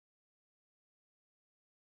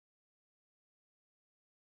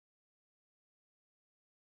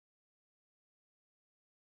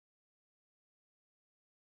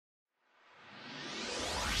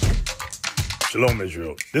Shalom,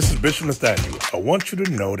 Israel. This is Bishop Nathaniel. I want you to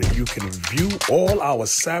know that you can view all our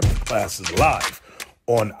Sabbath classes live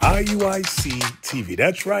on IUIC TV.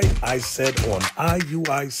 That's right, I said on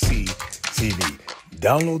IUIC TV.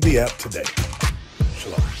 Download the app today.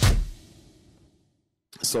 Shalom.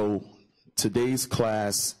 So today's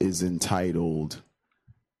class is entitled,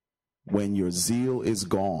 When Your Zeal is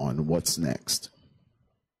Gone, What's Next?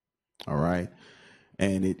 All right.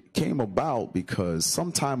 And it came about because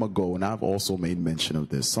some time ago, and I've also made mention of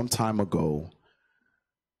this, some time ago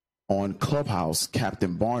on Clubhouse,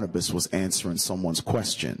 Captain Barnabas was answering someone's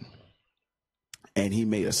question. And he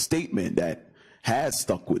made a statement that has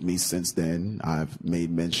stuck with me since then. I've made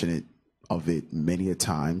mention of it many a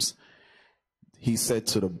times. He said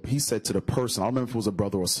to the person, I don't remember if it was a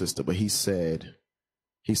brother or sister, but he said,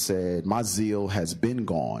 my zeal has been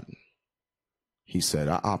gone. He said,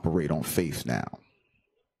 I operate on faith now.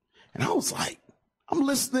 And I was like, I'm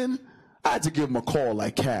listening. I had to give him a call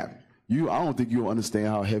like, Cap, I don't think you'll understand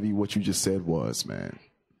how heavy what you just said was, man.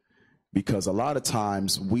 Because a lot of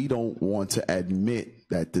times we don't want to admit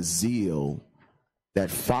that the zeal, that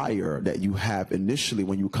fire that you have initially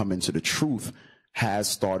when you come into the truth has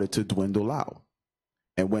started to dwindle out.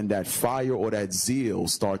 And when that fire or that zeal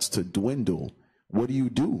starts to dwindle, what do you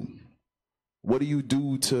do? What do you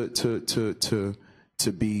do to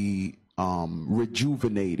be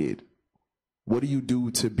rejuvenated? What do you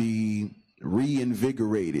do to be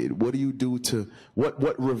reinvigorated? What do you do to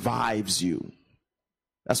what revives you?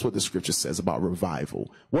 That's what the scripture says about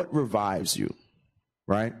revival. What revives you,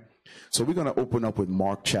 right? So we're going to open up with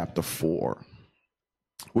Mark chapter 4.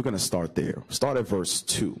 We're going to start there. Start at verse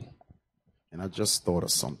 2. And I just thought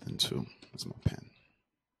of something too. Where's my pen?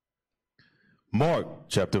 Mark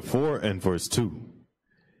chapter 4 and verse 2.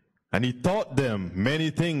 And he taught them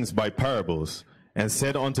many things by parables, and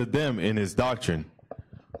said unto them in his doctrine,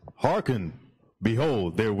 Hearken,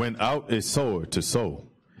 behold, there went out a sower to sow.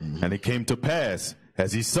 And it came to pass,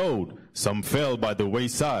 as he sowed, some fell by the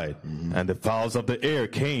wayside, and the fowls of the air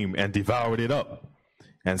came and devoured it up.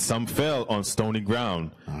 And some fell on stony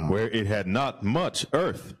ground, where it had not much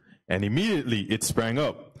earth, and immediately it sprang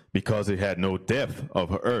up, because it had no depth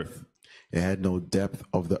of earth. It had no depth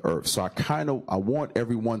of the earth. So I want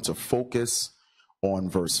everyone to focus on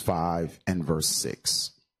verse 5 and verse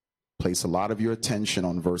 6. Place a lot of your attention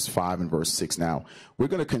on verse 5 and verse 6. Now, we're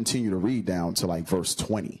going to continue to read down to like verse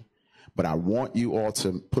 20. But I want you all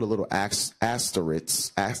to put a little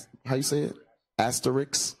asterisk. How you say it?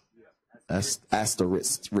 Asterisk?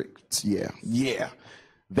 Asterisk. Yeah.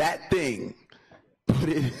 That thing. Put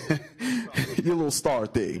it, your little star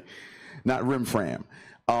thing. Not rim-fram.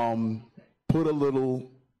 Put a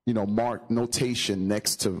little, mark notation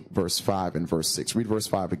next to verse 5 and verse 6. Read verse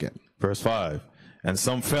 5 again. Verse 5. And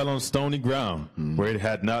some fell on stony ground, where it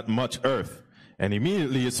had not much earth, and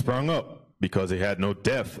immediately it sprung up, because it had no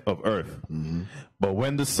depth of earth. But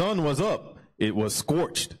when the sun was up, it was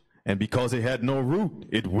scorched, and because it had no root,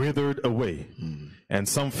 it withered away. And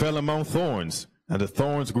some fell among thorns, and the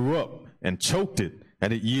thorns grew up and choked it,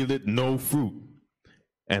 and it yielded no fruit.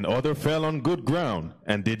 And other fell on good ground,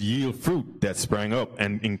 and did yield fruit that sprang up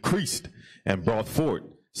and increased, and brought forth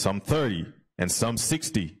some 30, and some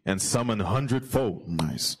 60, and some 100-fold.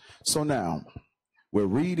 Nice. So now we're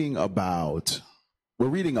reading a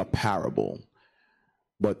parable,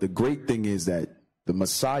 but the great thing is that the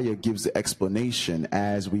Messiah gives the explanation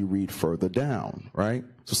as we read further down, right?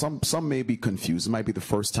 So some may be confused. It might be the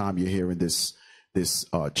first time you're hearing this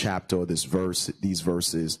chapter or this verse, these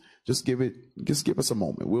verses. Just give us a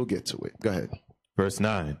moment. We'll get to it. Go ahead. Verse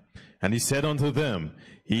 9. And he said unto them,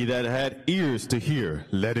 He that had ears to hear,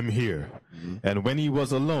 let him hear. And when he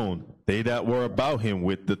was alone, they that were about him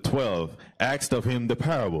with the 12 asked of him the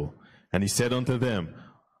parable. And he said unto them,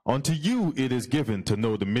 Unto you it is given to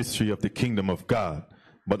know the mystery of the kingdom of God,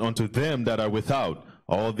 but unto them that are without,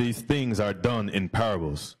 all these things are done in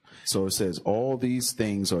parables. So it says all these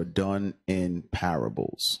things are done in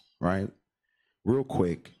parables, right? Real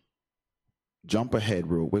quick, jump ahead,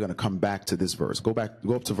 we're going to come back to this verse. Go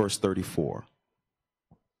up to verse 34.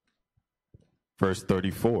 Verse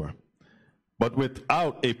 34. But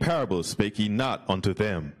without a parable spake he not unto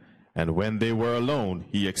them. And when they were alone,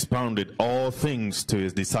 he expounded all things to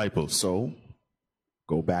his disciples. So,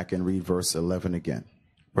 go back and read verse 11 again.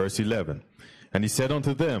 Verse 11. And he said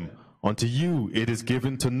unto them, Unto you it is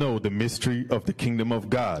given to know the mystery of the kingdom of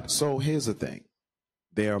God. So here's the thing.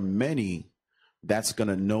 There are many that's going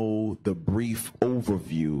to know the brief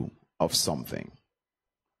overview of something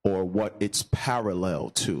or what it's parallel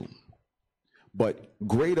to. But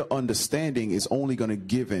greater understanding is only going to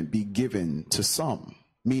be given to some,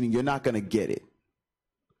 meaning you're not going to get it.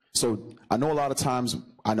 So I know a lot of times,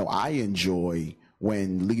 I know I enjoy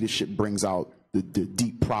when leadership brings out the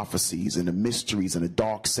deep prophecies and the mysteries and the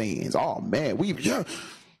dark sayings. Oh man, we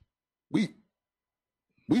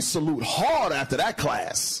salute hard after that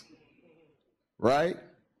class, right?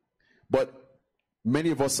 But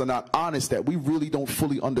many of us are not honest that we really don't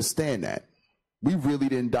fully understand that. We really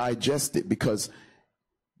didn't digest it, because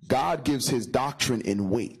God gives his doctrine in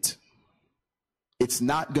weight. It's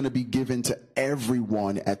not going to be given to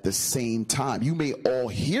everyone at the same time. You may all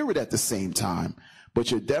hear it at the same time, but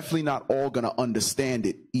you're definitely not all going to understand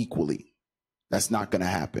it equally. That's not going to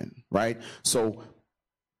happen, right? So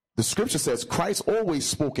the scripture says Christ always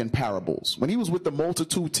spoke in parables. When he was with the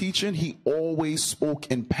multitude teaching, he always spoke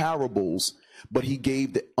in parables, but he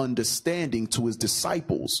gave the understanding to his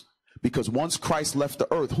disciples, because once Christ left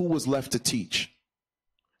the earth, who was left to teach?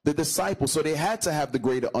 The disciples. So they had to have the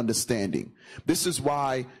greater understanding. This is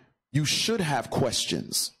why you should have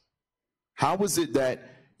questions. How is it that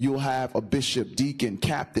you'll have a bishop, deacon,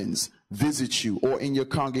 captains visit you, or in your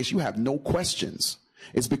congregation you have no questions?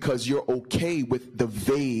 It's because you're okay with the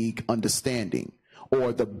vague understanding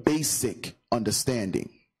or the basic understanding.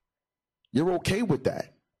 You're okay with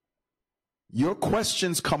that. Your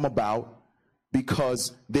questions come about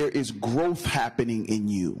because there is growth happening in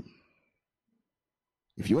you.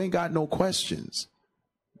 If you ain't got no questions,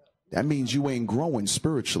 that means you ain't growing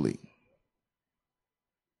spiritually.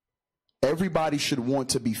 Everybody should want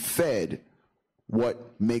to be fed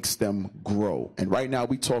what makes them grow. And right now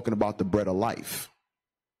we're talking about the bread of life.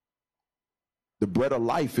 The bread of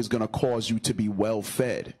life is going to cause you to be well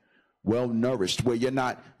fed, well nourished, where you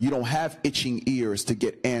don't have itching ears to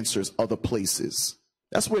get answers other places.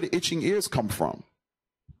 That's where the itching ears come from.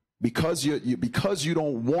 Because you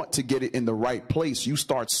don't want to get it in the right place, you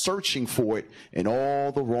start searching for it in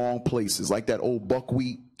all the wrong places. Like that old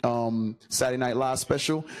buckwheat Saturday Night Live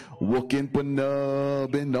special, looking for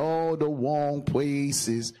nub in all the wrong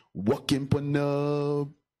places, looking for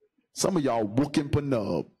nub. Some of y'all looking for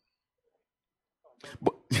nub.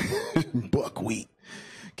 Buckwheat.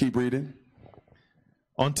 Keep reading.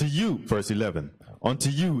 Unto you, verse 11.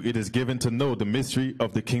 Unto you it is given to know the mystery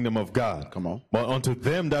of the kingdom of God. Come on. But unto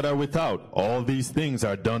them that are without, all these things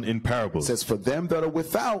are done in parables. It says, for them that are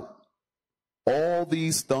without, all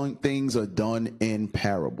these things are done in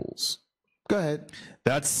parables. Go ahead.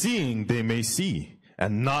 That seeing they may see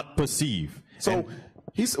and not perceive. So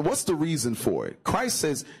what's the reason for it? Christ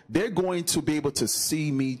says they're going to be able to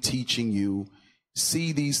see me teaching you,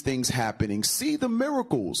 see these things happening, see the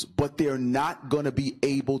miracles, but they're not going to be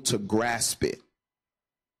able to grasp it.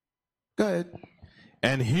 Go ahead.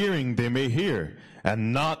 And hearing they may hear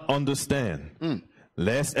and not understand,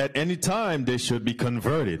 lest at any time they should be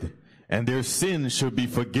converted, and their sins should be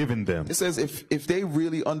forgiven them. It says if they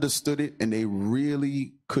really understood it and they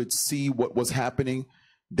really could see what was happening,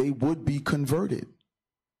 they would be converted.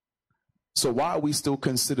 So why are we still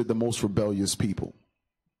considered the most rebellious people?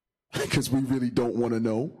 Because we really don't want to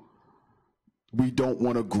know. We don't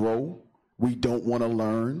want to grow. We don't want to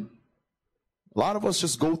learn. A lot of us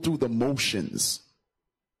just go through the motions.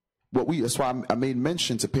 That's why I made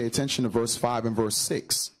mention to pay attention to verse 5 and verse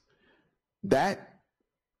 6. That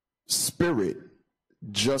spirit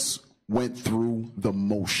just went through the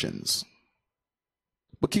motions.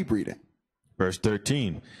 But keep reading. Verse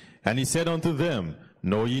 13. And he said unto them,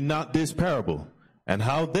 know ye not this parable? And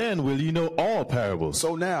how then will ye know all parables?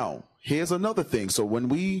 So now, here's another thing. So when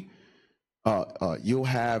you'll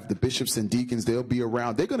have the bishops and deacons, they'll be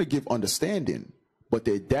around. They're going to give understanding, but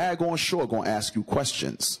they're daggone sure going to ask you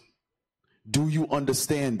questions. Do you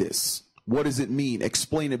understand this? What does it mean?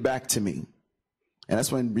 Explain it back to me. And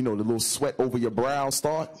that's when, the little sweat over your brow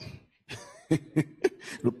start. Bloop,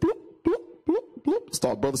 bloop, bloop,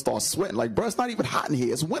 bloop. Brother starts sweating like, bro, it's not even hot in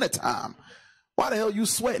here. It's wintertime. Why the hell you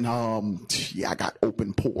sweating? Yeah, I got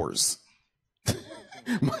open pores.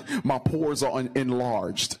 My pores are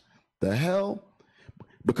enlarged. The hell?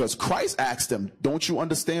 Because Christ asked them, don't you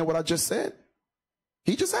understand what I just said?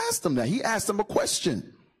 He just asked them that. He asked them a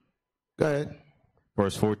question. Go ahead.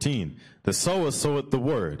 Verse 14. The sower soweth the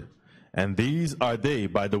word, and these are they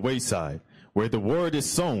by the wayside, where the word is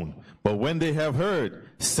sown. But when they have heard,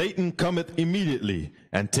 Satan cometh immediately,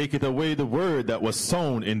 and taketh away the word that was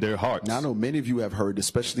sown in their hearts. Now, I know many of you have heard,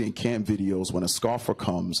 especially in camp videos, when a scoffer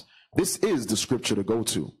comes, this is the scripture to go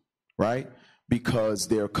to, right? Because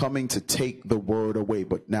they're coming to take the word away.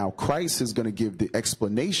 But now Christ is going to give the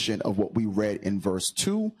explanation of what we read in verse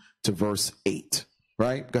 2 to verse 8,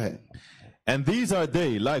 right? Go ahead. And these are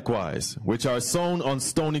they likewise, which are sown on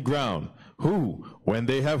stony ground, who, when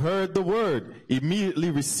they have heard the word, immediately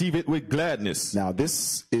receive it with gladness. Now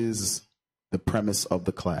this is the premise of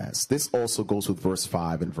the class. This also goes with verse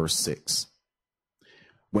 5 and verse 6.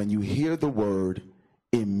 When you hear the word,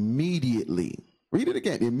 immediately, read it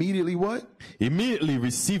again, immediately what? Immediately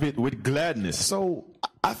receive it with gladness. So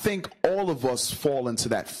I think all of us fall into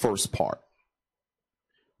that first part.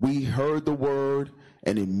 We heard the word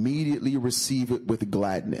and immediately receive it with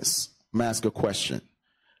gladness. I'm going to ask a question.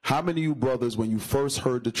 How many of you brothers, when you first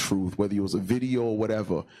heard the truth, whether it was a video or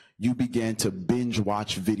whatever, you began to binge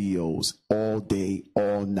watch videos all day,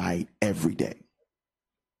 all night, every day?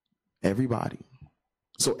 Everybody.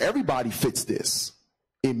 So everybody fits this.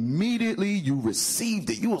 Immediately you received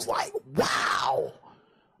it. You was like, wow,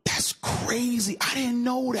 that's crazy. I didn't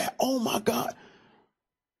know that. Oh my God.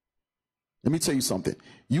 Let me tell you something.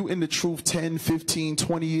 You in the truth 10, 15,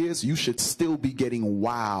 20 years, you should still be getting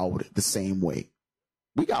wowed the same way.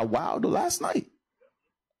 We got wowed last night.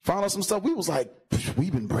 Found out some stuff. We was like,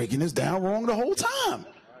 we've been breaking this down wrong the whole time.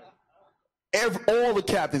 All the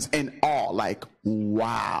captains in awe, like,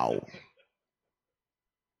 wow.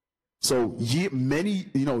 So many,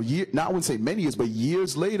 not I wouldn't say many years, but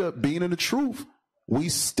years later, being in the truth, we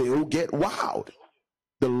still get wowed.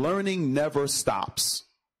 The learning never stops.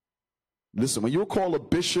 Listen, when you call a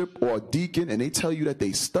bishop or a deacon and they tell you that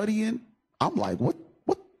they studying, I'm like, what?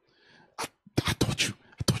 I thought you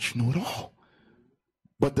knew it all.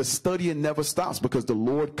 But the studying never stops because the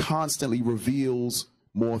Lord constantly reveals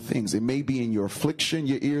more things. It may be in your affliction,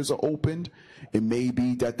 your ears are opened. It may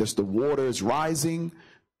be that the water is rising.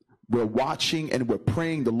 We're watching and we're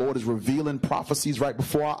praying. The Lord is revealing prophecies right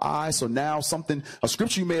before our eyes. So now a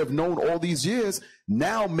scripture you may have known all these years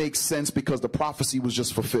now makes sense because the prophecy was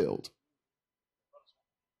just fulfilled.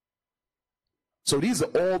 So these are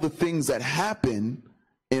all the things that happen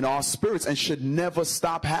in our spirits and should never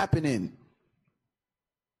stop happening.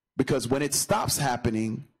 Because when it stops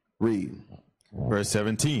happening, read. Verse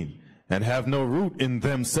 17, and have no root in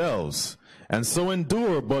themselves, and so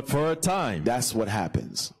endure but for a time. That's what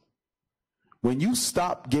happens. When you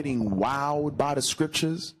stop getting wowed by the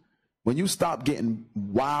scriptures, when you stop getting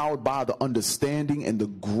wowed by the understanding and the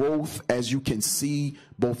growth, as you can see,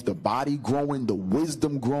 both the body growing, the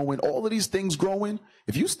wisdom growing, all of these things growing,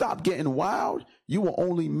 if you stop getting wowed, you were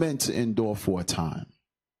only meant to endure for a time.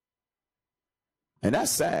 And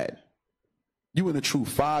that's sad. You in the truth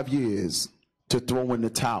 5 years to throw in the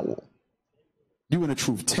towel. You in the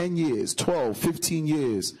truth 10 years, 12, 15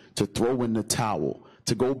 years to throw in the towel.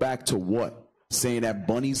 To go back to what? Saying that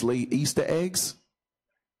bunnies lay Easter eggs?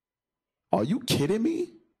 Are you kidding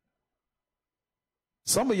me?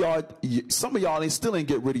 Some of y'all, they still ain't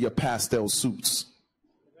get rid of your pastel suits.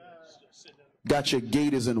 Got your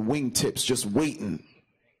gaiters and wingtips just waiting.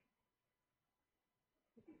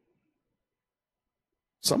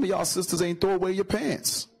 Some of y'all sisters ain't throw away your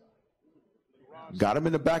pants. Got them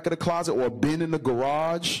in the back of the closet or been in the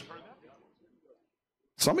garage.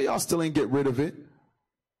 Some of y'all still ain't get rid of it.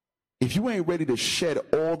 If you ain't ready to shed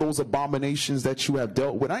all those abominations that you have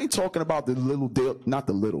dealt with, I ain't talking about the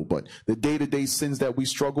the day-to-day sins that we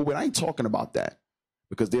struggle with. I ain't talking about that.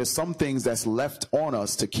 Because there's some things that's left on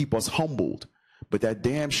us to keep us humbled. But that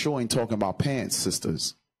damn sure ain't talking about pants,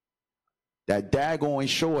 sisters. That daggone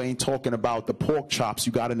sure ain't talking about the pork chops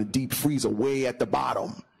you got in the deep freezer way at the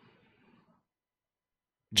bottom.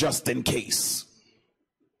 Just in case.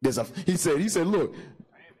 He said, look,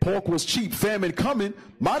 pork was cheap, famine coming,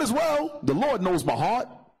 might as well. The Lord knows my heart.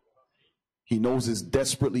 He knows it's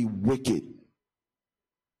desperately wicked.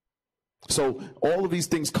 So all of these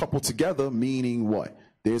things coupled together, meaning what?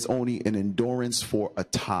 There's only an endurance for a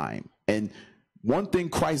time. And one thing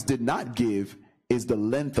Christ did not give is the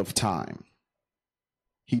length of time.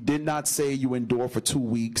 He did not say you endure for 2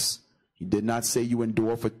 weeks. He did not say you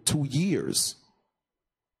endure for 2 years.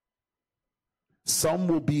 Some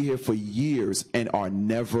will be here for years and are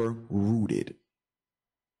never rooted.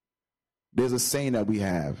 There's a saying that we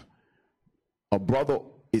have. A brother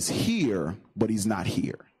is here, but he's not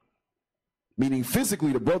here. Meaning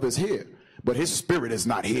physically the brother is here, but his spirit is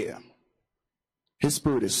not here. His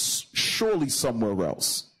spirit is surely somewhere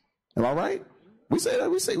else. Am I right? We say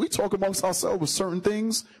that. We talk amongst ourselves with certain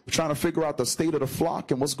things. We're trying to figure out the state of the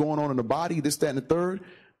flock and what's going on in the body, this, that, and the third.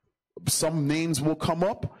 Some names will come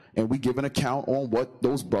up and we give an account on what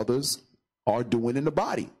those brothers are doing in the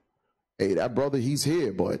body. Hey, that brother, he's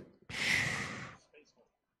here, but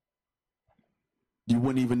you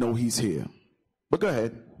wouldn't even know he's here. But go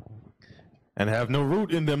ahead. And have no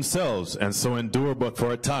root in themselves, and so endure but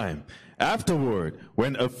for a time. Afterward,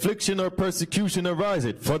 when affliction or persecution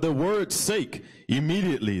ariseth for the word's sake,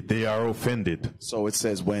 immediately they are offended. So it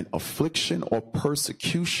says, when affliction or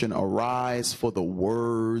persecution arise for the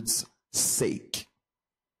word's sake.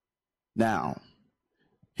 Now,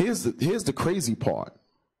 here's the crazy part.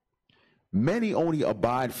 Many only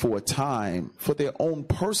abide for a time for their own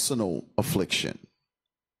personal affliction.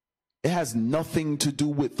 It has nothing to do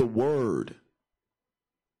with the word.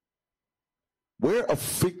 We're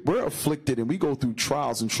afflicted and we go through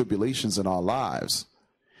trials and tribulations in our lives.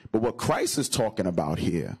 But what Christ is talking about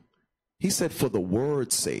here, he said for the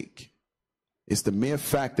word's sake. It's the mere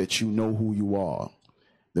fact that you know who you are.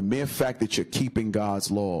 The mere fact that you're keeping God's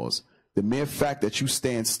laws. The mere fact that you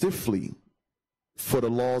stand stiffly for the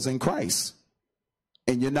laws in Christ.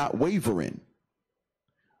 And you're not wavering.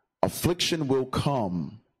 Affliction will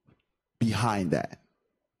come behind that.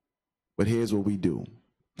 But here's what we do.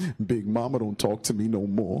 Big mama don't talk to me no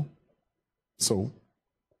more. So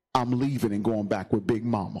I'm leaving and going back with Big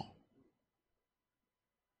mama.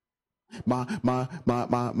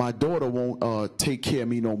 My daughter won't take care of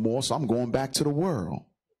me no more, so I'm going back to the world.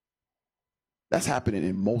 That's happening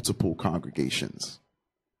in multiple congregations.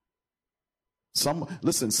 Some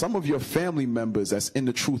of your family members that's in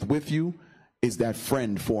the truth with you is that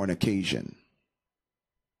friend for an occasion.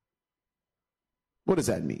 What does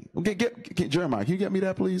that mean? Okay, Jeremiah, can you get me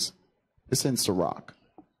that, please? It's in Sirach.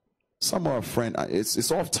 Some are a friend.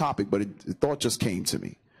 It's off topic, but the thought just came to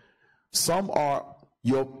me. Some are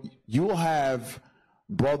you'll have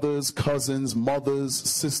brothers, cousins, mothers,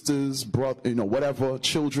 sisters, whatever,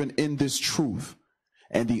 children in this truth.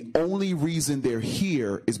 And the only reason they're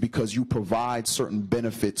here is because you provide certain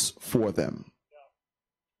benefits for them.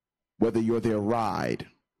 Whether you're their ride,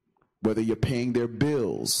 whether you're paying their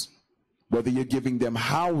bills, whether you're giving them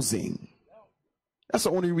housing. That's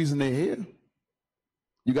the only reason they're here.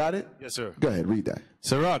 You got it? Yes, sir. Go ahead, read that.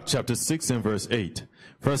 Sirach chapter 6 and verse 8.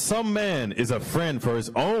 For some man is a friend for his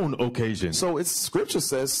own occasion. So scripture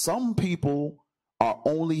says some people are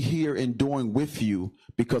only here enduring with you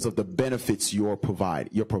because of the benefits you're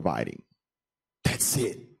providing. That's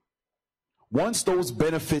it. Once those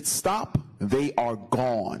benefits stop, they are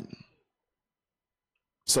gone.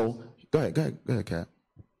 So go ahead, Cap.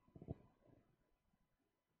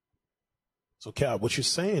 So, Cap, what you're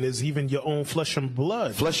saying is even your own flesh and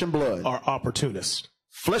blood are opportunists.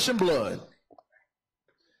 Flesh and blood.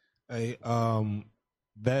 Hey,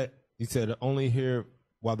 that he said only here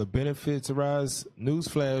while the benefits arise.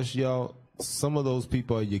 Newsflash, y'all. Some of those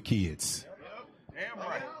people are your kids. Damn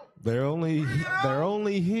right. They're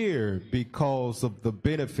only here because of the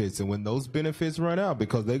benefits, and when those benefits run out,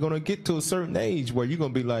 because they're gonna get to a certain age where you're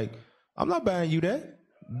gonna be like, I'm not buying you that.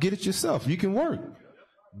 Get it yourself. You can work.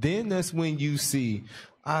 Then that's when you see,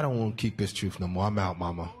 I don't want to keep this truth no more. I'm out,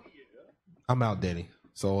 mama. I'm out, daddy.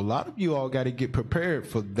 So a lot of you all got to get prepared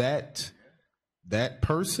for that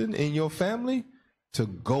person in your family to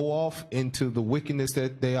go off into the wickedness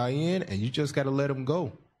that they are in, and you just got to let them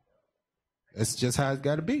go. That's just how it's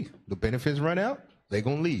got to be. The benefits run out, they're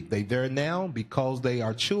going to leave. They're there now because they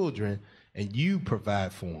are children, and you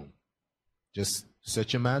provide for them. Just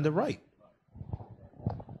set your mind to right.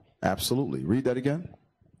 Absolutely. Read that again.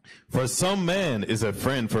 For some man is a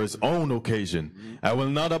friend for his own occasion. I will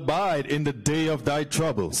not abide in the day of thy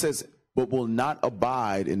trouble. It says, but will not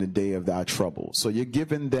abide in the day of thy trouble. So you're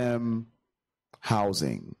giving them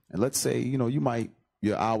housing. And let's say,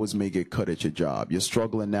 your hours may get cut at your job. You're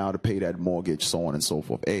struggling now to pay that mortgage, so on and so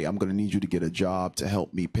forth. Hey, I'm going to need you to get a job to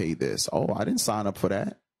help me pay this. Oh, I didn't sign up for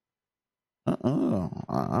that.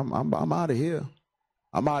 I'm out of here.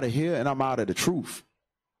 I'm out of here and I'm out of the truth.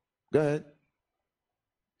 Go ahead.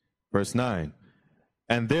 Verse 9.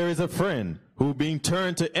 And there is a friend who being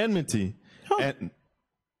turned to enmity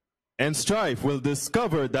and strife will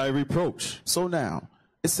discover thy reproach. So now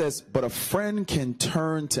it says, but a friend can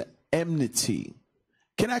turn to enmity,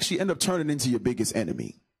 can actually end up turning into your biggest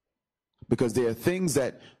enemy. Because there are things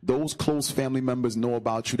that those close family members know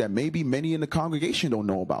about you that maybe many in the congregation don't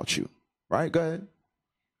know about you. Right? Go ahead.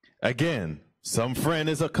 Again, some friend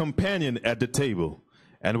is a companion at the table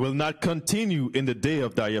and will not continue in the day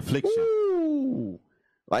of thy affliction. Ooh.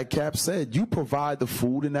 Like Cap said, you provide the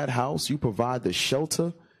food in that house, you provide the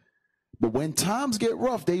shelter, but when times get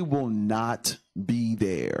rough, they will not be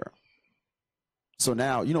there. So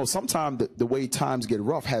now, sometimes the way times get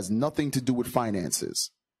rough has nothing to do with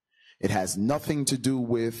finances. It has nothing to do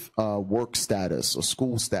with work status or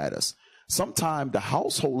school status. Sometimes the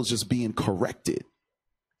household is just being corrected,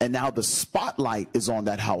 and now the spotlight is on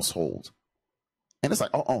that household. And it's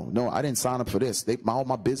like, oh, no, I didn't sign up for this. All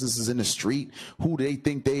my business is in the street. Who do they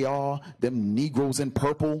think they are? Them Negroes in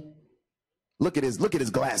purple. Look at his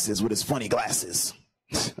glasses with his funny glasses.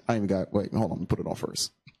 I even got, wait, hold on, let me put it on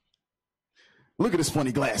first. Look at his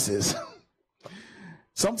funny glasses.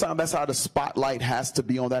 Sometimes that's how the spotlight has to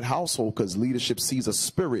be on that household, because leadership sees a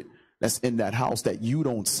spirit that's in that house that you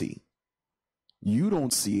don't see. You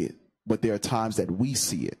don't see it, but there are times that we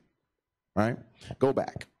see it, right? Go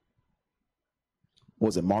back.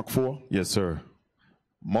 Was it Mark 4? Yes, sir.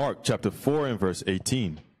 Mark chapter 4 and verse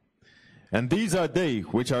 18. And these are they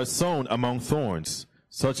which are sown among thorns,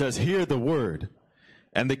 such as hear the word,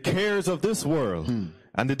 and the cares of this world,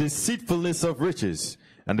 and the deceitfulness of riches,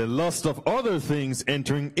 and the lust of other things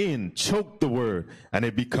entering in, choke the word, and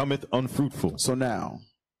it becometh unfruitful. So now,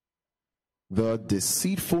 the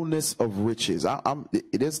deceitfulness of riches.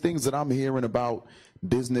 There's things that I'm hearing about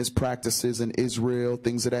business practices in Israel,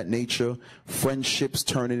 things of that nature, friendships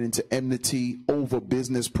turning into enmity over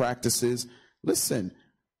business practices. Listen,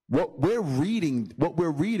 what we're reading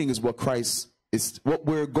is what Christ is, what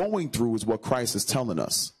we're going through is what Christ is telling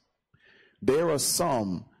us. There are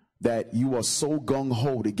some that you are so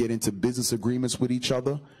gung-ho to get into business agreements with each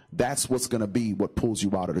other. That's what's going to be what pulls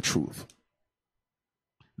you out of the truth.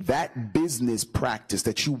 That business practice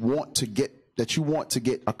that you want to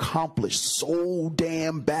get accomplished so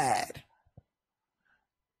damn bad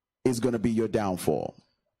is going to be your downfall.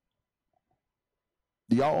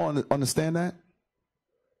 Do y'all understand that?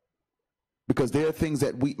 Because there are things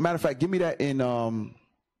that matter of fact, give me that in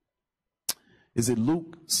is it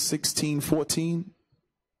Luke 16:14?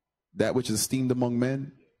 That which is esteemed among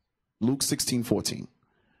men. Luke 16:14.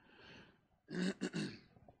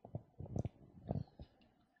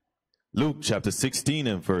 Luke chapter 16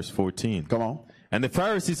 and verse 14. Come on. And the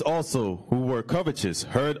Pharisees also, who were covetous,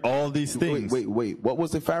 heard all these things. Wait. What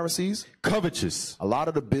was the Pharisees? Covetous. A lot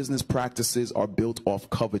of the business practices are built off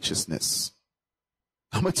covetousness.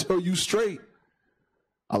 I'm going to tell you straight.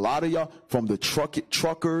 A lot of y'all, from the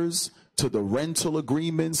truckers to the rental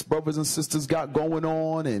agreements brothers and sisters got going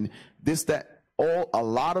on, and this, that, a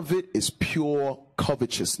lot of it is pure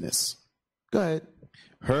covetousness. Go ahead.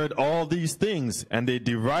 Heard all these things, and they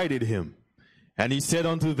derided him. And he said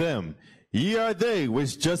unto them, Ye are they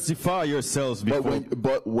which justify yourselves before.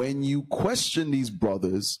 But when you question these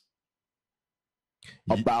brothers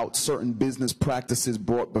about certain business practices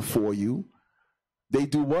brought before you, they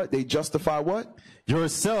do what? They justify what?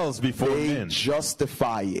 Yourselves before men. They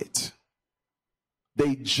justify it.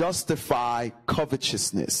 They justify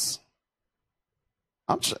covetousness.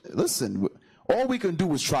 Listen, all we can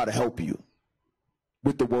do is try to help you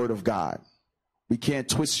with the word of God. We can't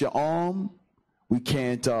twist your arm. We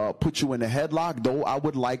can't put you in a headlock, though I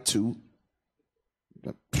would like to.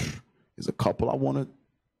 There's a couple I want to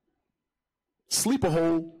sleep a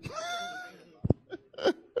hole.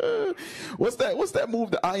 What's that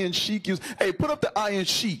move the Iron Sheik used? Hey, put up the Iron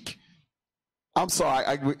Sheik. I'm sorry.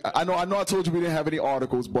 I know I told you we didn't have any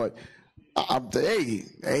articles, but hey,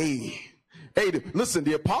 listen,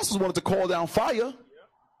 the apostles wanted to call down fire.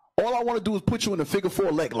 All I want to do is put you in a figure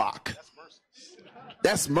 4 leg lock.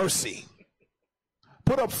 That's mercy.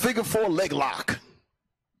 Put up figure 4 leg lock.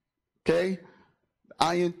 Okay?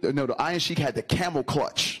 The Iron Sheik had the camel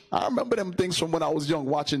clutch. I remember them things from when I was young,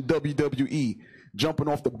 watching WWE, jumping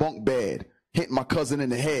off the bunk bed, hitting my cousin in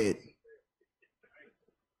the head.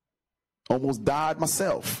 Almost died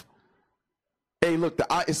myself. Hey, look,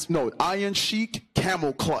 Iron Sheik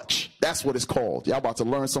camel clutch. That's what it's called. Y'all about to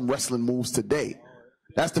learn some wrestling moves today.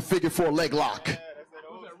 That's the figure 4 leg lock.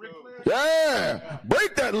 Yeah,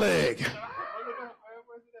 break that leg.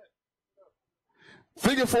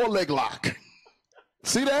 Figure 4 leg lock.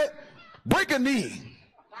 See that? Break a knee.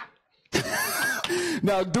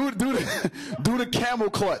 Now do the camel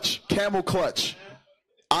clutch. Camel clutch.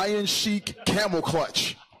 Iron Sheik camel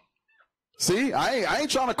clutch. See, I ain't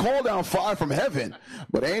trying to call down fire from heaven,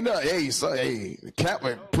 but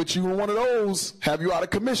put you in one of those, have you out of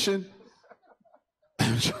commission.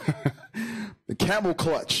 The camel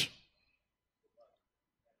clutch.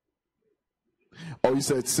 Oh, you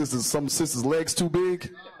said some sisters' legs too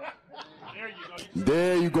big?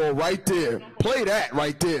 There you go, right there. Play that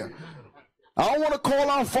right there. I don't want to call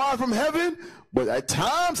on fire from heaven, but at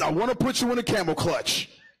times I want to put you in a camel clutch.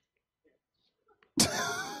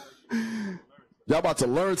 Y'all about to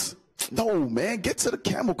learn? No, man, get to the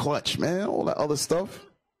camel clutch, man. All that other stuff.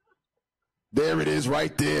 There it is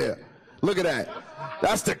right there. Look at that.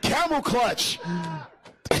 That's the camel clutch.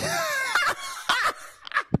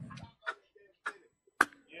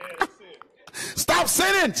 Stop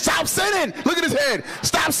sinning. Stop sinning. Look at his head.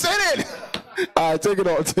 Stop sinning. All right, take it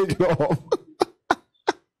off. Take it off.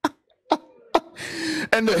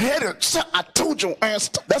 And the head, I told you,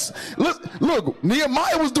 look,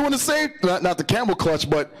 Nehemiah was doing the same, not the camel clutch,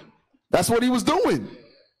 but that's what he was doing.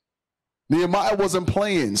 Nehemiah wasn't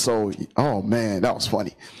playing, so, oh man, that was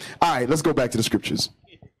funny. All right, let's go back to the scriptures.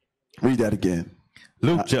 Read that again.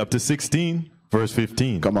 Luke chapter 16, verse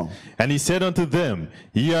 15. Come on. And he said unto them,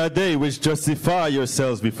 Ye are they which justify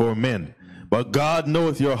yourselves before men, but God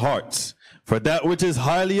knoweth your hearts. For that which is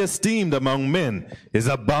highly esteemed among men is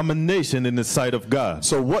abomination in the sight of God.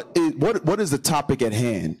 So what is the topic at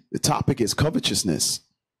hand? The topic is covetousness.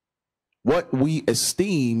 What we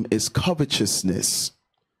esteem is covetousness,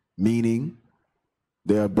 meaning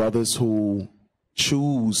there are brothers who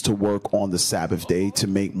choose to work on the Sabbath day to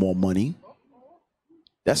make more money.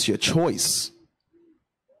 That's your choice.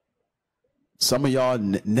 Some of y'all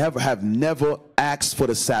have never asked for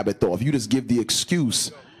the Sabbath off. You just give the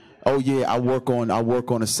excuse, oh yeah, I work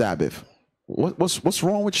on a Sabbath. What's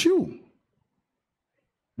wrong with you?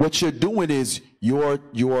 What you're doing is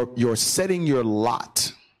you're setting your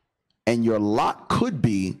lot, and your lot could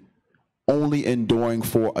be only enduring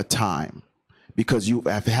for a time because you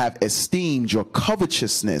have esteemed your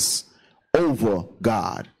covetousness over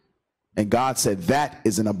God. And God said that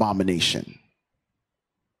is an abomination.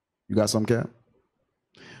 You got some, Cap?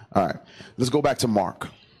 All right, let's go back to Mark.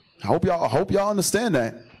 I hope y'all understand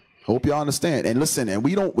that. Hope y'all understand. And listen, and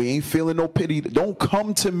we ain't feeling no pity. Don't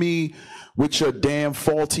come to me with your damn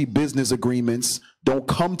faulty business agreements. Don't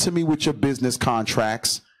come to me with your business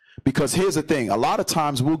contracts. Because here's the thing, a lot of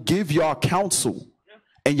times we'll give y'all counsel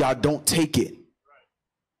and y'all don't take it.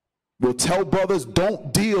 We'll tell brothers,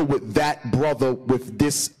 don't deal with that brother with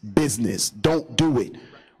this business. Don't do it.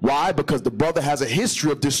 Why? Because the brother has a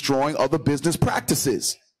history of destroying other business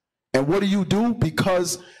practices. And what do?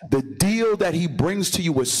 Because the deal that he brings to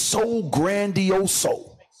you is so grandiose.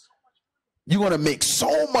 You're going to make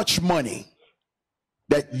so much money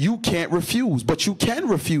that you can't refuse, but you can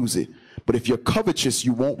refuse it. But if you're covetous,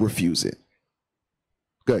 you won't refuse it.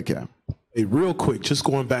 Go ahead, Cam. Hey, real quick, just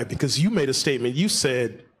going back, because you made a statement. You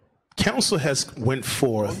said counsel has went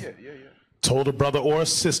forth, told a brother or a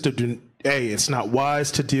sister, hey, it's not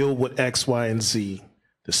wise to deal with X, Y, and Z.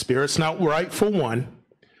 The spirit's not right for one.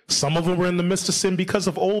 Some of them were in the midst of sin because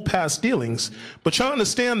of old past dealings. But y'all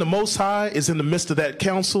understand the Most High is in the midst of that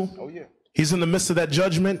counsel. Oh, yeah. He's in the midst of that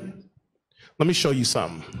judgment. Let me show you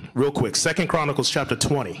something real quick. 2 Chronicles chapter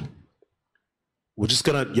 20. We're just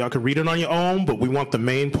y'all can read it on your own, but we want the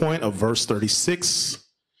main point of verse 36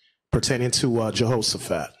 pertaining to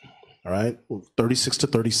Jehoshaphat. All right, 36 to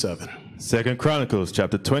 37. 2 Chronicles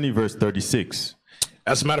chapter 20, verse 36.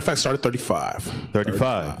 As a matter of fact, start at 35.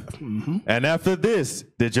 35. Mm-hmm. And after this,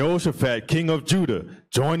 did Jehoshaphat, king of Judah,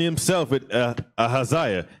 join himself with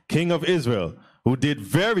Ahaziah, king of Israel, who did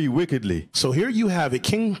very wickedly. So here you have it.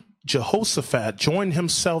 King Jehoshaphat joined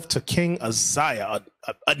himself to King Uzziah,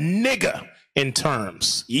 a nigger in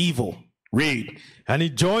terms, evil. Read. And he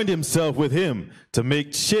joined himself with him to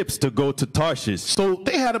make ships to go to Tarshish. So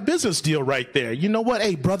they had a business deal right there. You know what?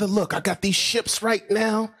 Hey, brother, look, I got these ships right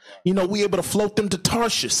now. You know, we able to float them to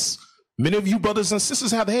Tarshish. Many of you brothers and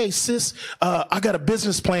sisters have, hey, sis, I got a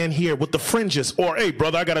business plan here with the fringes. Or, hey,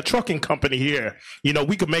 brother, I got a trucking company here. You know,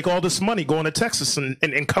 we could make all this money going to Texas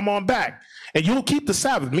and come on back. And you'll keep the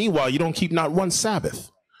Sabbath. Meanwhile, you don't keep not one Sabbath.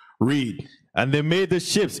 Read. And they made the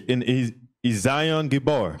ships in Ezion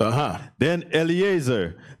Gibor. Then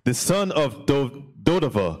Eleazar, the son of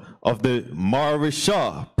Dodava of the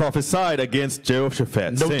Marishah, prophesied against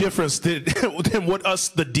Jehoshaphat. No difference than what us,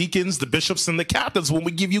 the deacons, the bishops, and the captains, when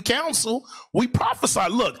we give you counsel, we prophesy.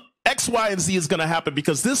 Look, X, Y, and Z is going to happen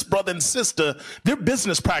because this brother and sister, their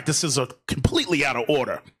business practices are completely out of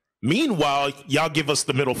order. Meanwhile, y'all give us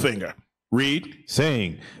the middle finger. Read.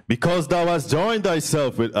 Saying, because thou hast joined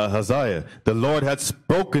thyself with Ahaziah, the Lord hath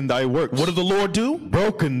broken thy works. What did the Lord do?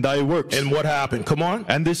 Broken thy works. And what happened? Come on.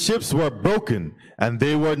 And the ships were broken, and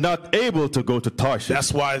they were not able to go to Tarshish.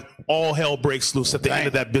 That's why all hell breaks loose at the end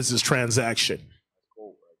of that business transaction.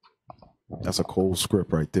 That's a cold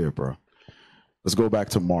script right there, bro. Let's go back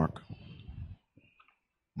to Mark.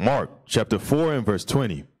 Mark chapter 4 and verse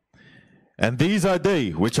 20. And these are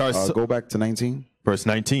they which are... go back to 19. Verse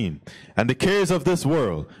 19, and the cares of this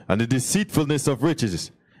world, and the deceitfulness of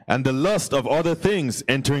riches, and the lust of other things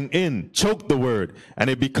entering in, choke the word, and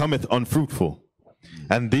it becometh unfruitful.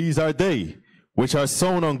 And these are they which are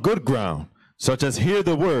sown on good ground, such as hear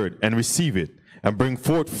the word and receive it, and bring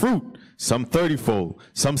forth fruit, some 30-fold,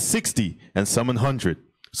 some 60, and some 100.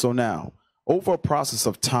 So now, over a process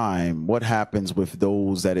of time, what happens with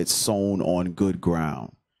those that it's sown on good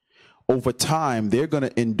ground? Over time, they're going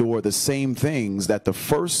to endure the same things that the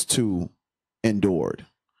first two endured.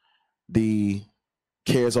 The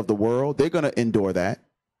cares of the world, they're going to endure that.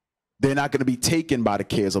 They're not going to be taken by the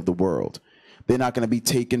cares of the world. They're not going to be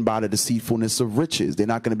taken by the deceitfulness of riches. They're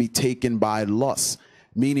not going to be taken by lust.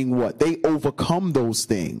 Meaning what? They overcome those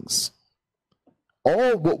things.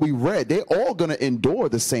 All what we read, they're all going to endure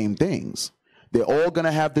the same things. They're all going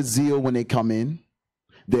to have the zeal when they come in.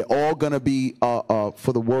 They're all going to be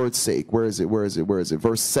for the word's sake. Where is it?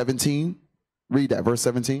 Verse 17. Read that, verse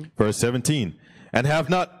 17. Verse 17. And have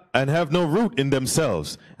no root in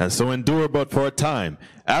themselves, and so endure but for a time.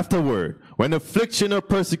 Afterward, when affliction or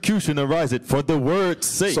persecution ariseth for the word's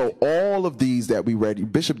sake. So all of these that we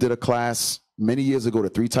read, Bishop did a class many years ago, the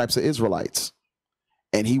 3 types of Israelites.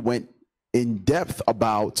 And he went in depth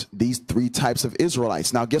about these 3 types of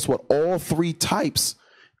Israelites. Now, guess what? All 3 types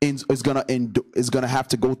is gonna have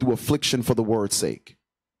to go through affliction for the word's sake.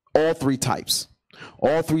 All 3 types.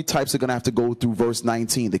 All 3 types are going to have to go through verse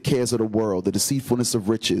 19, the cares of the world, the deceitfulness of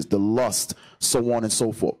riches, the lust, so on and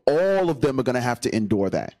so forth. All of them are going to have to endure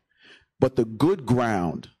that. But the good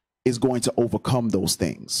ground is going to overcome those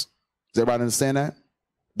things. Does everybody understand that?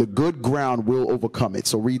 The good ground will overcome it.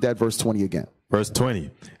 So read that verse 20 again. Verse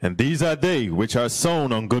 20. And these are they which are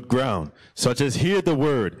sown on good ground, such as hear the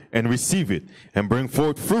word and receive it, and bring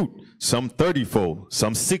forth fruit, some 30-fold,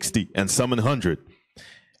 some 60, and some 100.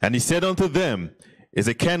 And he said unto them, is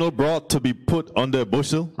a candle brought to be put under a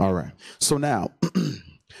bushel? All right. So now,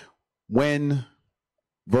 when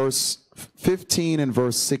verse 15 and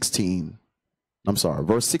verse 16,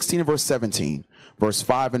 verse 16 and verse 17, verse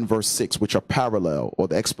 5 and verse 6, which are parallel, or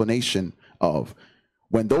the explanation of,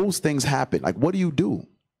 when those things happen, like what do you do?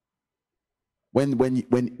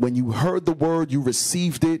 When you heard the word, you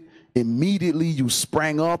received it, immediately you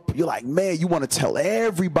sprang up, you're like, man, you want to tell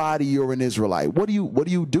everybody you're an Israelite. What do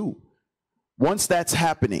you do? Once that's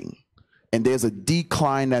happening and there's a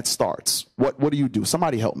decline that starts, what do you do?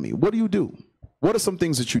 Somebody help me. What do you do? What are some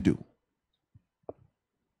things that you do?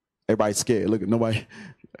 Everybody's scared. Look at nobody.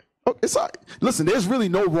 Oh, it's all right. Listen, there's really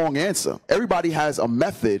no wrong answer. Everybody has a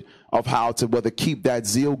method of how to whether keep that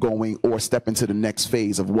zeal going or step into the next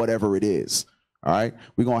phase of whatever it is. All right.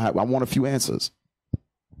 I want a few answers.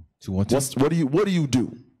 What do you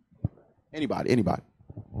do? Anybody.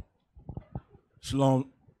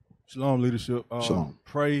 Shalom, leadership. Shalom.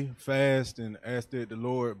 Pray, fast, and ask that the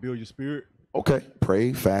Lord build your spirit. Okay.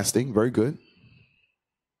 Pray, fasting. Very good.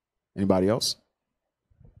 Anybody else?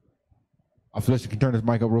 I feel like you can turn this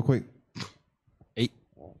mic up real quick. 8.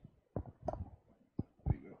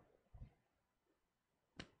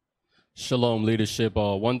 Shalom, leadership.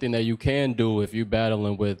 One thing that you can do if you're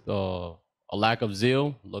battling with a lack of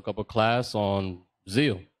zeal, look up a class on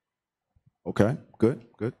zeal. Okay. Good.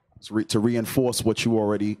 To reinforce what you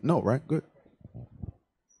already know, right? Good.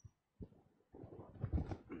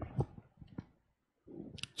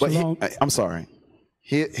 But I'm sorry.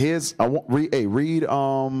 Here's I want read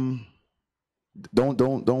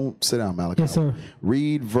don't sit down, Malachi. Yes, sir.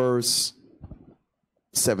 Read verse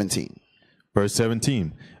 17. Verse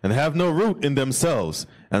 17. And have no root in themselves,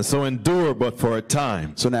 and so endure but for a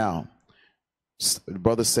time. So now, the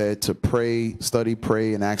brother said to pray, study,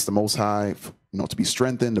 pray, and ask the Most High, to be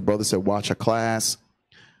strengthened. The brother said, watch a class.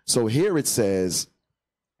 So here it says,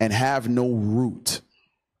 and have no root.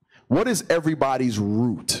 What is everybody's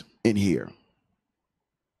root in here?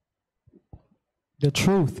 The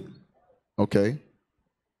truth. Okay.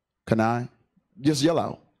 Can I just yell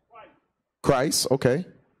out? Christ. Okay.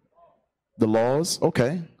 The laws.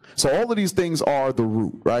 Okay. So all of these things are the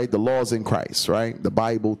root, right? The laws in Christ, right? The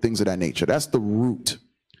Bible, things of that nature. That's the root.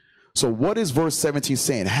 So what is verse 17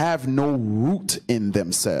 saying? Have no root in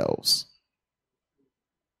themselves.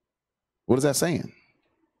 What is that saying?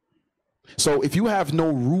 So if you have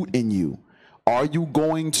no root in you, are you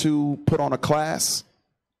going to put on a class?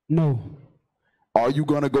 No. Are you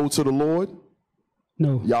going to go to the Lord?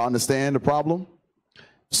 No. Y'all understand the problem?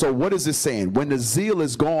 So what is this saying? When the zeal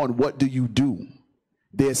is gone, what do you do?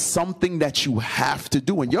 There's something that you have to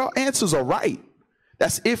do. And your answers are right.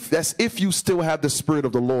 That's if you still have the Spirit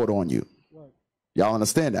of the Lord on you. Y'all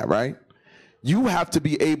understand that, right? You have to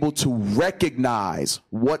be able to recognize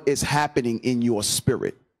what is happening in your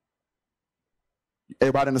spirit.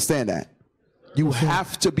 Everybody understand that? You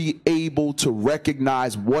have to be able to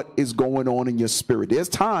recognize what is going on in your spirit. There's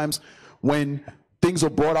times when things are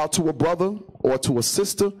brought out to a brother or to a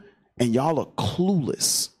sister and y'all are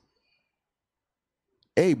clueless.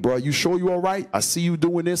 Hey, bro, you sure you all right? I see you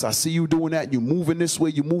doing this. I see you doing that. You moving this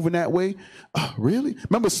way. You moving that way. Really?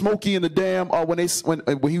 Remember Smokey in the dam when he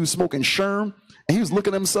was smoking Sherm and he was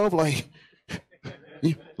looking at himself like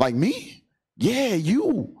me? Yeah,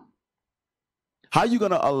 you.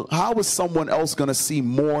 How is someone else gonna see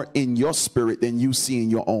more in your spirit than you see in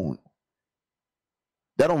your own?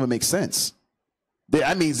 That don't even make sense.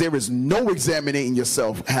 That means there is no examining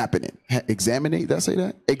yourself happening. Examining? Did I say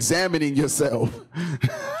that? Examining yourself.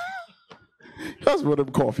 That's one of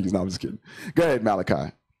them coffees. No, I'm just kidding. Go ahead,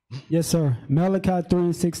 Malachi. Yes, sir. Malachi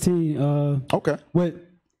 3:16. Okay. With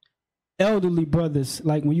elderly brothers,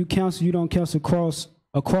 like when you counsel, you don't counsel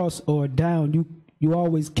across or down. You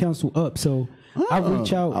always counsel up. So I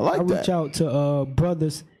reach out. I reach out to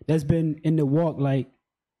brothers that's been in the walk. Like,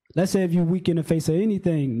 let's say if you're weak in the face of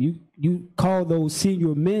anything, you call those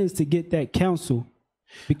senior men to get that counsel,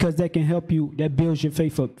 because that can help you. That builds your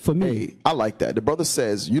faith up. For me, Hey, I like that. The brother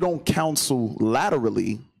says you don't counsel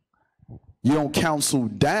laterally. You don't counsel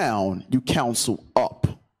down, you counsel up.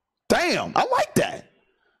 Damn, I like that.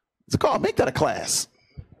 It's a call. Make that a class.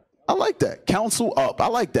 I like that. Counsel up. I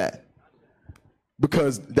like that.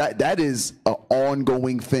 Because that is an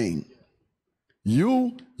ongoing thing.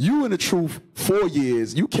 You in the truth 4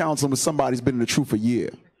 years, you counsel with somebody who's been in the truth a year.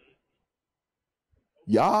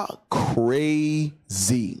 Y'all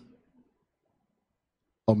crazy.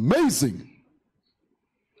 Amazing.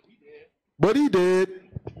 But he did.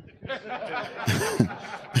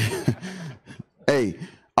 Hey,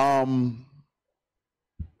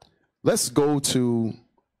 let's go to,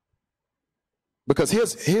 because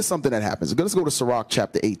here's something that happens. Let's go to Sirach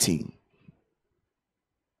chapter 18.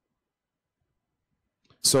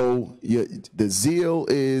 So the zeal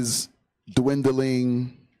is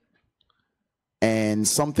dwindling and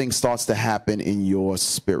something starts to happen in your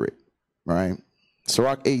spirit, right?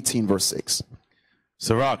 Sirach 18 verse 6.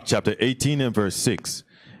 Sirach chapter 18 and verse 6.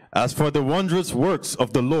 As for the wondrous works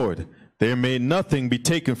of the Lord, there may nothing be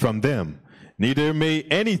taken from them, neither may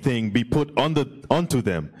anything be put unto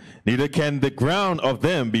them, neither can the ground of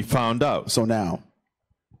them be found out. So now,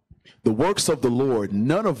 the works of the Lord,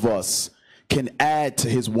 none of us can add to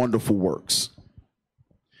his wonderful works.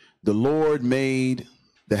 The Lord made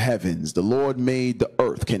the heavens. The Lord made the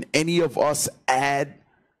earth. Can any of us add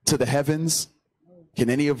to the heavens? Can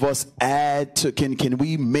any of us add to, can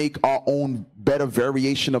we make our own better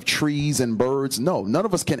variation of trees and birds? No, none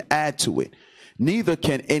of us can add to it. Neither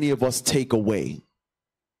can any of us take away.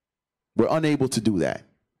 We're unable to do that,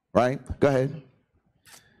 right? Go ahead.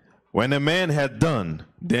 When a man had done,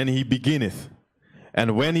 then he beginneth,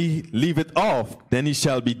 and when he leaveth off, then he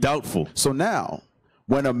shall be doubtful. So now,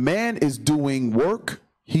 when a man is doing work,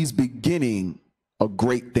 he's beginning a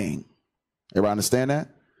great thing. Everybody understand that?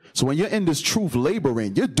 So when you're in this truth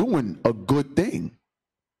laboring, you're doing a good thing.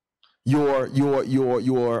 You're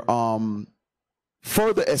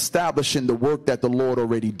further establishing the work that the Lord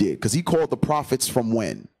already did. Because he called the prophets from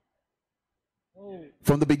when?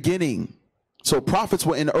 From the beginning. So prophets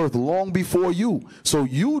were in the earth long before you. So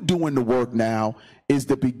you doing the work now is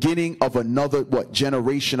the beginning of another,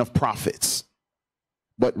 generation of prophets.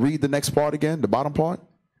 But read the next part again, the bottom part.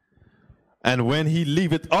 And when he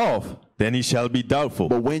leaveth off, then he shall be doubtful.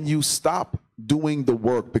 But when you stop doing the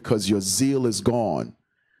work because your zeal is gone,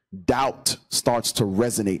 doubt starts to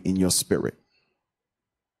resonate in your spirit.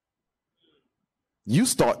 You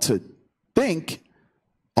start to think,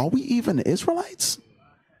 are we even Israelites?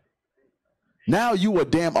 Now you a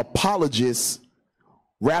damn apologist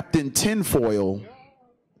wrapped in tinfoil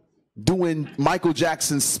doing Michael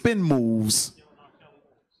Jackson's spin moves,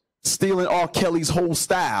 stealing R. Kelly's whole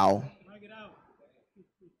style.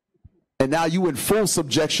 And now you in full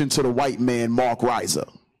subjection to the white man, Mark Reiser.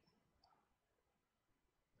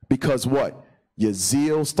 Because what? Your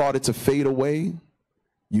zeal started to fade away.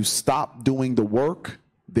 You stopped doing the work.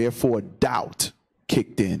 Therefore, doubt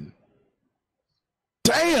kicked in.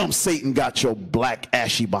 Damn, Satan got your black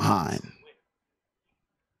ashy behind.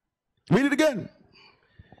 Read it again.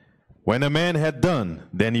 When a man had done,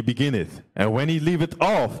 then he beginneth, and when he leaveth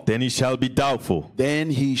off, then he shall be doubtful. Then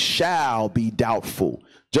he shall be doubtful.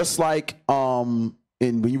 Just like when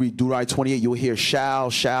you read Deuteronomy 28, you'll hear shall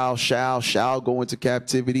go into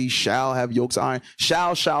captivity, shall have yokes of iron,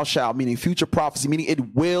 shall, meaning future prophecy, meaning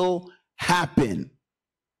it will happen.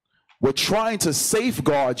 We're trying to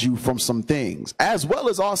safeguard you from some things, as well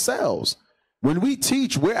as ourselves. When we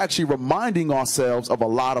teach, we're actually reminding ourselves of a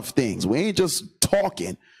lot of things. We ain't just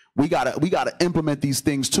talking. We gotta implement these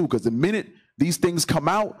things too, because the minute these things come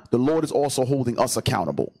out, the Lord is also holding us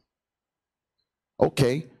accountable.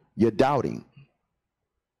 Okay, you're doubting.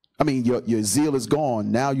 I mean, your zeal is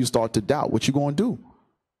gone. Now you start to doubt. What you gonna do?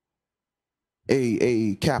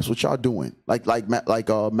 Hey, Caps, what y'all doing? Like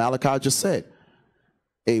Malachi just said.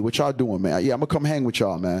 Hey, what y'all doing, man? Yeah, I'm gonna come hang with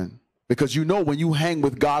y'all, man. Because you know when you hang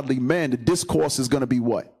with godly men, the discourse is gonna be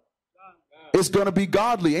what? It's gonna be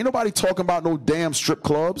godly. Ain't nobody talking about no damn strip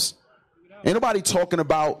clubs. Ain't nobody talking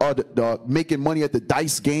about making money at the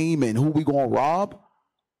dice game and who we gonna rob.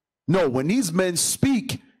 No, when these men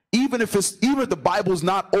speak, even if the Bible's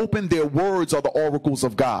not open, their words are the oracles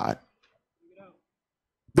of God.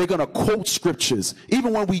 They're going to quote scriptures.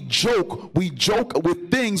 Even when we joke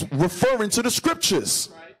with things referring to the scriptures.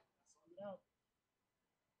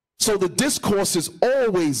 So the discourse is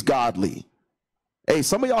always godly. Hey,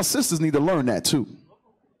 some of y'all sisters need to learn that too.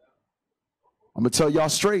 I'm going to tell y'all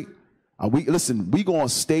straight. Listen, we going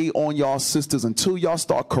to stay on y'all sisters until y'all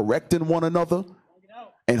start correcting one another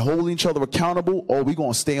and holding each other accountable, or we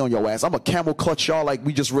going to stay on your ass. I'm going to camel clutch y'all like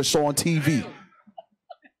we just saw on TV.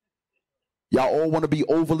 Y'all all want to be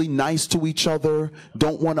overly nice to each other,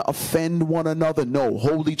 don't want to offend one another. No,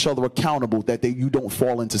 hold each other accountable that you don't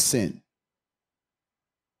fall into sin.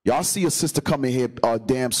 Y'all see a sister come in here,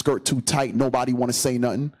 damn skirt too tight, nobody want to say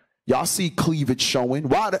nothing. Y'all see cleavage showing.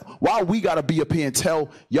 Why we got to be up here and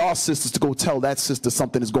tell y'all sisters to go tell that sister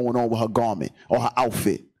something is going on with her garment or her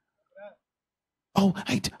outfit? Oh,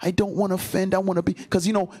 I don't want to offend. I want to be, because,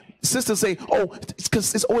 you know, sisters say, oh, it's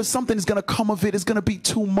because it's always something is going to come of it. It's going to be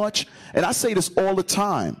too much. And I say this all the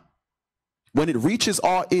time. When it reaches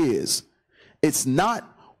our ears, it's not,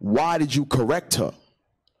 why did you correct her?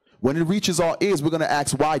 When it reaches our ears, we're going to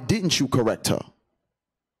ask, why didn't you correct her?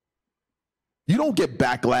 You don't get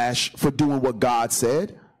backlash for doing what God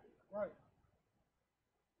said.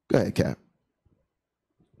 Go ahead, Cap.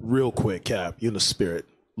 Real quick, Cap, you're in the spirit.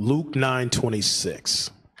 Luke 9:26.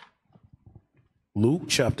 Luke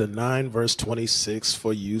chapter 9, verse 26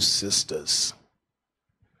 for you sisters.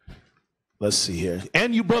 Let's see here.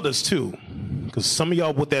 And you brothers too, because some of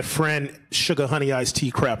y'all with that friend sugar honey iced tea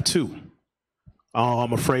crap too.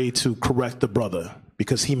 I'm afraid to correct the brother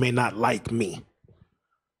because he may not like me.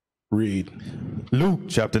 Read. Luke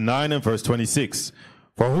chapter 9 and verse 26.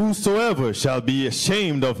 For whosoever shall be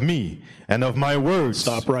ashamed of me and of my words.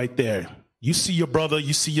 Stop right there. You see your brother,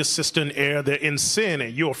 you see your sister in error, they're in sin,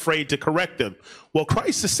 and you're afraid to correct them. Well,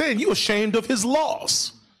 Christ is saying you're ashamed of his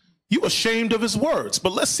laws. You're ashamed of his words.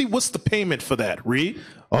 But let's see what's the payment for that. Read.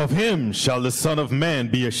 Of him shall the Son of Man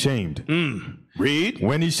be ashamed. Read.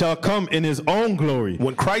 When he shall come in his own glory.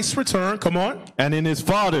 When Christ return, come on. And in his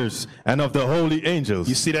Father's and of the holy angels.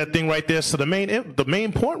 You see that thing right there? So the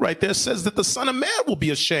main point right there says that the Son of Man will be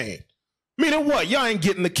ashamed. Meaning what? Y'all ain't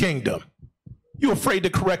getting the kingdom. You're afraid to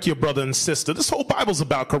correct your brother and sister. This whole Bible's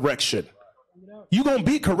about correction. You're going to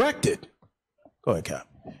be corrected. Go ahead, Cap.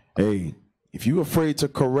 Hey, if you're afraid to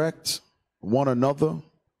correct one another,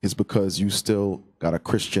 it's because you still got a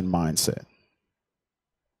Christian mindset.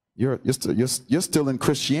 You're still in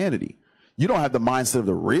Christianity. You don't have the mindset of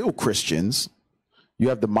the real Christians. You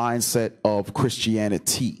have the mindset of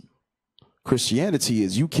Christianity. Christianity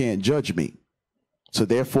is you can't judge me. So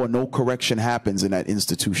therefore, no correction happens in that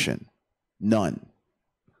institution. None.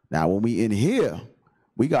 Now, when we in here,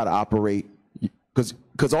 we got to operate,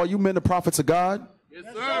 because are you men the prophets of God? Yes,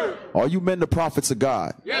 sir. Are you men the prophets of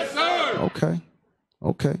God? Yes, sir.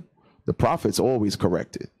 Okay. The prophets always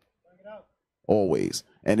corrected. Always.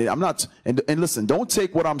 And I'm not, and listen, don't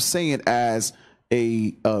take what I'm saying as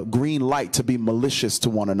a green light to be malicious to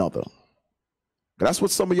one another. That's what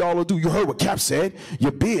some of y'all will do. You heard what Cap said.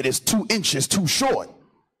 Your beard is 2 inches too short.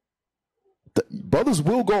 The brothers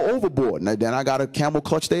will go overboard. And then I got to camel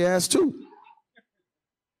clutch their ass too.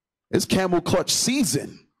 It's camel clutch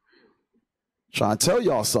season. Trying to tell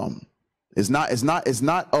y'all something. It's not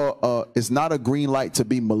a green light to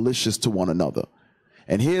be malicious to one another.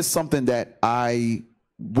 And here's something that I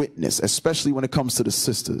witness, especially when it comes to the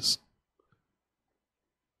sisters.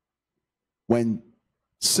 When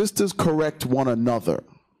sisters correct one another,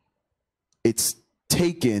 it's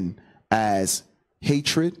taken as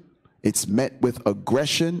hatred. It's met with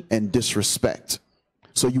aggression and disrespect.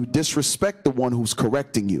 So you disrespect the one who's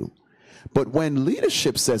correcting you. But when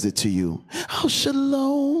leadership says it to you, oh,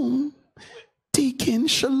 shalom, deacon,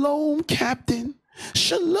 shalom, captain,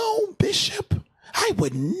 shalom, bishop. I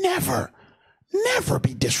would never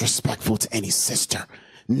be disrespectful to any sister.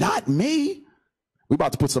 Not me. We're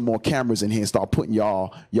about to put some more cameras in here and start putting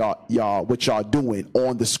y'all what y'all doing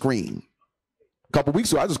on the screen. A couple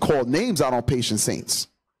weeks ago, I just called names out on Patient Saints.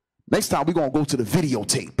 Next time, we're going to go to the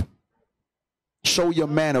videotape. Show your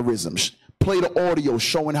mannerisms. Play the audio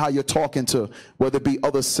showing how you're talking to, whether it be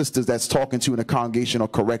other sisters that's talking to you in the congregation or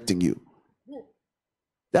correcting you.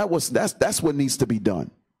 That's what needs to be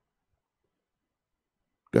done.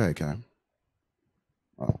 Go ahead, Cam.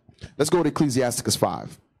 Oh. Let's go to Ecclesiasticus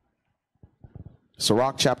 5.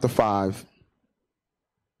 Sirach chapter 5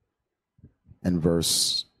 and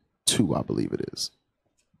verse 2, I believe it is.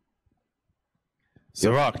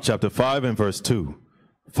 Sirach chapter 5 and verse 2.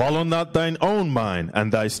 Follow not thine own mind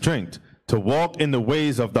and thy strength to walk in the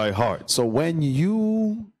ways of thy heart. So when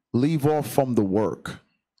you leave off from the work,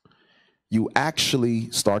 you actually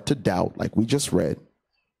start to doubt, like we just read.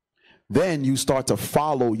 then you start to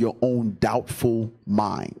follow your own doubtful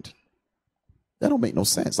mind. That don't make no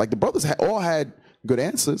sense. Like the brothers all had good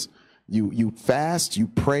answers. You fast, you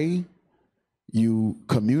pray, you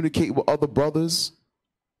communicate with other brothers,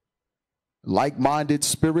 like-minded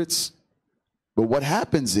spirits. But what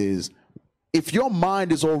happens is, if your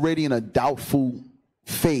mind is already in a doubtful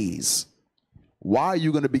phase, why are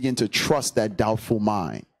you going to begin to trust that doubtful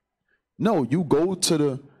mind? No, you go to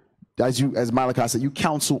the, as Malachi said, you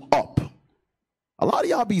counsel up. A lot of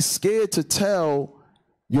y'all be scared to tell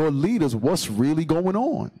your leaders what's really going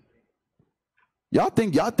on. Y'all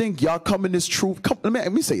think y'all come in this truth.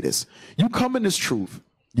 Let me say this. You come in this truth.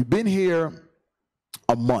 You've been here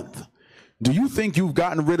a month. Do you think you've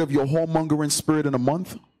gotten rid of your whoremongering spirit in a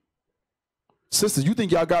month? Sisters, you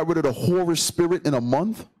think y'all got rid of the whorish spirit in a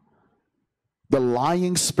month? The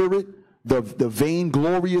lying spirit, the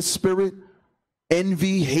vainglorious spirit,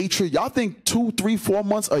 envy, hatred. Y'all think 2, 3, 4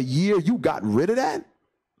 months, a year, you got rid of that?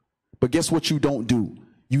 But guess what you don't do?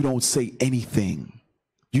 You don't say anything.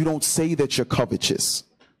 You don't say that you're covetous.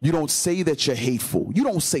 You don't say that you're hateful. You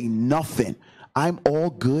don't say nothing. I'm all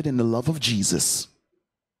good in the love of Jesus.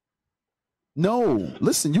 No,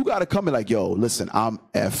 listen, you got to come in like, yo, listen, I'm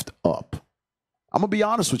effed up. I'm going to be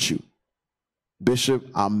honest with you. Bishop,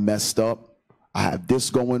 I'm messed up. I have this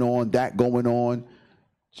going on, that going on.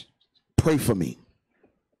 Pray for me.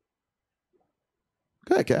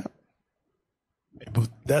 Go ahead, Cap. But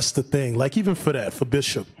that's the thing. Like even for that, for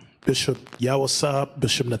Bishop Yawasab,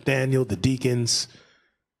 Bishop Nathaniel, the deacons,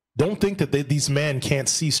 don't think that these men can't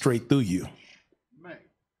see straight through you.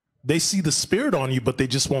 They see the spirit on you, but they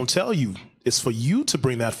just won't tell you. It's for you to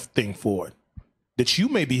bring that thing forward, that you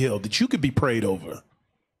may be healed, that you could be prayed over.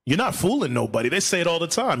 You're not fooling nobody. They say it all the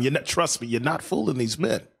time. Trust me, you're not fooling these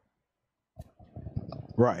men.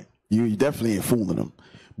 Right. You definitely ain't fooling them.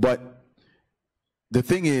 But the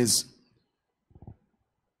thing is,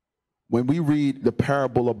 when we read the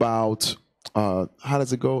parable about, how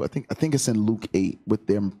does it go? I think it's in Luke 8 with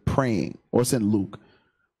them praying, or it's in Luke,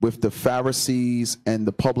 with the Pharisees and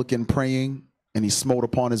the publican praying, and he smote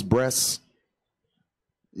upon his breasts.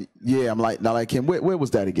 Yeah, I'm like, not like him. Where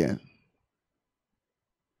was that again?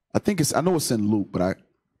 I know it's in Luke, but I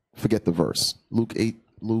forget the verse. Luke 8,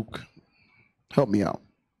 Luke, help me out.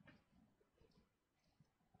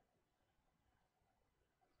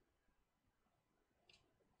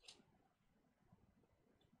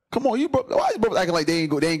 Come on, why you brothers acting like they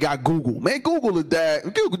ain't got Google? Man, Google it,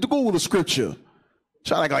 Dad. Google the scripture.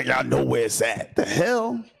 Try to act like y'all know where it's at. The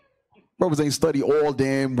hell? Brothers ain't study all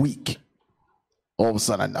damn week. All of a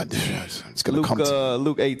sudden, it's going to come to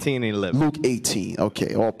Luke 18 and 11. Luke 18.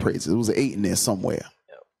 Okay, all praises. It was an 8 in there somewhere.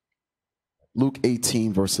 Yep. Luke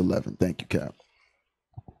 18, verse 11. Thank you, Cap.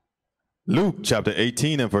 Luke chapter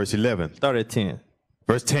 18 and verse 11. Start at 10.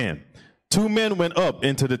 Verse 10. 2 men went up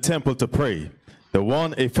into the temple to pray, the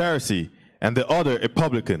one a Pharisee and the other a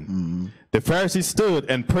publican. Mm-hmm. The Pharisee stood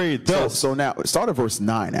and prayed thus. So now, start at verse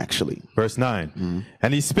 9, actually. Verse 9. Mm-hmm.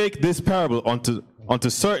 And he spake this parable unto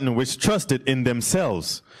certain which trusted in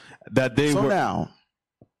themselves that they were. So now,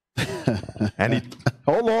 and he,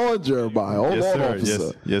 hold on, Jeremiah. Hold yes, on, sir.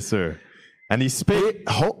 officer. Yes, sir. And he spake.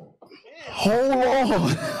 Hold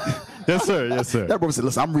on. Yes, sir. Yes, sir. That brother said,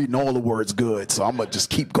 listen, I'm reading all the words good, so I'm going to just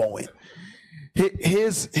keep going.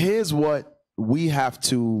 Here's what we have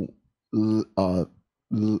to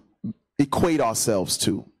equate ourselves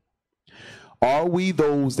to. Are we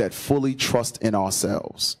those that fully trust in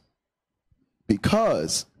ourselves?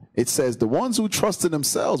 Because it says the ones who trusted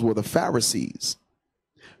themselves were the Pharisees,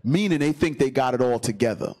 meaning they think they got it all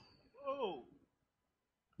together.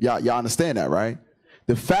 Y'all understand that, right?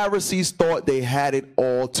 The Pharisees thought they had it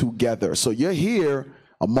all together. So you're here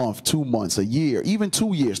a month, 2 months, a year, even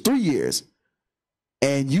 2 years, 3 years,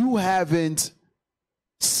 and you haven't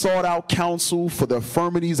sought out counsel for the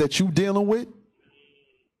infirmities that you're dealing with.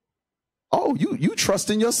 Oh, you trust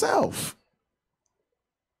in yourself.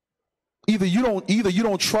 Either you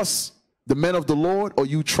don't trust the men of the Lord, or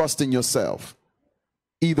you trust in yourself.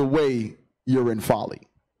 Either way, you're in folly.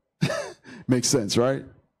 Makes sense, right?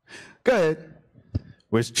 Go ahead.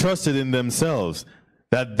 Which trusted in themselves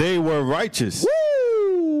that they were righteous.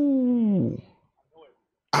 Woo!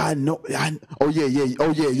 I know. Oh yeah.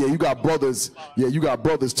 You got brothers. Yeah, you got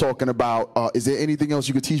brothers talking about. Is there anything else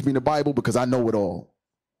you could teach me in the Bible? Because I know it all.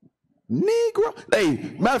 Negro.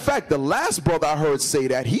 Hey, matter of fact, the last brother I heard say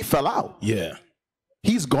that, he fell out. Yeah.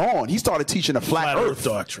 He's gone. He started teaching a flat earth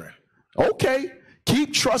doctrine. Okay.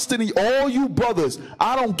 Keep trusting in all you brothers.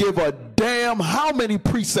 I don't give a damn how many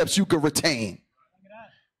precepts you can retain.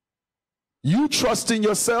 You trust in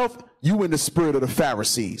yourself, you in the spirit of the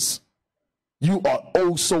Pharisees. You are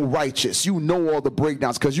oh so righteous. You know all the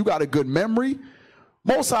breakdowns because you got a good memory.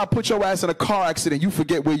 Most High put your ass in a car accident, you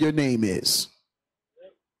forget where your name is.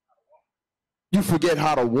 You forget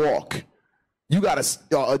how to walk. You got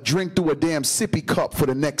to drink through a damn sippy cup for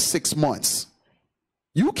the next 6 months.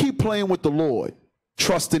 You keep playing with the Lord,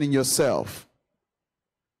 trusting in yourself.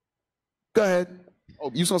 Go ahead. Oh,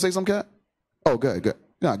 you was going to say something, Cat? Oh, go ahead.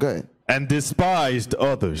 No, go ahead. And despised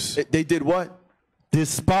others. They did what?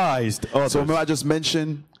 Despised others. So remember I just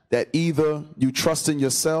mentioned that either you trust in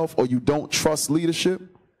yourself or you don't trust leadership.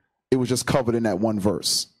 It was just covered in that one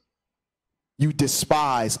verse. You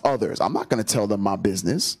despise others. I'm not going to tell them my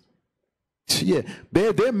business. Yeah,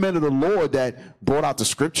 they're men of the Lord that brought out the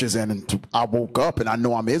scriptures, and I woke up and I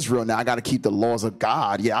know I'm Israel now. I got to keep the laws of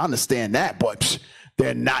God. Yeah, I understand that, but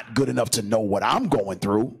they're not good enough to know what I'm going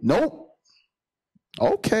through. Nope.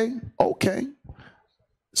 Okay.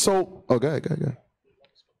 So, go ahead.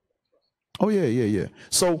 Oh, yeah.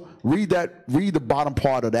 So read the bottom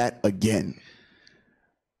part of that again.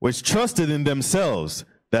 Which trusted in themselves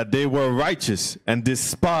that they were righteous and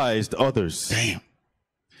despised others. Damn.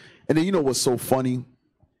 And then you know what's so funny?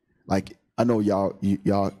 Like, I know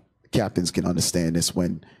y'all captains can understand this.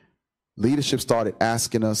 When leadership started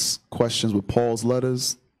asking us questions with Paul's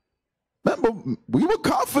letters, remember, we were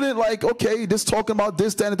confident, like, okay, this talking about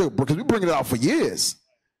this, that, and that, because we bring it out for years.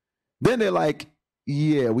 Then they're like,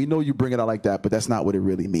 yeah, we know you bring it out like that, but that's not what it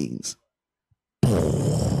really means.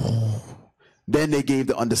 Then they gave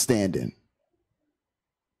the understanding.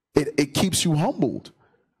 It keeps you humbled.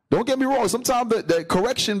 Don't get me wrong. Sometimes the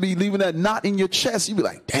correction be leaving that knot in your chest. You be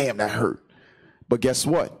like, damn, that hurt. But guess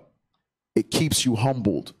what? It keeps you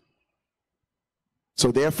humbled.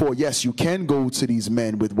 So therefore, yes, you can go to these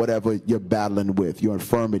men with whatever you're battling with, your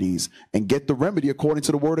infirmities, and get the remedy according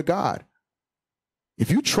to the word of God.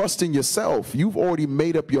 If you trust in yourself, you've already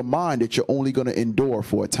made up your mind that you're only going to endure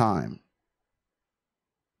for a time.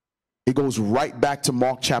 It goes right back to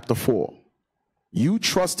Mark chapter 4. You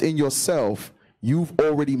trust in yourself, you've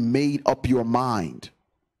already made up your mind.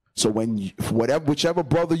 So when whichever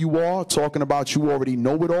brother you are talking about you already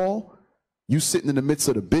know it all, you sitting in the midst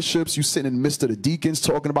of the bishops, you sitting in the midst of the deacons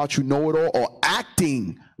talking about you know it all, or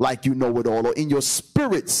acting like you know it all, or in your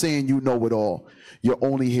spirit saying you know it all, you're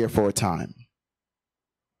only here for a time.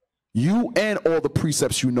 You and all the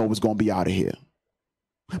precepts you know is going to be out of here.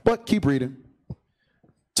 But keep reading.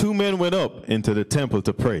 2 men went up into the temple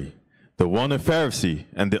to pray, the one a Pharisee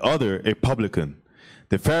and the other a publican.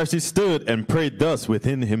 The Pharisee stood and prayed thus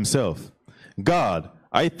within himself, God,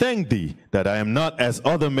 I thank thee that I am not as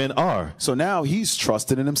other men are. So now he's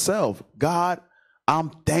trusted in himself. God,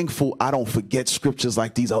 I'm thankful I don't forget scriptures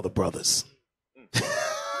like these other brothers.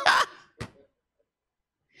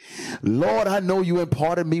 Lord, I know you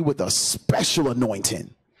imparted me with a special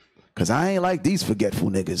anointing, because I ain't like these forgetful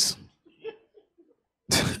niggas.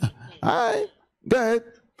 All right, go ahead.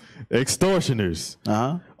 Extortioners,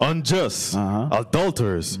 unjust,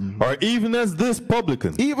 adulterers, or even as this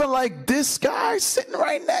publican. Even like this guy sitting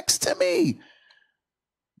right next to me.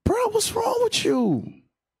 Bro, what's wrong with you?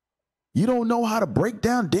 You don't know how to break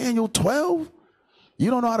down Daniel 12? You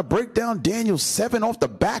don't know how to break down Daniel 7 off the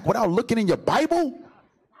back without looking in your Bible?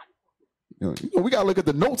 You know, we got to look at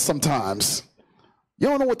the notes sometimes. You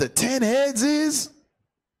don't know what the 10 heads is?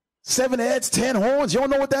 7 heads, 10 horns. You don't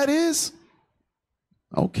know what that is?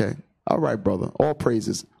 Okay. All right, brother. All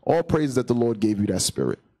praises. All praises that the Lord gave you that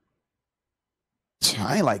spirit.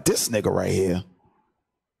 I ain't like this nigga right here.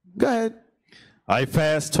 Go ahead. I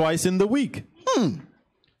fast twice in the week.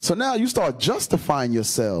 So now you start justifying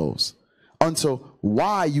yourselves unto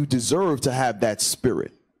why you deserve to have that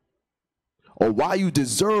spirit, or why you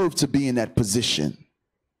deserve to be in that position.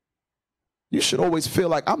 You should always feel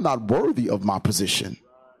like I'm not worthy of my position.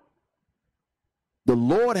 The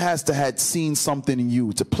Lord has to have seen something in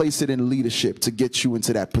you to place it in leadership to get you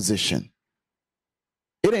into that position.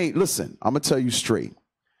 It ain't, listen, I'm going to tell you straight.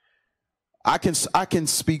 I can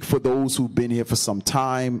speak for those who've been here for some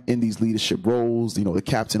time in these leadership roles. You know, the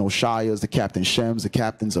Captain Oshias, the Captain Shems, the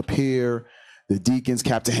captains up here, the deacons,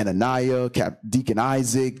 Captain Hananiah, Deacon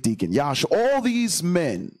Isaac, Deacon Yasha, all these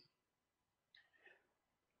men,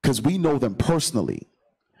 because we know them personally,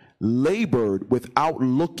 labored without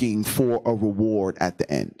looking for a reward at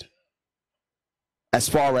the end. As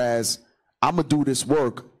far as, I'm going to do this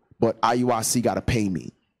work, but IUIC got to pay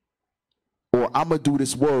me. Or I'm going to do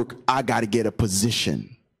this work, I got to get a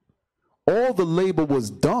position. All the labor was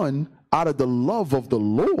done out of the love of the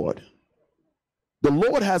Lord. The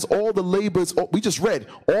Lord has all the labors. We just read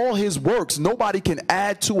all his works. Nobody can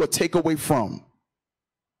add to or take away from.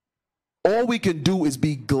 All we can do is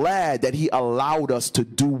be glad that he allowed us to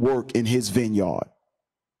do work in his vineyard.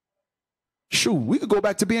 Shoot, we could go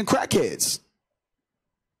back to being crackheads.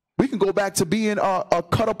 We can go back to being a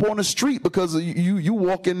cut up on the street because you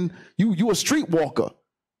walking, you a street walker,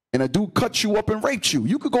 and a dude cut you up and raped you.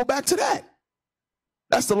 You could go back to that.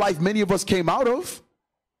 That's the life many of us came out of.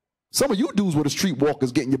 Some of you dudes were the street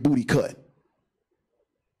walkers getting your booty cut.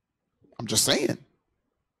 I'm just saying.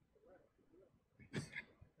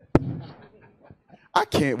 I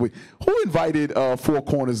can't wait. Who invited Four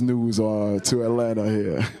Corners News to Atlanta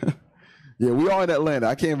here? Yeah, we are in Atlanta.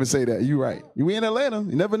 I can't even say that. You're right. We in Atlanta.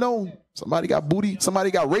 You never know. Somebody got booty. Somebody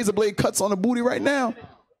got razor blade cuts on the booty right now.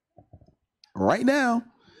 Right now.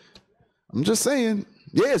 I'm just saying.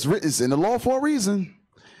 Yeah, it's in the law for a reason.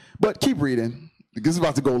 But keep reading. This is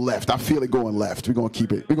about to go left. I feel it going left. We're gonna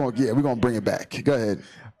keep it. We're gonna bring it back. Go ahead.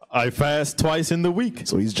 I fast twice in the week.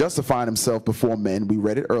 So he's justifying himself before men. We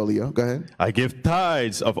read it earlier. Go ahead. I give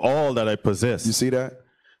tithes of all that I possess. You see that?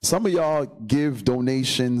 Some of y'all give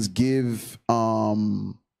donations, give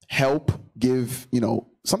help, give,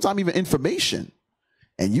 sometimes even information.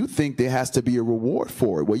 And you think there has to be a reward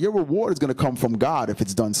for it. Well, your reward is going to come from God if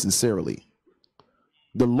it's done sincerely.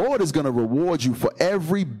 The Lord is going to reward you for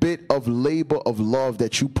every bit of labor of love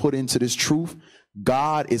that you put into this truth.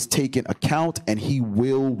 God is taking account and he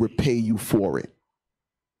will repay you for it.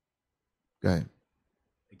 Go ahead.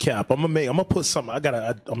 Cap, I'm gonna put something.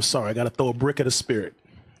 I'm sorry, I gotta throw a brick at the spirit.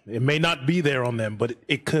 It may not be there on them, but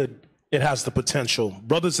it has the potential.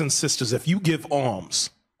 Brothers and sisters, if you give alms,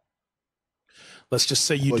 let's just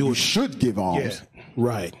say you should give alms. Yeah,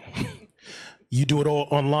 right. You do it all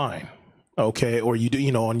online, okay? Or you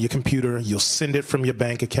do, on your computer, you'll send it from your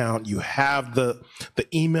bank account. You have the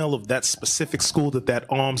email of that specific school that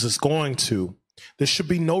alms is going to. There should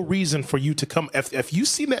be no reason for you to come. If you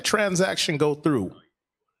see that transaction go through,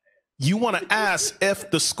 you want to ask if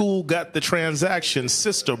the school got the transaction.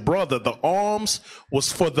 Sister, brother, the alms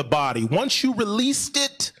was for the body. Once you released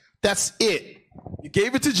it, that's it. You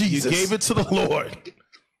gave it to Jesus. You gave it to the Lord.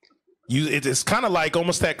 It's kind of like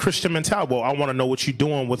almost that Christian mentality. Well, I want to know what you're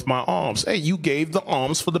doing with my alms. Hey, you gave the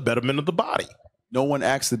alms for the betterment of the body. No one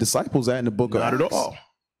asked the disciples that in the book of Acts. Not at all.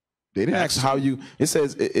 They didn't ask how you. It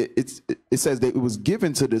says it says that it was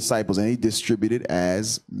given to the disciples and they distributed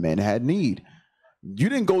as men had need. You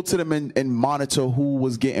didn't go to them and monitor who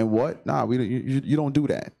was getting what. Nah, you don't do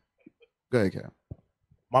that. Go ahead, Cap.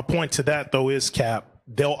 My point to that, though, is, Cap,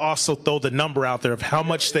 they'll also throw the number out there of how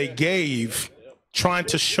much they gave, trying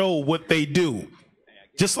to show what they do.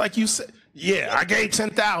 Just like you said, yeah, I gave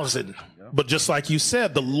 10,000. But just like you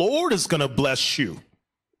said, the Lord is going to bless you.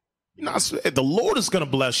 The Lord is going to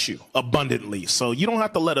bless you abundantly. So you don't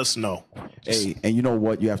have to let us know. Hey, and you know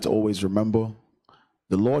what? You have to always remember,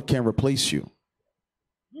 the Lord can replace you.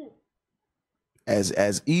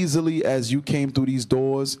 As easily as you came through these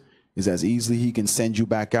doors is as easily he can send you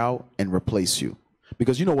back out and replace you.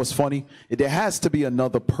 Because you know what's funny? There has to be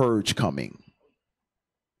another purge coming.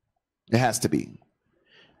 It has to be.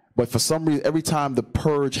 But for some reason, every time the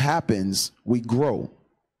purge happens, we grow.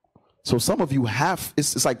 So some of you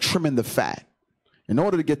it's like trimming the fat. In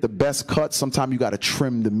order to get the best cut, sometimes you got to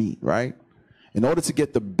trim the meat, right? In order to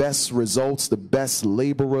get the best results, the best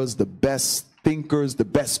laborers, the best thinkers, the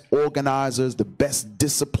best organizers, the best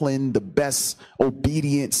disciplined, the best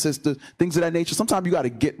obedient sisters, things of that nature. Sometimes you got to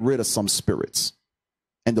get rid of some spirits.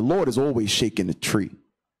 And the Lord is always shaking the tree.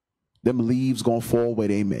 Them leaves going to fall where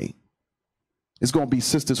they may. It's going to be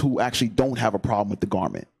sisters who actually don't have a problem with the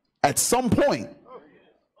garment. At some point,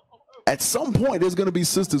 there's going to be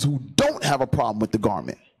sisters who don't have a problem with the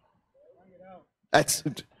garment.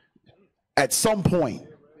 At some point.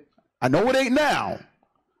 I know it ain't now,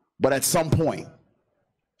 but at some point.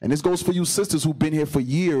 And this goes for you sisters who've been here for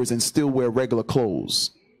years and still wear regular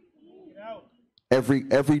clothes.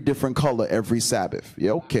 Every different color, every Sabbath.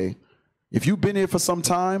 Yeah, okay. If you've been here for some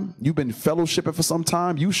time, you've been fellowshipping for some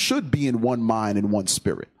time, you should be in one mind and one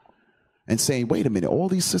spirit. And saying, wait a minute, all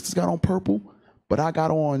these sisters got on purple, but I got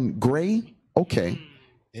on gray? Okay.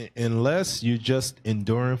 Unless you're just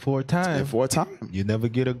enduring for a time. You never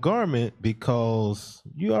get a garment because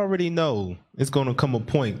you already know it's going to come a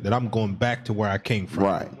point that I'm going back to where I came from.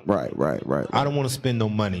 Right. I don't want to spend no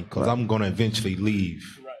money because I'm going to eventually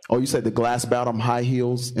leave. Oh, you said the glass bottom high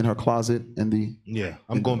heels in her closet Yeah,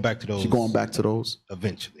 I'm going back to those. She's going back to those?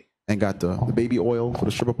 Eventually. And got the baby oil for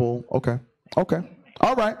the stripper pole? Okay.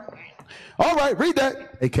 All right, read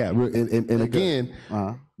that. Hey, Cap, and again,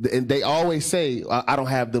 and they always say, I don't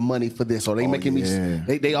have the money for this, or they making me,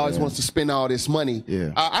 they always want to spend all this money.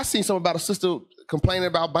 Yeah. I seen something about a sister complaining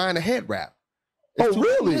about buying a head wrap. It's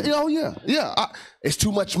really? Yeah. It's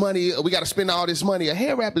too much money. We got to spend all this money. A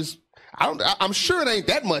hair wrap is, I'm sure it ain't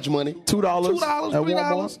that much money. $2,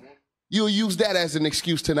 $3. You'll use that as an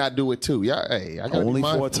excuse to not do it too. Yeah, hey, I got only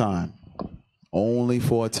for a time. Only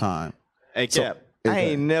for a time. Hey, Cap. I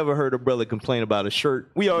ain't never heard a brother complain about a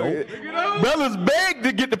shirt. We are brothers beg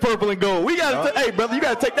to get the purple and gold. We got to hey brother, you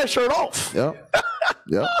got to take that shirt off. Yep.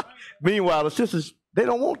 Meanwhile, the sisters, they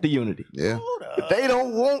don't want the unity. Yeah. They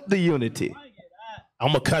don't want the unity. I'm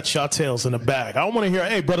gonna cut y'all tails in the back. I don't want to hear,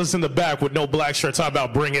 hey, brothers in the back with no black shirts. How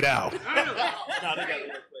about bring it out?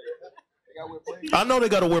 I know they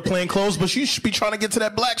gotta wear plain clothes, but you should be trying to get to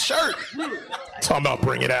that black shirt. Talking about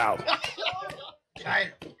bring it out.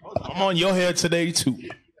 I'm on your head today too.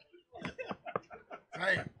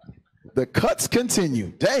 The cuts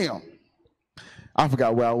continue. Damn. I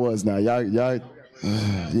forgot where I was now. Y'all yeah,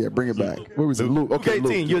 bring it back. Where was it? Luke. Okay,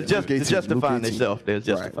 Luke 18. You're just Luke 18. justifying yourself. They're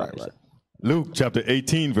justifying right. yourself. Luke chapter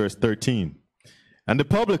 18, verse 13. And the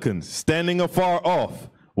publican, standing afar off,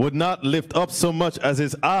 would not lift up so much as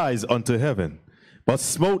his eyes unto heaven, but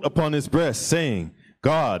smote upon his breast, saying,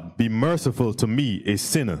 God, be merciful to me, a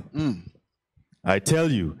sinner. I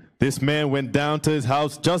tell you, this man went down to his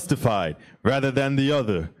house justified rather than the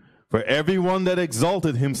other. For everyone that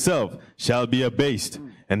exalted himself shall be abased,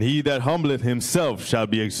 and he that humbleth himself shall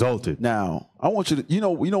be exalted. Now, I want you to, you know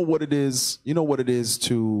what it is. You know what it is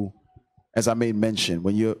to, as I made mention,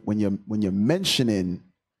 when you're mentioning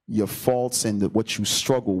your faults and what you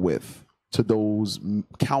struggle with to those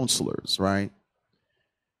counselors, right?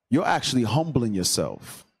 You're actually humbling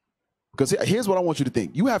yourself. Because here's what I want you to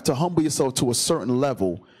think. You have to humble yourself to a certain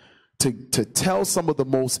level to tell some of the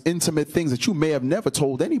most intimate things that you may have never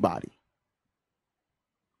told anybody.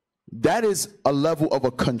 That is a level of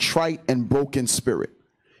a contrite and broken spirit.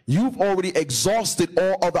 You've already exhausted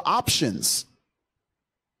all other options.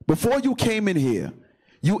 Before you came in here,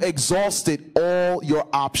 you exhausted all your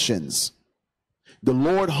options. The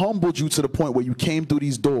Lord humbled you to the point where you came through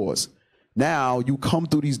these doors. Now you come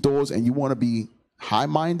through these doors and you want to be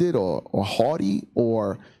high-minded or haughty,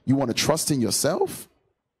 or you want to trust in yourself?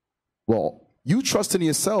 Well, you trusting in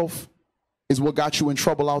yourself is what got you in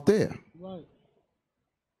trouble out there. Right.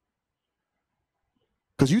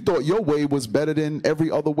 Because you thought your way was better than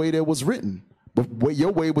every other way that was written. But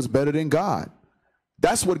your way was better than God.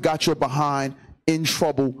 That's what got your behind in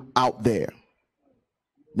trouble out there.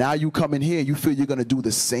 Now you come in here, you feel you're going to do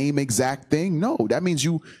the same exact thing? No, that means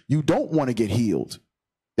you don't want to get healed.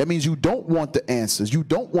 That means you don't want the answers. You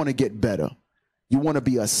don't want to get better. You want to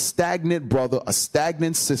be a stagnant brother, a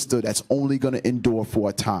stagnant sister that's only going to endure for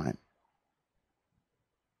a time.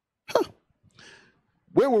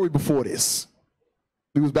 Where were we before this?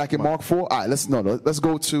 We was back in Mark 4. All right, let's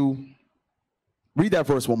go to, read that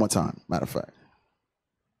verse one more time, matter of fact.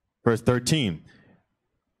 Verse 13.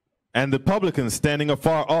 And the publican, standing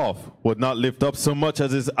afar off, would not lift up so much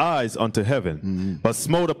as his eyes unto heaven, but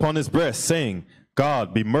smote upon his breast, saying,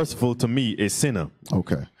 God, be merciful to me, a sinner.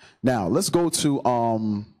 Okay. Now, let's go to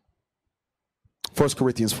 1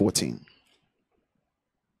 Corinthians 14.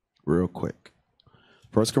 Real quick.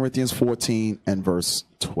 1 Corinthians 14 and verse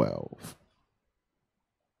 12.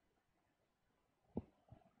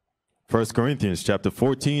 1 Corinthians chapter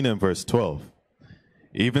 14 and verse 12.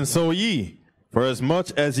 Even so ye, for as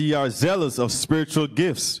much as ye are zealous of spiritual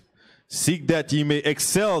gifts, seek that ye may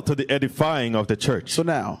excel to the edifying of the church. So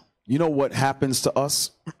now, you know what happens to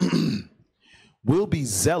us? We'll be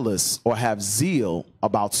zealous or have zeal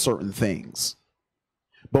about certain things,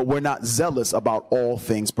 but we're not zealous about all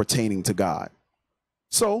things pertaining to God.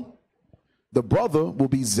 So the brother will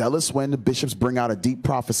be zealous when the bishops bring out a deep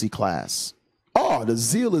prophecy class. Oh, the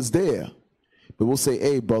zeal is there. But we'll say,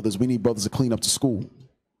 hey, brothers, we need brothers to clean up the school.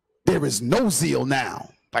 There is no zeal now.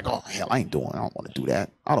 Like, oh, hell, I don't want to do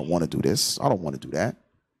that. I don't want to do this. I don't want to do that.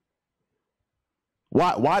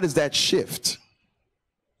 Why does that shift?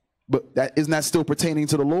 But isn't that still pertaining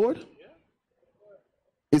to the Lord?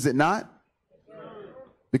 Is it not?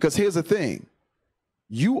 Because here's the thing.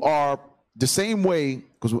 You are the same way,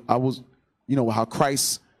 because I was, you know, how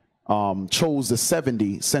Christ chose the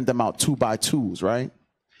 70, sent them out 2 by 2s, right?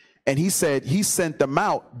 And he said he sent them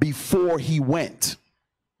out before he went.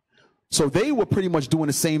 So they were pretty much doing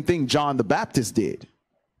the same thing John the Baptist did.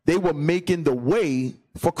 They were making the way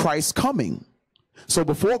for Christ's coming. So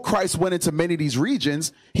before Christ went into many of these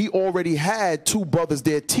regions, he already had 2 brothers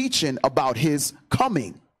there teaching about his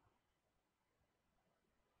coming.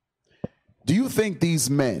 Do you think these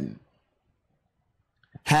men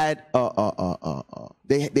had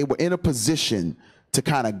they were in a position to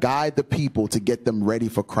kind of guide the people to get them ready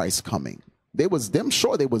for Christ's coming?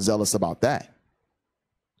 Sure they were zealous about that.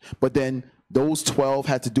 But then those 12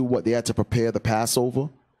 had to do what? They had to prepare the Passover.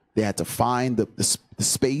 They had to find the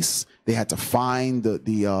space. They had to find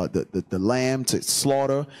the lamb to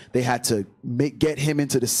slaughter. They had to get him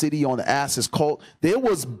into the city on the ass's colt. There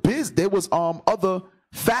was other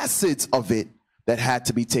facets of it that had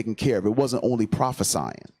to be taken care of. It wasn't only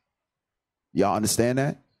prophesying. Y'all understand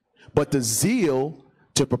that? But the zeal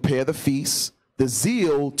to prepare the feast, the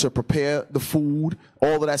zeal to prepare the food,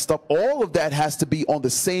 all of that stuff, all of that has to be on the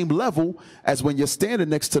same level as when you're standing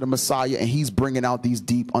next to the Messiah and he's bringing out these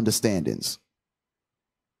deep understandings.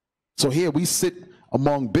 So here we sit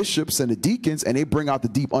among bishops and the deacons and they bring out the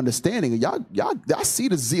deep understanding. And y'all see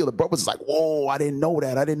the zeal. The brothers like, whoa, I didn't know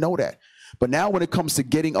that. I didn't know that. But now when it comes to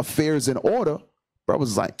getting affairs in order,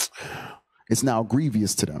 brothers like, it's now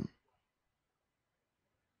grievous to them.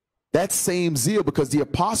 That same zeal, because the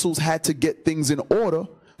apostles had to get things in order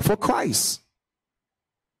for Christ.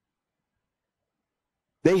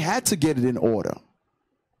 They had to get it in order.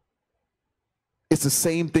 It's the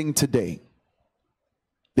same thing today.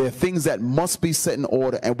 There are things that must be set in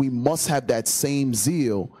order, and we must have that same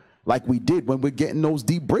zeal like we did when we're getting those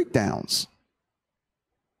deep breakdowns.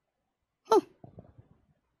 Huh.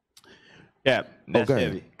 Yeah, that's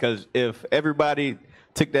heavy. Because if everybody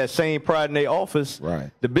took that same pride in their office,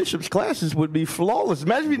 the bishop's classes would be flawless.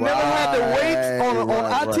 Imagine if you never had to wait on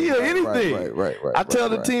IT or anything. I tell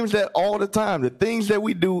the teams that all the time. The things that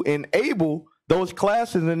we do enable those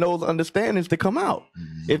classes and those understandings to come out.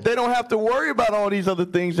 If they don't have to worry about all these other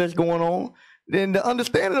things that's going on, then the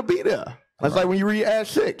understanding will be there. That's like when you read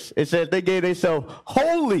Acts 6. It says they gave themselves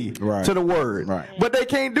wholly to the word. But they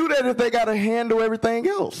can't do that if they got to handle everything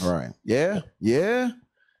else. Yeah.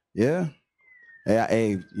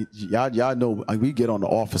 Hey, y'all know we get on the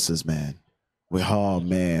offices, man. That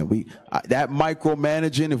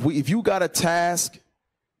micromanaging. If you got a task,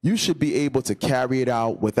 you should be able to carry it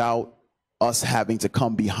out without us having to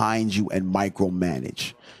come behind you and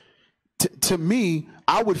micromanage. To me,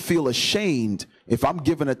 I would feel ashamed if I'm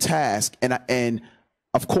given a task and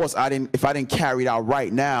of course if I didn't carry it out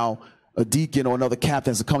right now, a deacon or another captain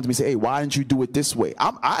has to come to me and say, hey, why didn't you do it this way?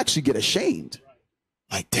 I actually get ashamed.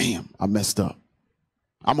 Like, damn, I messed up.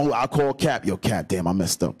 I'll call Cap. Yo, Cap, damn, I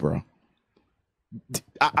messed up, bro.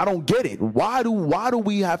 I don't get it. Why do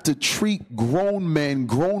we have to treat grown men,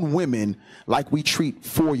 grown women like we treat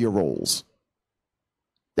 4-year-olds?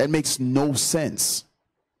 That makes no sense.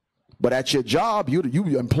 But at your job, you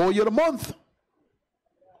employee of the month.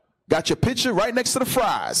 Got your picture right next to the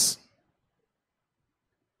fries.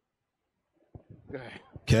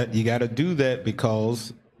 You got to do that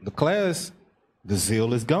because the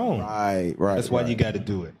zeal is gone. Right. That's why you got to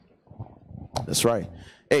do it. That's right.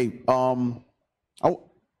 Hey,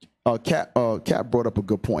 Cap brought up a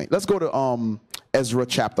good point. Let's go to Ezra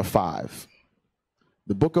chapter 5.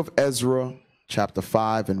 The book of Ezra chapter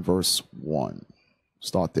 5 and verse 1.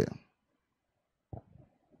 Start there.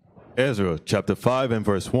 Ezra chapter 5 and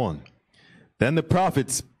verse 1. Then the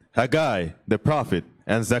prophets Haggai the prophet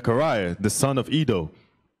and Zechariah the son of Iddo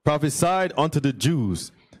prophesied unto the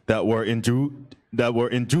Jews that were in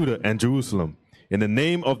Judah and Jerusalem in the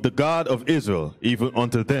name of the God of Israel, even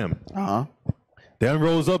unto them. Then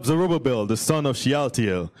rose up Zerubbabel the son of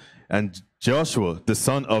Shealtiel and Joshua the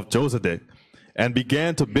son of Josedek, and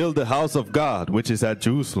began to build the house of God which is at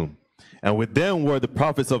Jerusalem. And with them were the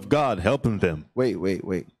prophets of God helping them. Wait.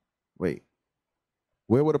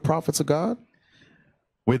 Where were the prophets of God?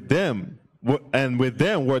 With them were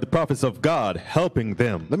the prophets of God helping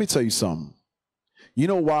them. Let me tell you something. You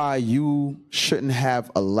know why you shouldn't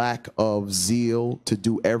have a lack of zeal to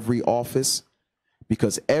do every office?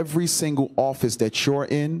 Because every single office that you're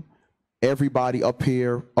in, everybody up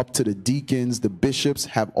here, up to the deacons, the bishops,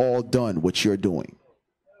 have all done what you're doing.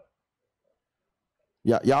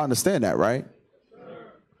 Y'all understand that, right?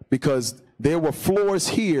 Because there were floors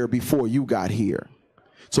here before you got here.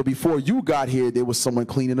 So before you got here, there was someone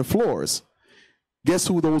cleaning the floors. Guess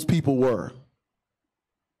who those people were?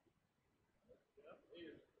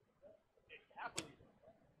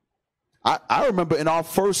 I remember in our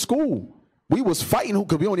first school, we was fighting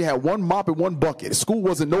because we only had one mop and one bucket. The school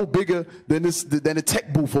wasn't no bigger than the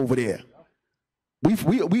tech booth over there. We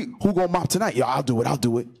who gonna mop tonight? Yeah, I'll do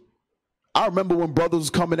it. I remember when brothers was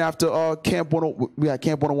coming after Camp 101, we had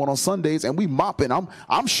Camp 101 on Sundays, and we mopping.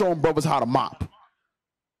 I'm showing brothers how to mop.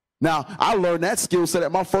 Now, I learned that skill set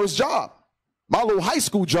at my first job, my little high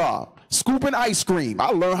school job, scooping ice cream. I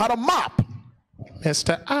learned how to mop.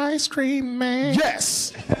 Mr. Ice Cream Man.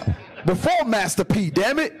 Yes. Before Master P,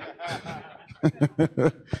 damn it.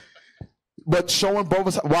 But showing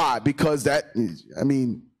brothers, why? Because it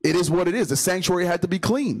is what it is. The sanctuary had to be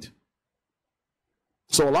cleaned.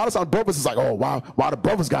 So a lot of times brothers is like, oh, why the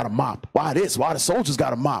brothers got a mop? Why this? Why the soldiers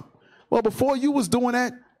got a mop? Well, before you was doing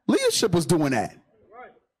that, leadership was doing that.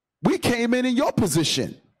 We came in your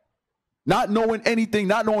position, not knowing anything,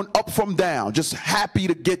 not knowing up from down, just happy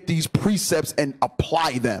to get these precepts and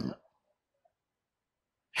apply them.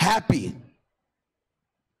 Happy.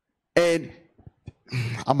 And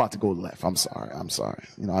I'm about to go left. I'm sorry.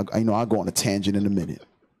 I'll go on a tangent in a minute.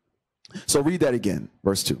 So read that again,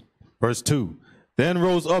 verse 2. Verse 2. Then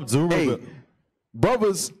rose up Zerubbabel. Hey,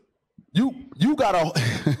 brothers, you gotta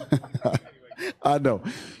I know.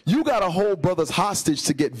 You gotta hold brothers hostage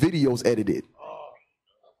to get videos edited.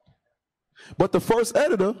 But the first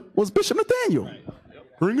editor was Bishop Nathaniel.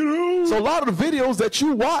 Bring it on. So a lot of the videos that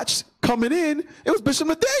you watched coming in, it was Bishop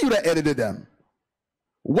Nathaniel that edited them.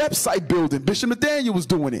 Website building, Bishop Nathaniel was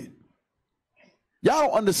doing it. Y'all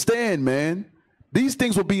don't understand, man. These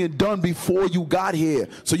things were being done before you got here.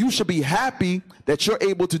 So you should be happy that you're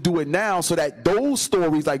able to do it now, so that those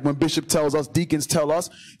stories, like when Bishop tells us, deacons tell us,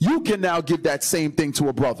 you can now give that same thing to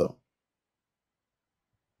a brother.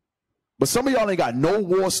 But some of y'all ain't got no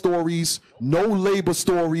war stories, no labor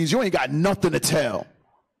stories. You ain't got nothing to tell.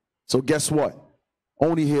 So guess what?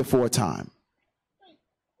 Only here for a time.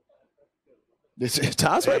 It's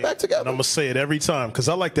time's right back together. And I'm going to say it every time because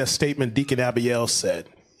I like that statement Deacon Abiel said.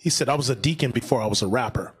 He said, I was a deacon before I was a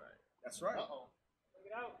rapper. That's right.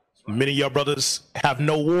 Many of y'all brothers have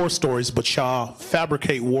no war stories, but y'all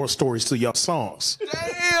fabricate war stories to y'all songs.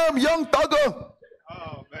 Damn, young thugger.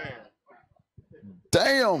 Oh, man.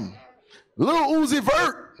 Damn. Little Uzi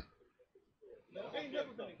Vert.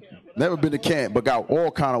 Never been to camp, but got all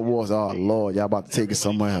kind of wars. Oh, Lord, y'all about to take it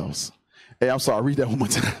somewhere else. Hey, I'm sorry. Read that one more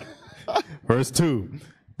time. Verse 2.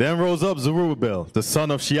 Then rose up Zerubbabel, the son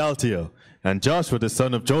of Shealtiel, and Joshua the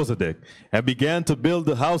son of Josedek, and began to build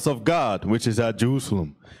the house of God, which is at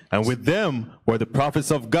Jerusalem. And with them were the prophets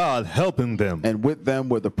of God helping them. And with them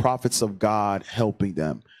were the prophets of God helping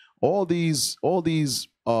them. All these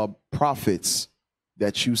prophets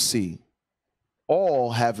that you see,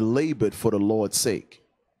 all have labored for the Lord's sake.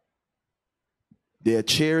 There are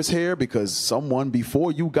chairs here because someone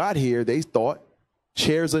before you got here, they thought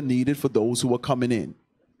chairs are needed for those who are coming in.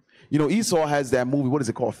 You know, Esau has that movie, what is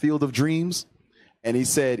it called? Field of Dreams. And he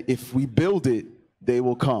said, if we build it, they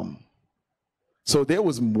will come. So there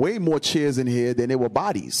was way more chairs in here than there were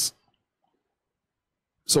bodies.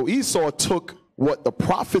 So Esau took what the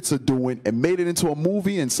prophets are doing and made it into a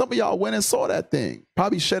movie. And some of y'all went and saw that thing.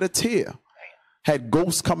 Probably shed a tear. Had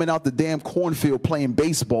ghosts coming out the damn cornfield playing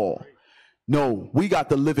baseball. No, we got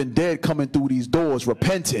the living dead coming through these doors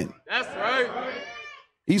repenting. That's right.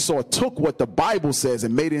 Esau took what the Bible says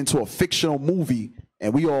and made it into a fictional movie,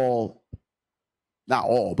 and we all, not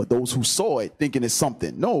all, but those who saw it thinking it's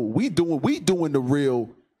something. No, we doing the real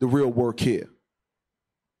work here.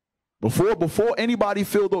 Before anybody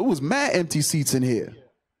filled up, it was mad empty seats in here.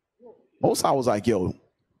 Most I was like, yo,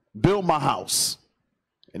 build my house,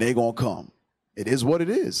 and they gonna come. It is what it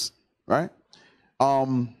is, right?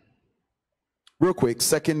 Real quick,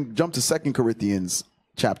 jump to 2 Corinthians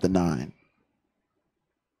chapter 9.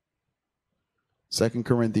 2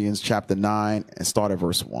 Corinthians chapter 9 and start at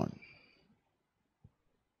verse 1.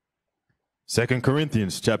 2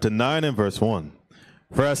 Corinthians chapter 9 and verse 1.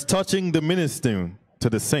 For as touching the ministering to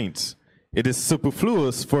the saints, it is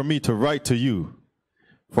superfluous for me to write to you.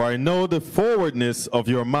 For I know the forwardness of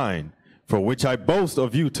your mind, for which I boast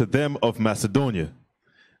of you to them of Macedonia,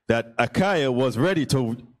 that Achaia was ready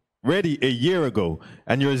a year ago,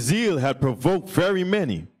 and your zeal had provoked very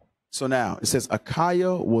many. So now it says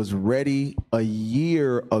Achaia was ready a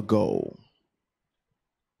year ago.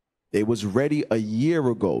 They was ready a year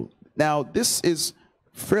ago. Now this is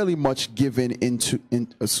fairly much going into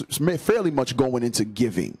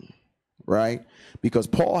giving, right? Because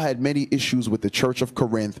Paul had many issues with the church of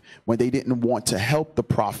Corinth when they didn't want to help the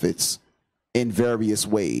prophets in various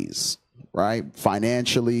ways, right?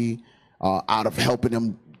 Financially, out of helping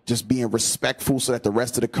them, just being respectful so that the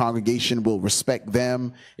rest of the congregation will respect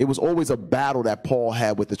them. It was always a battle that Paul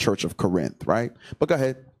had with the church of Corinth, right? But go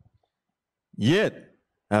ahead. Yet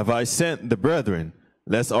have I sent the brethren,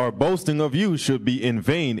 lest our boasting of you should be in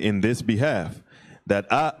vain in this behalf,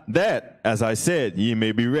 that, as I said, ye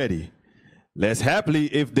may be ready. Lest haply,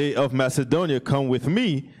 if they of Macedonia come with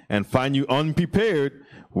me and find you unprepared,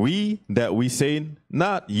 we, that we say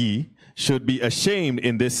not ye, should be ashamed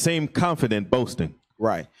in this same confident boasting.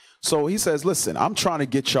 Right. So he says, listen, I'm trying to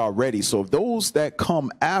get y'all ready. So if those that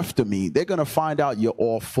come after me, they're going to find out you're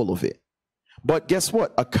all full of it. But guess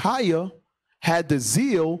what? Achaia had the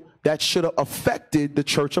zeal that should have affected the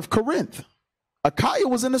church of Corinth. Achaia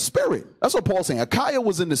was in the spirit. That's what Paul's saying. Achaia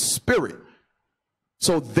was in the spirit.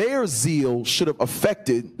 So their zeal should have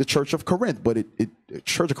affected the church of Corinth, but the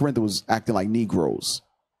church of Corinth was acting like Negroes.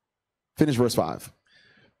 Finish verse 5.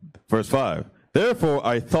 Verse 5. Therefore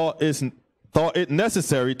I thought it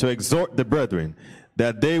necessary to exhort the brethren,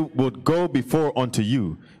 that they would go before unto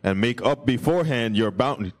you, and make up beforehand your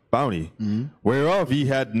bounty, whereof ye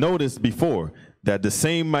had noticed before, that the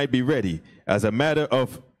same might be ready, as a matter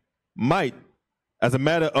of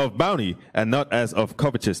bounty, and not as of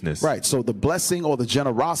covetousness. Right. So the blessing or the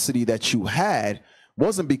generosity that you had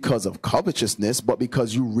wasn't because of covetousness, but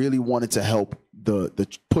because you really wanted to help the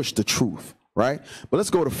push the truth. Right. But let's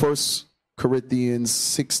go to 1 Corinthians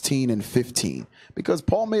 16 and 15, because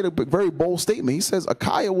Paul made a very bold statement. He says,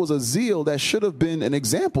 Achaia was a zeal that should have been an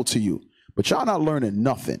example to you, but y'all not learning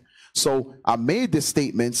nothing. So I made the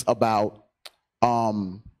statements about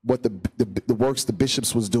what the works the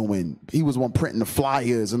bishops was doing. He was one printing the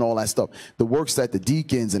flyers and all that stuff. The works that the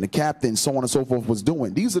deacons and the captains, so on and so forth, was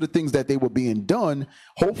doing. These are the things that they were being done.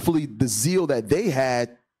 Hopefully the zeal that they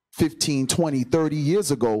had 15, 20, 30 years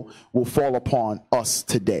ago will fall upon us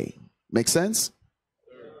today. Make sense?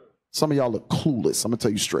 Some of y'all look clueless. I'm going to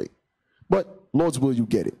tell you straight. But Lord's will, you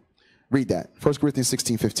get it. Read that. 1 Corinthians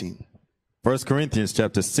 16, 15. 1 Corinthians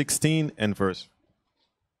chapter 16 and verse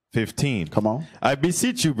 15. Come on. I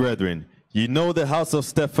beseech you, brethren, ye know the house of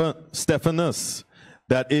Stephanus,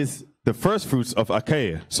 that is the first fruits of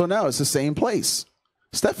Achaia. So now it's the same place.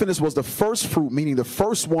 Stephanus was the first fruit, meaning the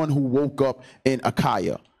first one who woke up in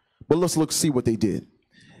Achaia. But let's see what they did.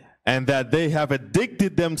 And that they have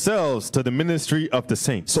addicted themselves to the ministry of the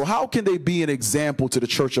saints. So how can they be an example to the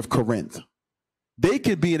church of Corinth? They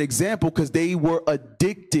could be an example because they were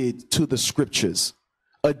addicted to the scriptures,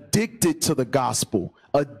 addicted to the gospel,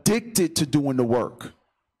 addicted to doing the work.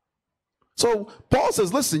 So Paul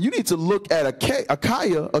says, listen, you need to look at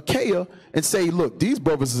Achaia and say, look, these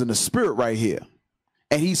brothers is in the spirit right here.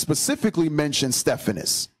 And he specifically mentioned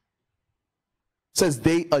Stephanus. Says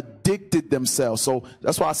they addicted themselves. So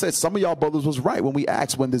that's why I said some of y'all brothers was right when we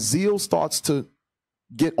asked, when the zeal starts to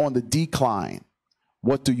get on the decline,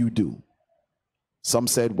 what do you do? Some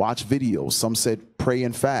said watch videos. Some said pray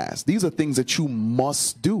and fast. These are things that you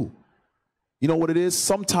must do. You know what it is?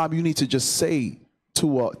 Sometimes you need to just say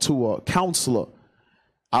to a counselor,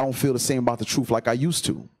 I don't feel the same about the truth like I used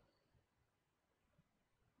to.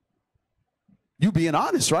 You being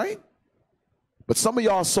honest, right? But some of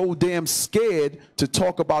y'all are so damn scared to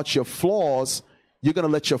talk about your flaws, you're going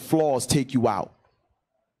to let your flaws take you out.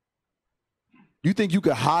 You think you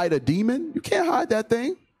could hide a demon? You can't hide that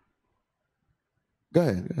thing. Go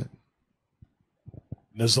ahead.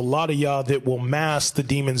 There's a lot of y'all that will mask the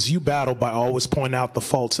demons you battle by always pointing out the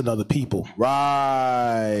faults in other people.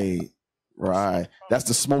 Right. That's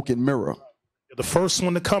the smoking mirror. You're the first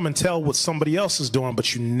one to come and tell what somebody else is doing,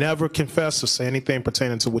 but you never confess or say anything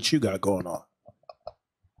pertaining to what you got going on.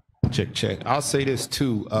 Check. I'll say this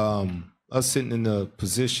too. Us sitting in the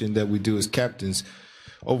position that we do as captains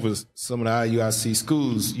over some of the IUIC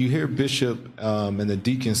schools, you hear Bishop and the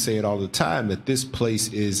Deacon say it all the time, that this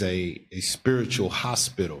place is a spiritual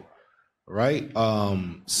hospital, right?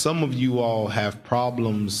 Some of you all have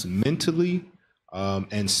problems mentally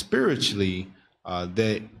and spiritually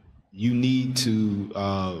that you need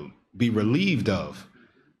to be relieved of.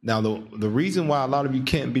 Now, the reason why a lot of you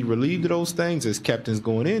can't be relieved of those things, as captain's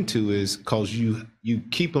going into, is because you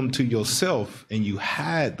keep them to yourself and you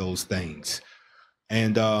hide those things.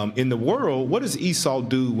 And in the world, what does Esau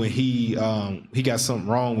do when he got something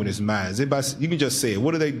wrong with his mind? Anybody, you can just say it.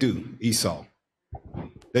 What do? Esau.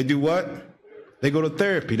 They do what? They go to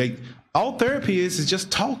therapy. All therapy is just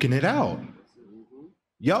talking it out.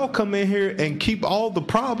 Y'all come in here and keep all the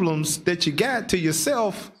problems that you got to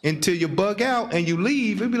yourself until you bug out and you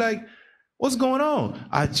leave and be like, what's going on?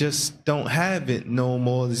 I just don't have it no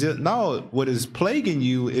more. No, what is plaguing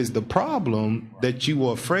you is the problem that you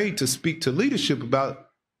were afraid to speak to leadership about.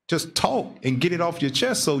 Just talk and get it off your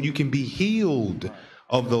chest so you can be healed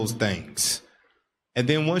of those things. And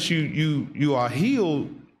then once you are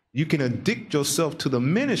healed, you can addict yourself to the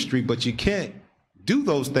ministry, but you can't do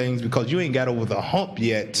those things because you ain't got over the hump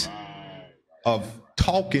yet of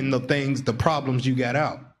talking the things, the problems you got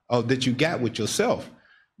out, or that you got with yourself.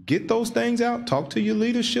 Get those things out, talk to your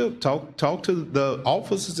leadership, talk to the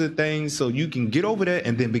officers and things so you can get over that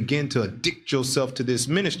and then begin to addict yourself to this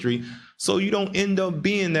ministry so you don't end up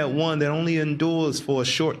being that one that only endures for a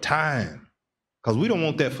short time. Because we don't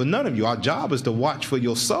want that for none of you. Our job is to watch for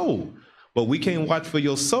your soul, but we can't watch for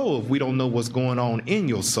your soul if we don't know what's going on in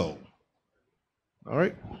your soul. All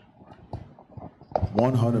right.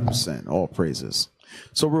 100%. All praises.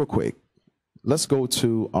 So real quick, let's go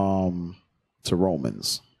to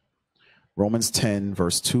Romans. Romans 10,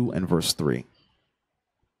 verse 2 and verse 3.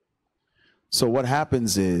 So what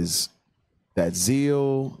happens is that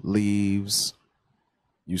zeal leaves,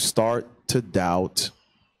 you start to doubt,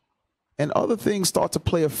 and other things start to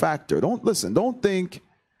play a factor. Don't think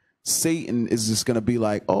Satan is just going to be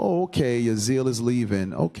like, oh, okay, your zeal is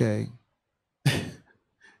leaving. Okay.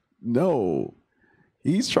 No,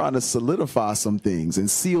 he's trying to solidify some things and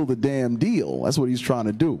seal the damn deal. That's what he's trying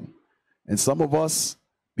to do. And some of us,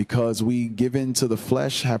 because we give in to the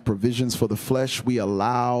flesh, have provisions for the flesh, we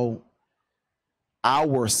allow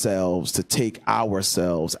ourselves to take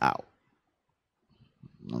ourselves out.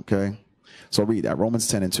 Okay? So read that, Romans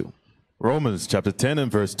 10 and 2. Romans chapter 10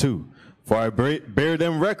 and verse 2. For I bear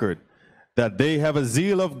them record that they have a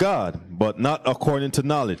zeal of God, but not according to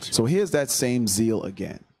knowledge. So here's that same zeal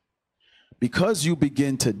again. Because you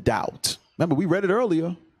begin to doubt. Remember, we read it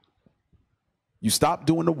earlier. You stop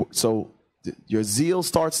doing the work. So your zeal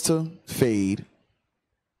starts to fade.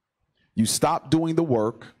 You stop doing the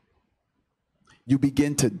work. You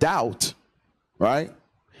begin to doubt, right?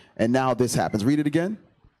 And now this happens. Read it again.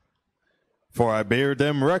 For I bear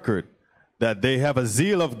them record that they have a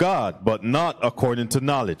zeal of God, but not according to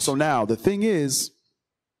knowledge. So now the thing is,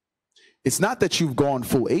 it's not that you've gone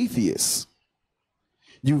full atheist.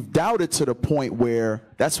 You've doubted to the point where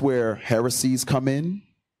that's where heresies come in.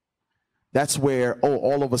 That's where, oh,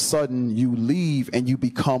 all of a sudden you leave and you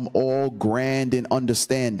become all grand in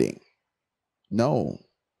understanding. No,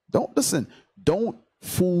 don't listen. Don't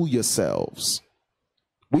fool yourselves.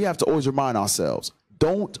 We have to always remind ourselves,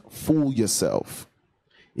 don't fool yourself.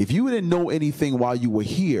 If you didn't know anything while you were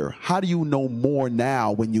here, how do you know more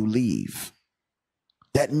now when you leave?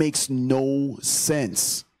 That makes no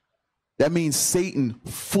sense. That means Satan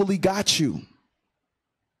fully got you.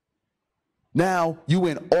 Now you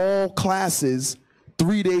in all classes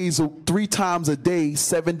 3 times a day,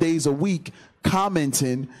 7 days a week,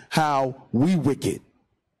 commenting how we wicked.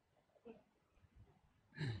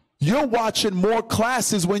 You're watching more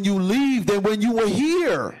classes when you leave than when you were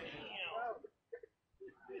here.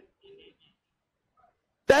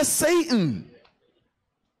 That's Satan.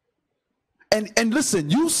 And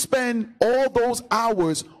listen, you spend all those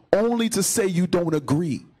hours only to say you don't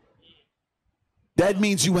agree. That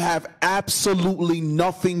means you have absolutely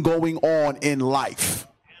nothing going on in life.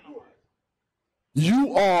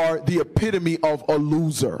 You are the epitome of a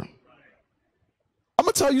loser. I'm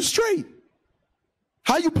going to tell you straight.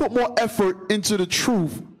 How you put more effort into the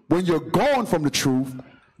truth when you're gone from the truth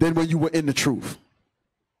than when you were in the truth?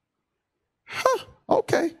 Huh,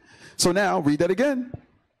 okay. So now read that again.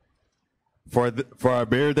 For I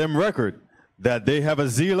bear them record that they have a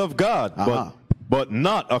zeal of God, but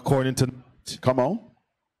not according to. Come on.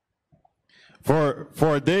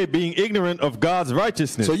 For they being ignorant of God's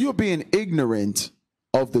righteousness. So you're being ignorant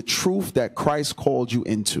of the truth that Christ called you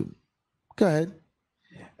into. Go ahead.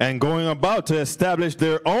 And going about to establish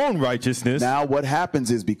their own righteousness. Now what happens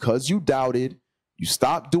is because you doubted, you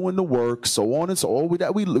stopped doing the work, so on and so on,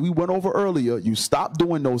 that we went over earlier, you stopped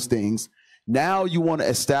doing those things. Now you want to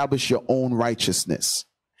establish your own righteousness.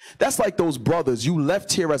 That's like those brothers. You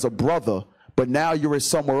left here as a brother, but now you're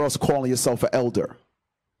somewhere else calling yourself an elder.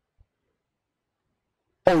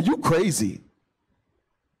 Oh, you crazy.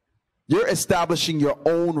 You're establishing your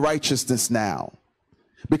own righteousness now.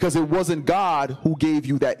 Because it wasn't God who gave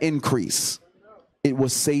you that increase. It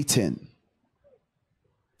was Satan.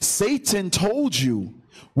 Satan told you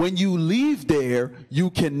when you leave there,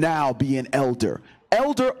 you can now be an elder.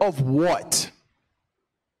 Elder of what?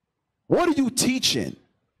 What are you teaching?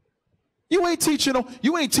 You ain't teach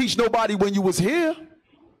nobody when you was here.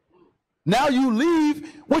 Now you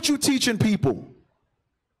leave, what you teaching people?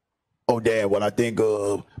 Oh, Dad, well, I think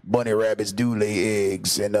bunny rabbits do lay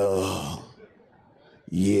eggs, and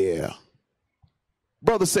yeah.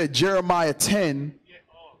 Brother said Jeremiah 10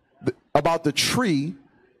 about the tree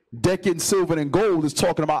decking silver and gold is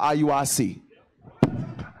talking about IUIC.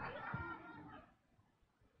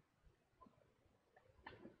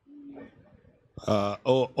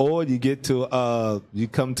 Or you get to you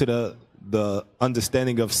come to the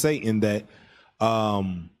understanding of Satan that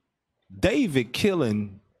David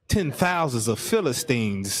killing 10,000s of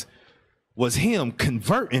Philistines was him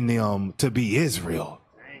converting them to be Israel.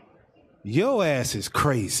 Your ass is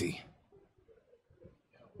crazy.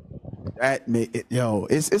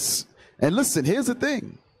 It's and listen, here's the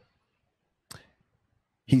thing.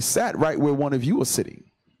 He sat right where one of you are sitting.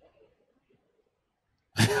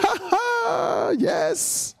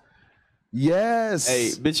 Yes. Yes.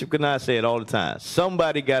 Hey, Bishop and I say it all the time.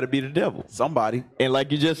 Somebody got to be the devil. Somebody. And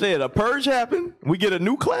like you just said, a purge happened. We get a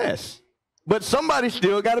new class. But somebody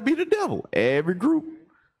still got to be the devil. Every group.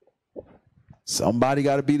 Somebody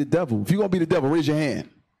got to be the devil. If you're going to be the devil, raise your hand.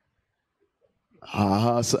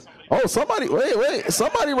 Somebody, wait.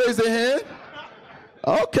 Somebody raised their hand.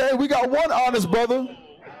 Okay, we got one honest brother.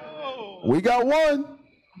 We got one.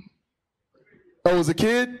 Oh, it was a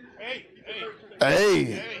kid?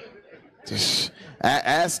 Hey.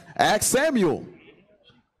 Ask Samuel.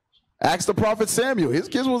 Ask the prophet Samuel. His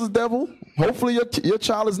kids was the devil. Hopefully your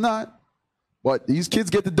child is not. But these kids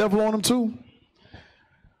get the devil on them too.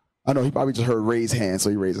 I know he probably just heard raise hand,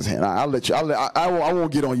 so he raised his hand. I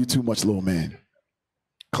won't get on you too much, little man.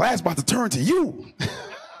 Class about to turn to you.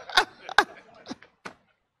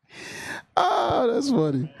 That's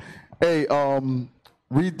funny. Hey,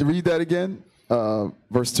 read that again.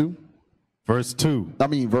 Verse 2. Verse 2. I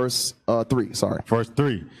mean, verse 3. Sorry. Verse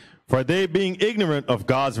 3. For they, being ignorant of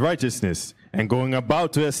God's righteousness and going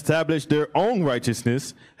about to establish their own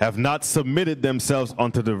righteousness, have not submitted themselves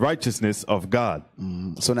unto the righteousness of God.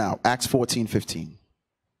 So now, Acts 14:15.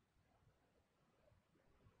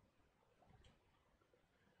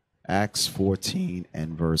 Acts 14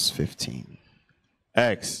 and verse 15.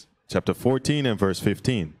 Acts chapter 14 and verse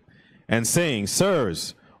 15. And saying,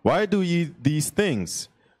 Sirs, why do ye these things?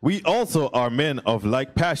 We also are men of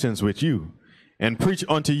like passions with you, and preach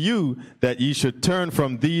unto you that ye should turn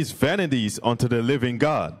from these vanities unto the living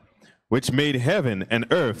God, which made heaven and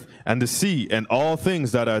earth and the sea and all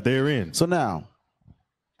things that are therein. So now,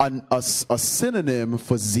 a synonym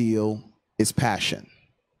for zeal is passion.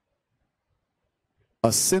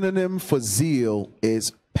 A synonym for zeal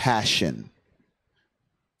is passion.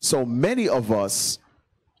 So many of us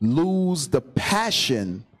lose the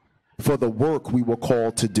passion for the work we were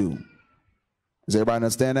called to do. Does everybody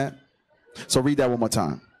understand that? So read that one more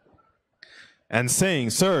time. And saying,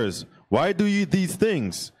 Sirs, why do ye these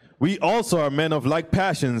things? We also are men of like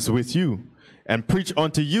passions with you, and preach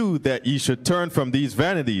unto you that ye should turn from these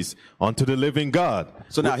vanities unto the living God.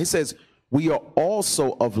 So now he says, we are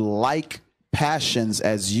also of like passions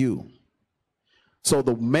as you. So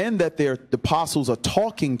the men that the apostles are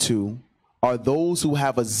talking to are those who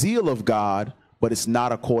have a zeal of God, but it's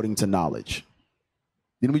not according to knowledge.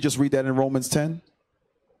 Didn't we just read that in Romans 10?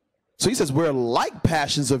 So he says, we're like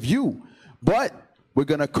passions of you, but we're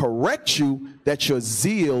going to correct you that your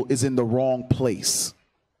zeal is in the wrong place.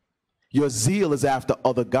 Your zeal is after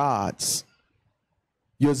other gods.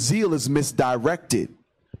 Your zeal is misdirected.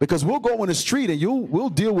 Because we'll go in the street and we'll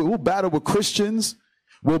battle with Christians,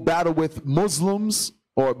 we'll battle with Muslims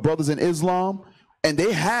or brothers in Islam, and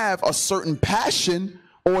they have a certain passion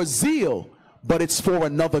or zeal, but it's for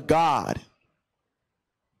another God.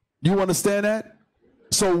 You understand that?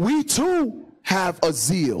 So we too have a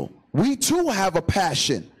zeal. We too have a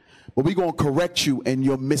passion, but we're going to correct you in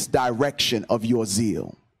your misdirection of your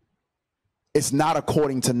zeal. It's not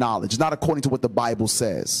according to knowledge. It's not according to what the Bible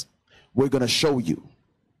says. We're going to show you.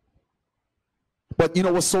 But you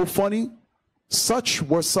know what's so funny? Such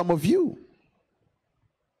were some of you.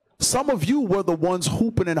 Some of you were the ones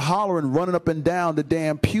hooping and hollering, running up and down the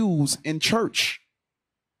damn pews in church.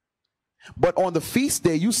 But on the feast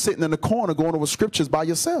day, you sitting in the corner going over scriptures by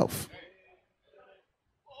yourself.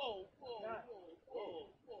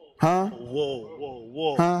 Huh?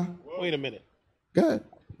 Whoa. Huh? Wait a minute. Good.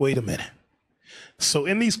 Wait a minute. So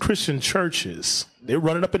in these Christian churches, they're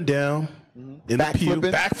running up and down in the pew,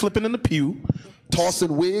 backflipping in the pew,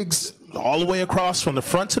 tossing wigs all the way across from the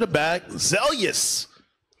front to the back, zealous.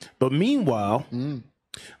 But meanwhile,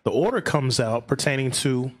 the order comes out pertaining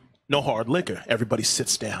to no hard liquor. Everybody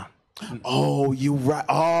sits down. Oh, you right.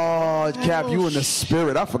 Oh, Cap, you in the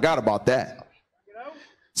spirit. I forgot about that.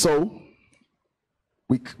 So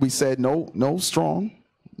we said no strong,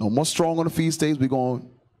 no more strong on the feast days. We're going to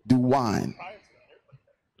do wine.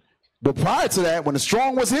 But prior to that, when the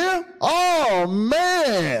strong was here, oh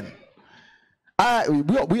man,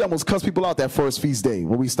 we almost cussed people out that first feast day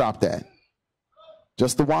when we stopped that.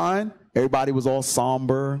 Just the wine. Everybody was all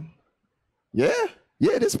somber. Yeah,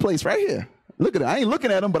 this place right here. Look at it. I ain't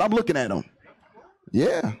looking at them, but I'm looking at them.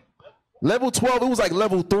 Yeah. Level 12, it was like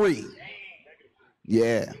level 3.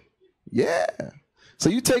 Yeah. So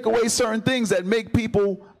you take away certain things that make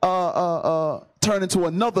people turn into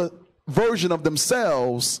another version of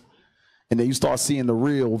themselves, and then you start seeing the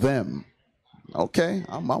real them. Okay,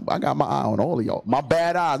 I got my eye on all of y'all. My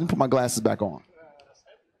bad eyes. Let me put my glasses back on.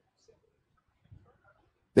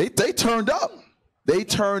 They turned up. They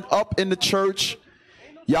turned up in the church.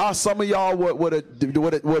 Y'all, some of y'all were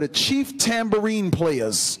the chief tambourine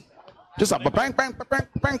players. Just like bang, bang, bang,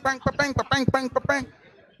 bang, bang, bang, bang, bang, bang.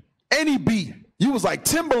 Any beat. You was like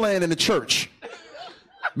Timberland in the church,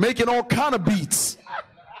 making all kind of beats.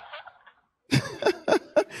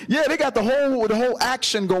 Yeah, they got the whole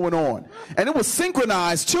action going on. And it was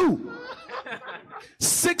synchronized too.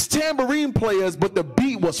 6 tambourine players, but the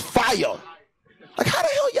beat was fire. Like, how the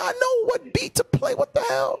hell y'all know what beat to play? What the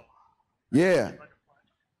hell? Yeah.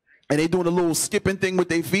 And they doing a little skipping thing with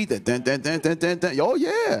their feet. Dun, dun, dun, dun, dun, dun. Oh,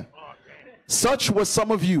 yeah. Such was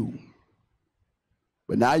some of you.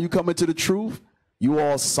 But now you come into the truth, you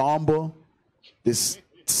all somber, this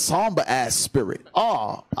somber ass spirit.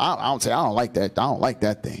 Oh, I don't like that. I don't like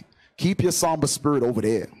that thing. Keep your somber spirit over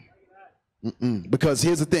there. Because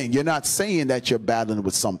here's the thing, you're not saying that you're battling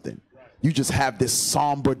with something. You just have this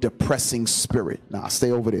somber, depressing spirit. Nah,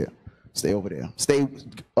 stay over there. Stay over there. Stay,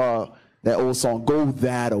 that old song, Go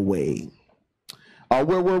That Away. Where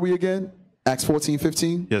were we again? Acts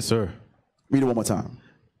 14:15? Yes, sir. Read it one more time.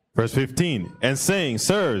 Verse 15, and saying,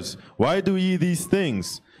 Sirs, why do ye these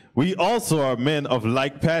things? We also are men of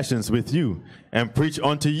like passions with you, and preach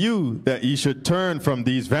unto you that ye should turn from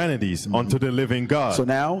these vanities unto the living God. So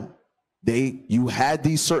now, you had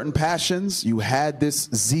these certain passions, you had this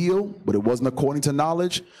zeal, but it wasn't according to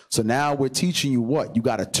knowledge. So now we're teaching you what? You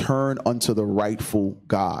got to turn unto the rightful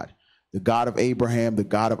God, the God of Abraham, the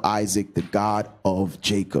God of Isaac, the God of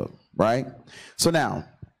Jacob, right? So now,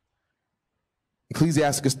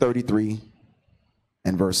 Ecclesiastes 33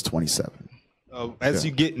 and verse 27. As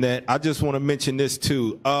you getting that, I just want to mention this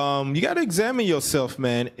too. You got to examine yourself,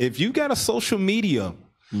 man. If you got a social media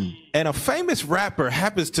and a famous rapper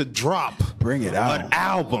happens to drop an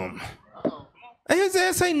album, and his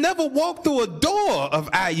ass ain't never walked through a door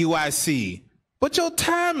of IUIC, but your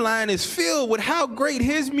timeline is filled with how great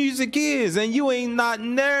his music is, and you ain't not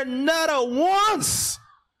once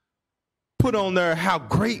put on there how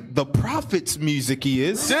great the prophet's music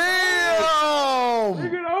is.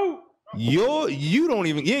 Damn! You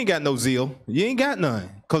ain't got no zeal. You ain't got none.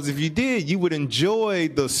 Because if you did, you would enjoy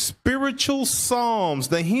the spiritual psalms,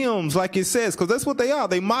 the hymns, like it says, because that's what they are.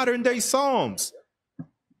 They modern day psalms.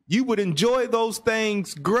 You would enjoy those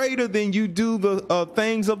things greater than you do the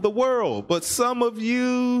things of the world. But some of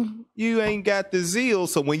you ain't got the zeal.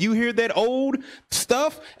 So when you hear that old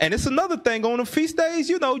stuff, and it's another thing on the feast days,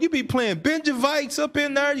 you be playing Benjavites up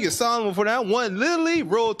in there. You get Solomon for that one, Lily,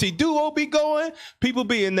 royalty duo be going. People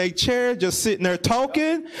be in their chair just sitting there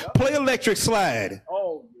talking. Play electric slide.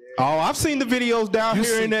 Oh, I've seen the videos down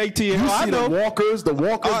here in the ATL. I know. The walkers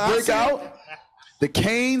break out. The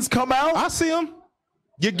canes come out. I see them.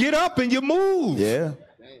 You get up and you move. Yeah.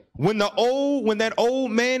 When that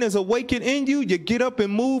old man is awakened in you, you get up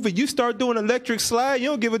and move and you start doing electric slide. You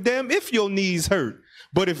don't give a damn if your knees hurt.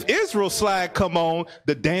 But if Israel slide come on,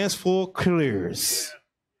 the dance floor clears.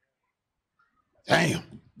 Damn.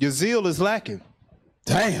 Your zeal is lacking.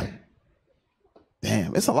 Damn.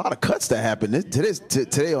 It's a lot of cuts that happen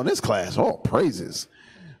today on this class. Oh, praises.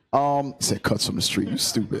 Said cuts from the street. You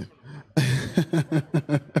stupid.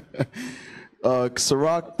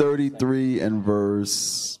 Sirach 33 and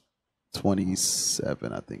verse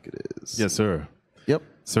 27, I think it is. Yes, sir. Yep.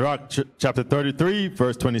 Sirach chapter 33,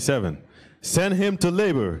 verse 27. Send him to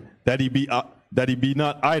labor, that he be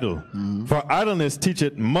not idle, for idleness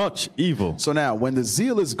teacheth much evil. So now, when the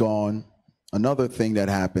zeal is gone, another thing that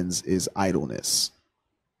happens is idleness.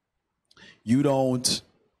 You don't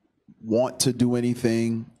want to do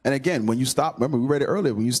anything. And again, when you stop, remember we read it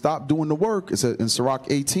earlier, when you stop doing the work, it's in Sirach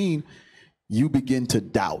 18, you begin to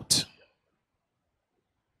doubt.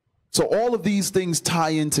 So all of these things tie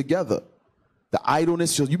in together. The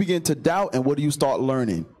idleness, you begin to doubt, and what do you start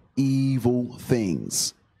learning? Evil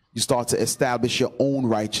things. You start to establish your own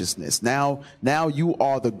righteousness. Now you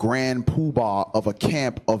are the grand poobah of a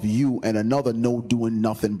camp of you and another no doing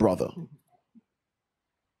nothing brother.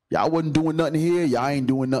 Y'all wasn't doing nothing here, y'all ain't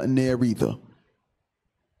doing nothing there either.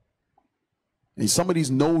 And some of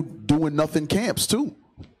these no doing nothing camps too.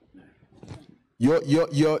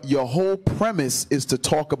 Your whole premise is to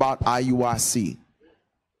talk about IUIC.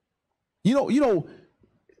 You know,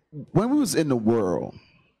 when we was in the world,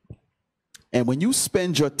 and when you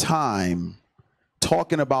spend your time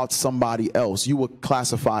talking about somebody else, you were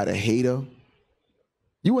classified a hater.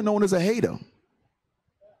 You were known as a hater.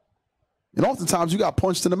 And oftentimes you got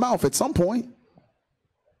punched in the mouth at some point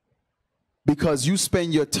because you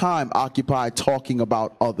spend your time occupied talking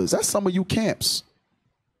about others. That's some of you camps.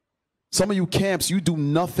 Some of you camps, you do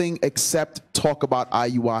nothing except talk about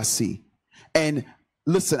IUIC. And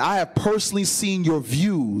listen, I have personally seen your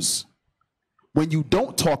views when you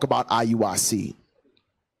don't talk about IUIC.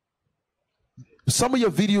 Some of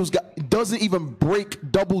your videos doesn't even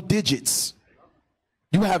break double digits.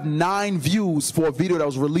 You have 9 views for a video that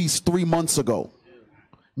was released 3 months ago.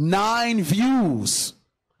 9 views,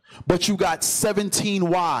 but you got 17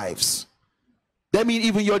 wives. That means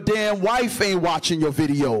even your damn wife ain't watching your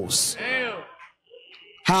videos. Damn.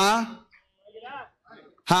 Huh?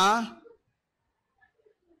 Huh?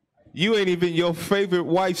 You ain't even your favorite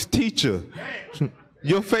wife's teacher.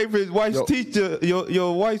 Your favorite wife's teacher,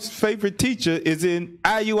 your wife's favorite teacher is in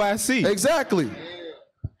IUIC. Exactly.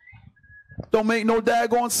 Don't make no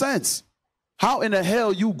daggone sense. How in the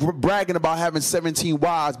hell you bragging about having 17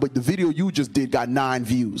 wives, but the video you just did got 9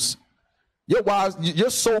 views? Your wives, your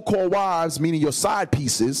so-called wives, meaning your side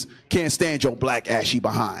pieces, can't stand your black ashy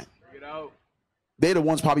behind. They're the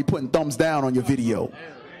ones probably putting thumbs down on your video.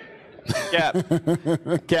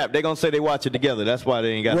 Cap, they're gonna say they watch it together. That's why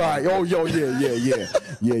they ain't got right. Oh, yo, yeah.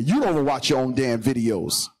 You don't even watch your own damn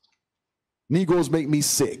videos. Negroes make me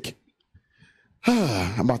sick.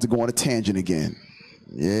 I'm about to go on a tangent again.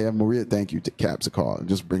 Yeah, Maria, thank you to Cap's a call.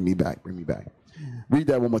 Just bring me back. Read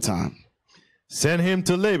that one more time. Send him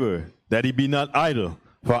to labor, that he be not idle,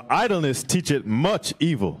 for idleness teacheth much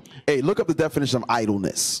evil. Hey, look up the definition of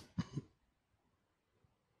idleness.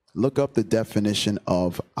 Look up the definition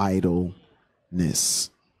of idleness.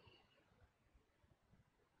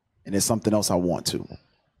 And there's something else I want to.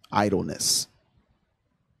 Idleness.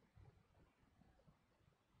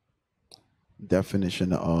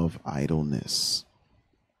 Definition of idleness.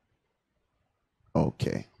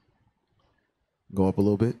 Okay. Go up a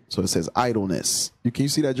little bit. So it says idleness. Can you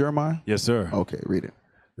see that, Jeremiah? Yes, sir. Okay, read it.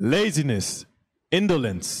 Laziness,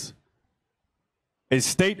 indolence, a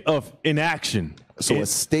state of inaction. So a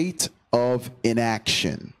state of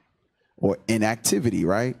inaction or inactivity,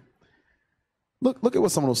 right? Look at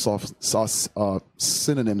what some of those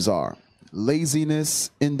synonyms are.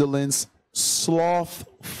 Laziness, indolence,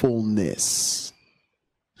 slothfulness.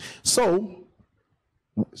 So,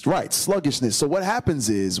 right, sluggishness. So what happens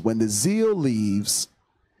is when the zeal leaves,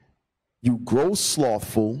 you grow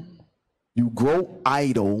slothful, you grow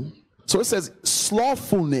idle. So it says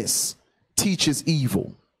slothfulness teaches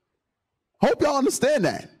evil. Hope y'all understand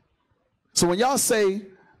that. So when y'all say,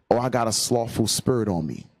 oh, I got a slothful spirit on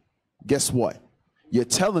me, guess what? You're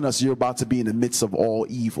telling us you're about to be in the midst of all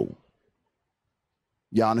evil.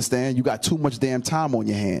 Y'all understand? You got too much damn time on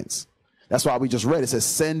your hands. That's why we just read it. It says,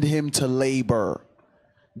 send him to labor.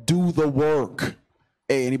 Do the work.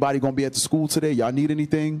 Hey, anybody gonna be at the school today? Y'all need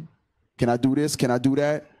anything? Can I do this? Can I do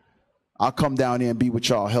that? I'll come down there and be with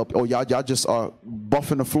y'all. Help. Oh, y'all just are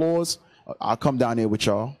buffing the floors? I'll come down there with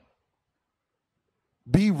y'all.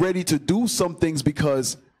 Be ready to do some things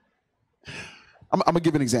because I'm gonna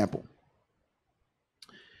give an example.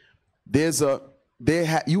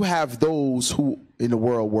 You have those who in the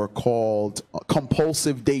world were called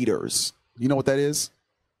compulsive daters. You know what that is?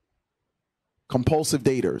 Compulsive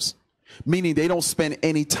daters, meaning they don't spend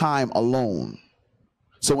any time alone.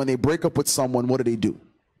 So when they break up with someone, what do?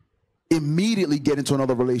 Immediately get into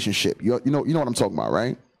another relationship. You know what I'm talking about,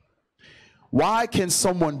 right? Why can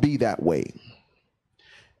someone be that way?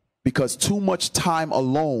 Because too much time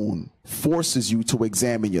alone forces you to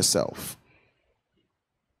examine yourself.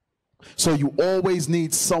 So you always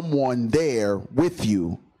need someone there with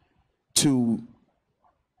you to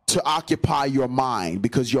occupy your mind,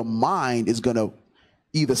 because your mind is going to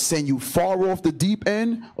either send you far off the deep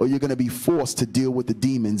end or you're going to be forced to deal with the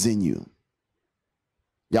demons in you.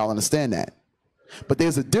 Y'all understand that? But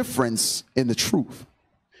there's a difference in the truth.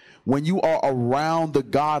 When you are around the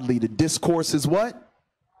godly, the discourse is what?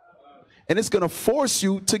 And it's going to force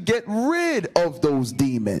you to get rid of those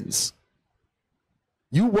demons.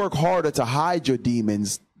 You work harder to hide your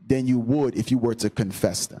demons than you would if you were to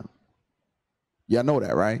confess them. Y'all know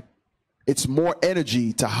that, right? It's more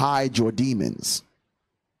energy to hide your demons.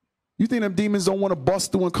 You think them demons don't want to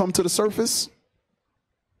bust through and come to the surface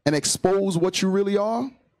and expose what you really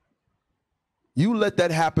are? You let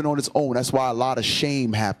that happen on its own. That's why a lot of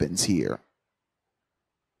shame happens here.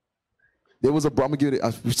 There was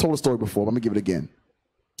I've told a story before, but I'm gonna give it again.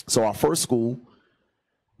 So our first school,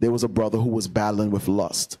 there was a brother who was battling with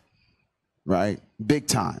lust, right? Big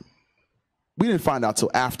time. We didn't find out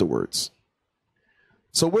till afterwards.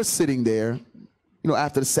 So we're sitting there,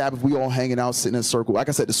 after the Sabbath, we all hanging out, sitting in a circle. Like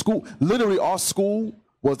I said, the school, literally our school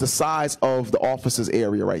was the size of the officer's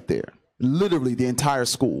area right there. Literally the entire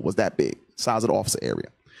school was that big, size of the officer area.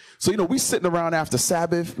 So, we sitting around after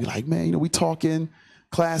Sabbath, we like, man, we talking,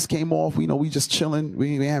 class came off, we just chilling.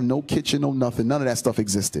 We didn't have no kitchen, no nothing. None of that stuff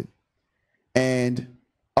existed. And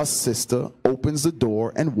a sister opens the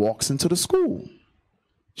door and walks into the school.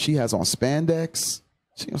 She has on spandex.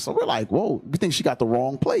 So we're like, whoa, we think she got the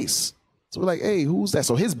wrong place. So we're like, hey, who's that?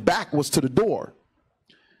 So his back was to the door.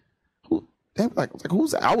 Who's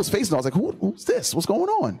that? I was facing, I was like, who's this? What's going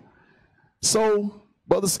on? So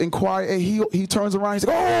brothers inquire, hey, he turns around, he's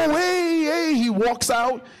like, oh, hey, he walks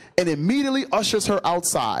out and immediately ushers her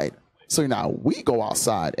outside. So now we go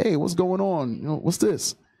outside. Hey, what's going on? You know, what's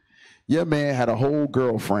this? Your man had a whole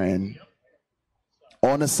girlfriend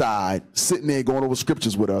on the side, sitting there going over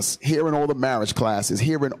scriptures with us, hearing all the marriage classes,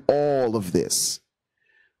 hearing all of this.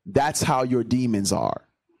 That's how your demons are.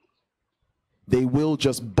 They will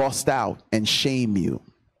just bust out and shame you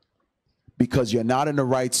because you're not in the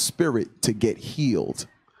right spirit to get healed.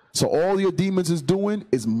 So all your demons is doing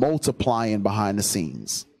is multiplying behind the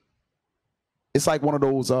scenes. It's like one of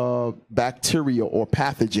those bacteria or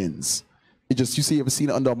pathogens. It just, you ever seen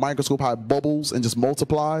it under a microscope how it bubbles and just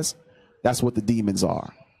multiplies? That's what the demons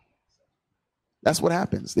are. That's what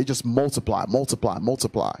happens. They just multiply, multiply,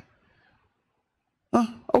 multiply.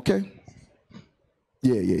 Okay.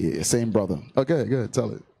 Yeah. Same brother. Okay, good.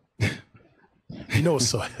 Tell it. You know what's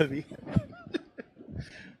so heavy?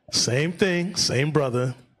 Same thing, same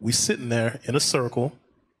brother. We sitting there in a circle,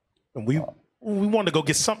 and we wanted to go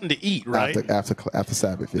get something to eat, right? After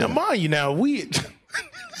Sabbath. Yeah. Now, mind you, now we.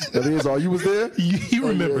 That is all. You was there. He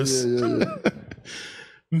remembers. Yeah.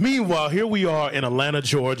 Meanwhile, here we are in Atlanta,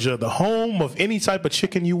 Georgia, the home of any type of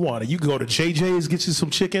chicken you want. You can go to JJ's, get you some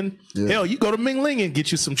chicken. Yeah. Hell, you go to Ming Ling and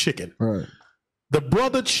get you some chicken. Right. The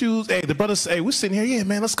brother the brother say, hey, we're sitting here. Yeah,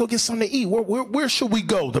 man, let's go get something to eat. Where should we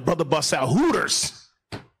go? The brother busts out Hooters.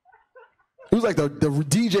 It was like the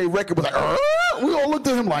DJ record was like, we all looked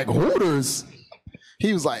at him like, Hooters.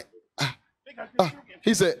 He was like,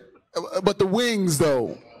 he said, but the wings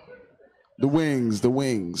though, the wings.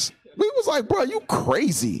 We was like, bro, you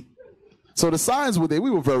crazy. So the signs were there. We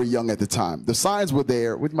were very young at the time. The signs were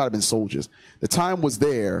there. We might have been soldiers. The time was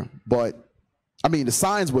there, the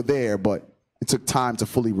signs were there, but it took time to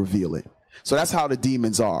fully reveal it. So that's how the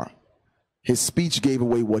demons are. His speech gave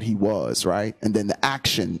away what he was, right? And then the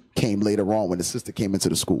action came later on when the sister came into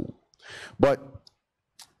the school. But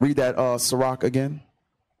read that Sirach again.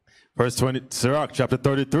 Verse 20, Sirach chapter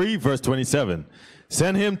 33, verse 27.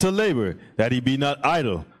 Send him to labor, that he be not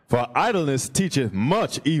idle, for idleness teacheth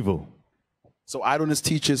much evil. So idleness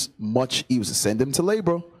teaches much evil. So send him to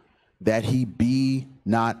labor, that he be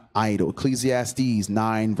not idle. Ecclesiastes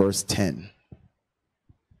 9, verse 10.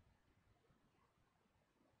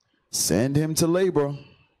 Send him to labor,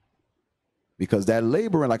 because that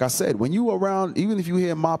laboring, like I said, when you around, even if you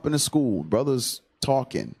hear mop in the school, brothers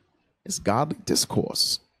talking, it's godly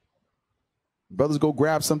discourse. Brothers go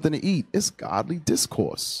grab something to eat, it's godly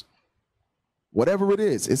discourse. Whatever it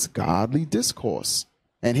is, it's godly discourse.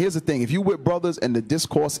 And here's the thing, if you with brothers and the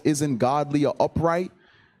discourse isn't godly or upright,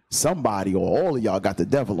 somebody or all of y'all got the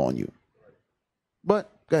devil on you. But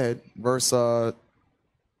go ahead, verse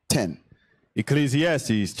 10.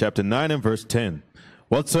 Ecclesiastes chapter 9 and verse 10.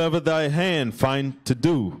 Whatsoever thy hand find to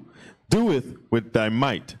do, doeth with thy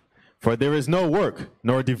might. For there is no work,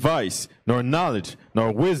 nor device, nor knowledge,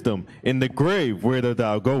 nor wisdom in the grave whither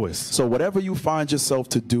thou goest. So whatever you find yourself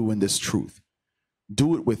to do in this truth,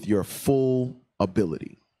 do it with your full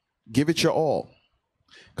ability. Give it your all.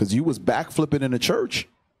 Because you was backflipping in the church.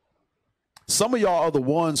 Some of y'all are the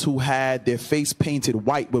ones who had their face painted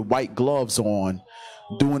white with white gloves on,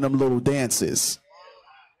 doing them little dances.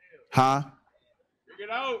 Huh?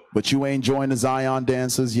 But you ain't joined the Zion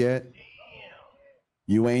dancers yet.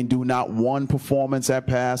 You ain't do not one performance at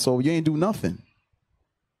Passover. You ain't do nothing.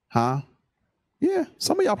 Huh? Yeah,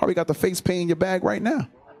 some of y'all probably got the face paint in your bag right now.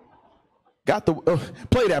 Got the,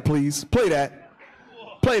 play that please, play that.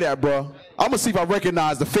 Play that, bro. I'm gonna see if I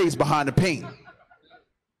recognize the face behind the paint.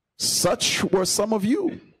 Such were some of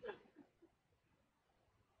you.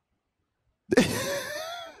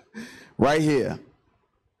 Right here.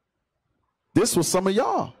 This was some of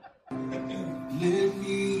y'all. Let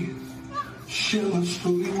me share my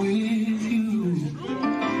story with you.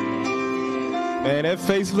 Man, that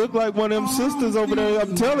face looked like one of them sisters over there.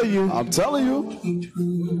 I'm telling you. I'm telling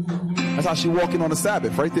you. That's how she walking on the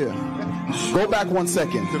Sabbath, right there. Go back 1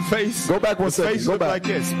 second. The face. Go back 1 second. Face Go look back. like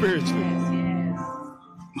that spiritually.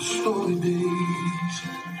 Story days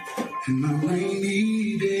and my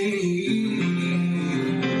rainy days.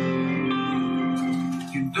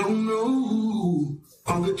 You don't know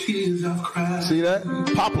all the tears I've cried. See that?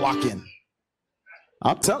 Pop locking.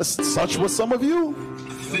 I'm telling, such was some of you.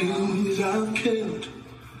 Things I've kept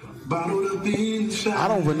bottled up inside. I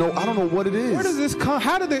don't even know. I don't know what it is. Where does this come?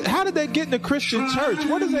 How did they get in the Christian church?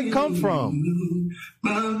 Where does it come from?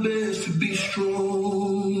 My best to be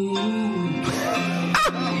strong.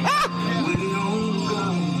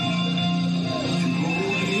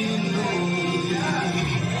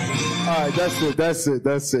 All right, that's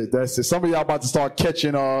it. Some of y'all about to start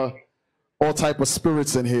catching all type of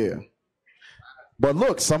spirits in here. But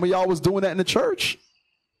look, some of y'all was doing that in the church.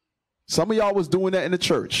 Some of y'all was doing that in the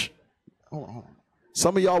church.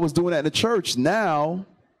 Some of y'all was doing that in the church. Now,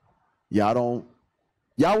 y'all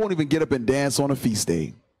won't even get up and dance on a feast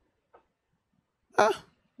day.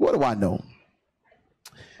 What do I know?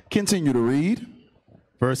 Continue to read.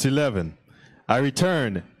 Verse 11. I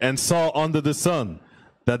returned and saw under the sun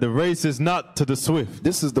that the race is not to the swift.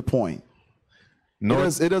 This is the point.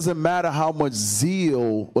 It doesn't matter how much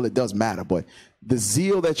zeal, well, it does matter, but the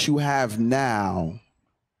zeal that you have now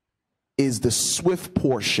is the swift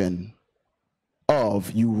portion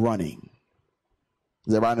of you running.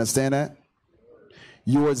 Does everybody understand that?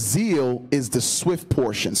 Your zeal is the swift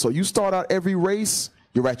portion. So you start out every race,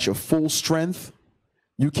 you're at your full strength.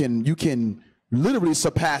 You can literally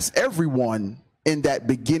surpass everyone in that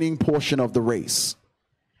beginning portion of the race.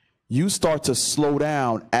 You start to slow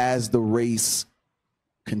down as the race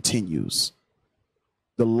continues.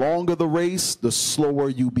 The longer the race, the slower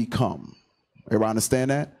you become. Everybody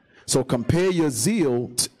understand that? So compare your zeal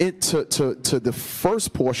to the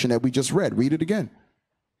first portion that we just read. Read it again.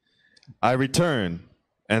 I returned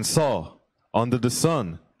and saw under the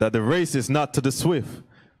sun that the race is not to the swift,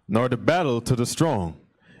 nor the battle to the strong,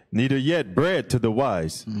 neither yet bread to the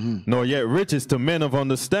wise, nor yet riches to men of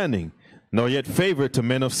understanding, nor yet favor to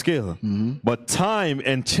men of skill, but time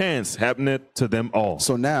and chance happeneth to them all.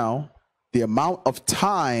 So now, the amount of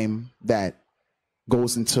time that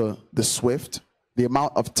goes into the swift, the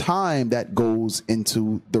amount of time that goes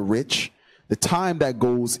into the rich, the time that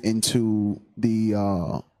goes into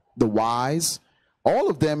the wise, all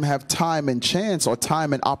of them have time and chance or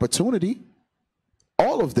time and opportunity.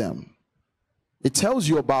 All of them. It tells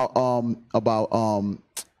you about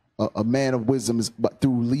a man of wisdom is but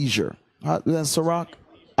through leisure. That's Sirach,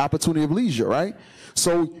 opportunity of leisure, right?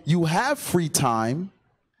 So you have free time,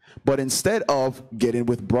 but instead of getting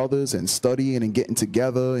with brothers and studying and getting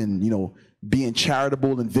together and, being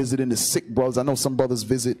charitable and visiting the sick brothers. I know some brothers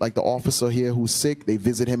visit, like the officer here who's sick. They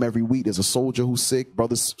visit him every week. There's a soldier who's sick.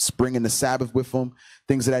 Brothers spring the Sabbath with him.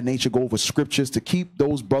 Things of that nature. Go over scriptures to keep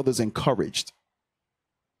those brothers encouraged.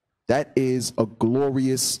 That is a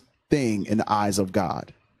glorious thing in the eyes of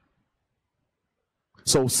God.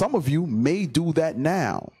 So some of you may do that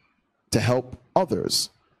now to help others.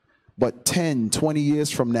 But 10, 20 years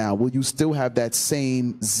from now, will you still have that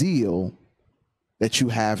same zeal that you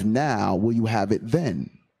have now? Will you have it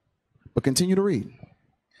then? But continue to read.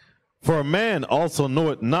 For a man also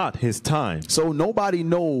knoweth not his time. So nobody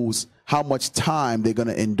knows how much time they're going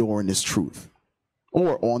to endure in this truth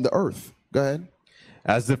or on the earth. Go ahead.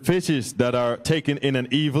 As the fishes that are taken in an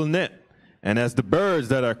evil net, and as the birds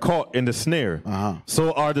that are caught in the snare,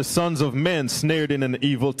 so are the sons of men snared in an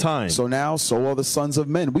evil time. So now, so are the sons of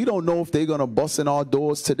men. We don't know if they're going to bust in our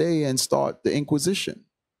doors today and start the Inquisition.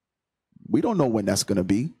 We don't know when that's going to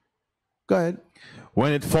be. Go ahead.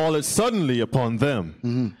 When it falleth suddenly upon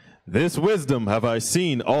them, this wisdom have I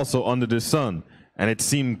seen also under the sun, and it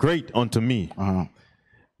seemed great unto me.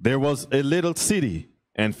 There was a little city,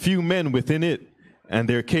 and few men within it, and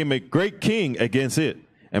there came a great king against it,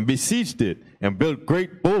 and besieged it, and built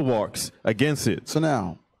great bulwarks against it. So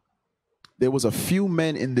now, there was a few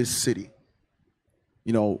men in this city.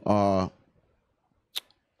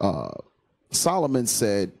 Solomon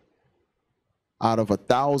said, out of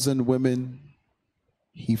 1,000 women,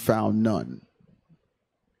 he found none.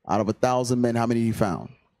 Out of 1,000 men, how many he found?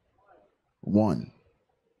 One.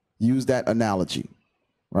 Use that analogy,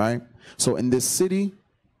 right? So in this city,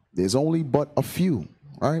 there's only but a few,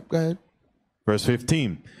 right? Go ahead. Verse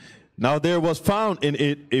 15. Now there was found in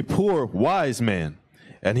it a poor wise man,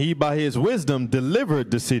 and he by his wisdom delivered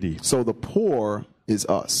the city. So the poor is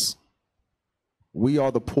us. We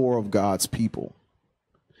are the poor of God's people.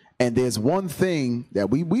 And there's one thing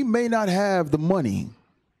that we may not have the money,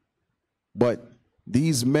 but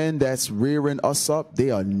these men that's rearing us up,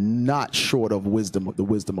 they are not short of wisdom, the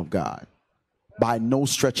wisdom of God, by no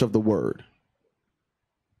stretch of the word.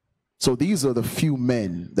 So these are the few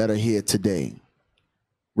men that are here today.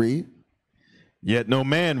 Read. Yet no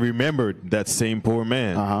man remembered that same poor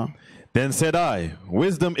man. Then said I,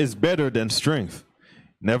 wisdom is better than strength.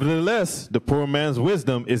 Nevertheless, the poor man's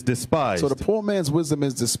wisdom is despised. So the poor man's wisdom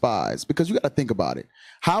is despised, because you got to think about it.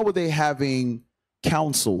 How are they having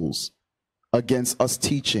councils against us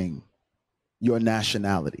teaching your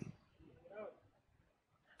nationality?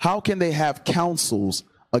 How can they have councils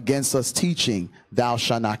against us teaching thou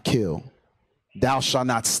shalt not kill, thou shalt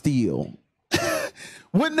not steal?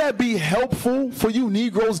 Wouldn't that be helpful for you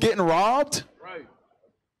Negroes getting robbed? Right.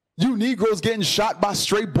 You Negroes getting shot by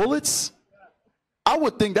stray bullets? I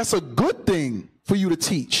would think that's a good thing for you to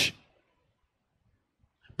teach.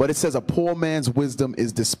 But it says a poor man's wisdom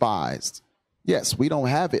is despised. Yes, we don't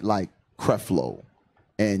have it like Creflo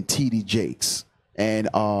and T.D. Jakes and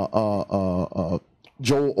Joel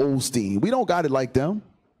Osteen. We don't got it like them.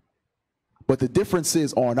 But the difference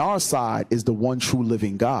is on our side is the one true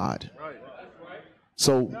living God.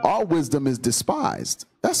 So our wisdom is despised.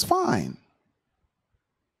 That's fine.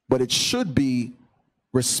 But it should be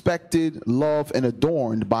respected, loved, and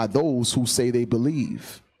adorned by those who say they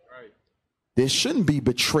believe. There shouldn't be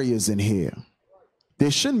betrayers in here.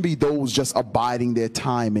 There shouldn't be those just abiding their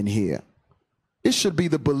time in here. It should be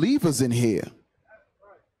the believers in here.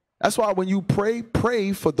 That's why when you pray,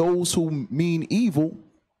 pray for those who mean evil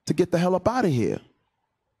to get the hell up out of here.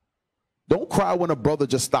 Don't cry when a brother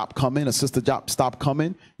just stopped coming, a sister stopped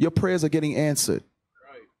coming. Your prayers are getting answered.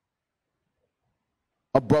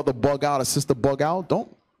 A brother bug out, a sister bug out. Don't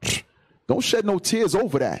shed no tears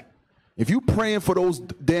over that. If you praying for those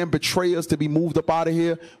damn betrayers to be moved up out of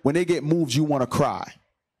here, when they get moved, you want to cry.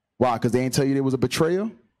 Why? Because they ain't tell you there was a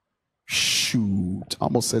betrayer? Shoot. I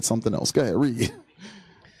almost said something else. Go ahead, read.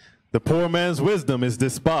 The poor man's wisdom is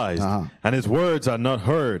despised, and his words are not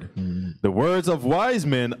heard. The words of wise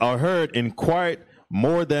men are heard in quiet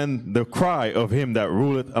more than the cry of him that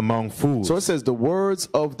ruleth among fools. So it says the words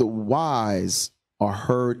of the wise are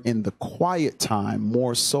heard in the quiet time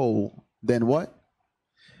more so than what?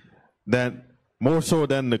 More so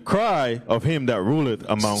than the cry of him that ruleth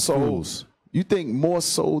among fools. You think more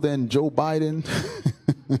so than Joe Biden?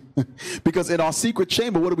 Because in our secret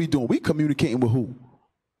chamber, what are we doing? We communicating with who?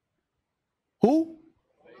 Who?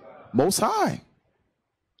 Most High.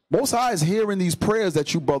 Most High is hearing these prayers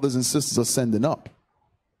that you brothers and sisters are sending up.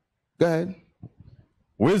 Go ahead.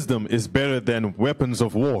 Wisdom is better than weapons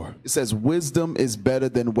of war. It says wisdom is better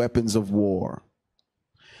than weapons of war.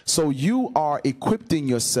 So you are equipping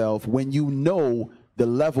yourself when you know the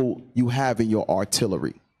level you have in your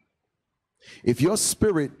artillery. If your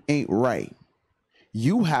spirit ain't right,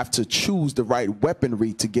 you have to choose the right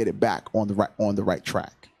weaponry to get it back on the right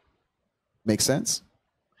track. Make sense?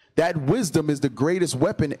 That wisdom is the greatest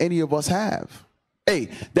weapon any of us have. Hey,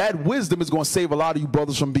 that wisdom is going to save a lot of you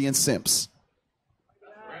brothers from being simps.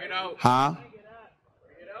 Huh?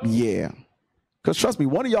 Yeah. Because trust me,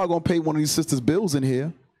 one of y'all going to pay one of these sisters' bills in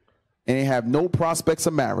here and they have no prospects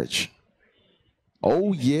of marriage.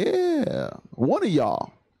 Oh, yeah. One of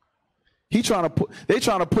y'all. They trying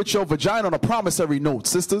to put your vagina on a promissory note,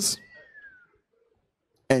 sisters.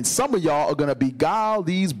 And some of y'all are going to beguile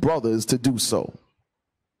these brothers to do so.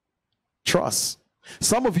 Trust.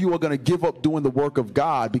 Some of you are going to give up doing the work of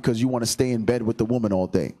God because you want to stay in bed with the woman all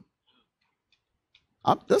day.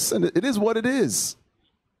 Listen, it is what it is.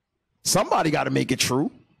 Somebody got to make it true.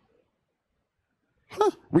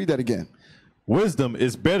 Read that again. Wisdom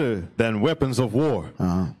is better than weapons of war,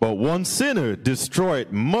 but one sinner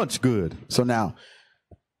destroyed much good. So now,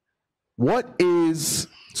 one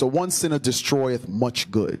sinner destroyeth much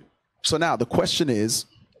good. So now the question is,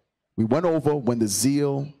 we went over when the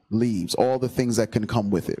zeal leaves, all the things that can come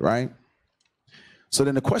with it, right? So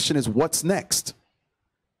then the question is, what's next?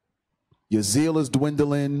 Your zeal is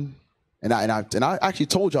dwindling. And I actually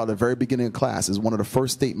told y'all at the very beginning of class, is one of the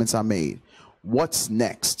first statements I made. What's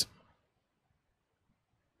next?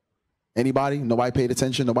 Anybody? Nobody paid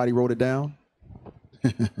attention? Nobody wrote it down?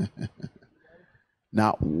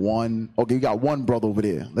 Not one. Okay, you got one brother over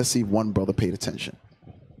there. Let's see if one brother paid attention.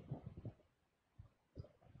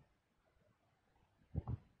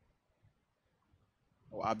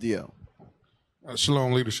 Oh, Abdiel.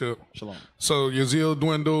 Shalom, leadership. Shalom. So your zeal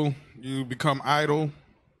dwindle, you become idle,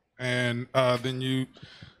 and then you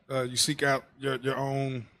seek out your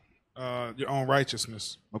own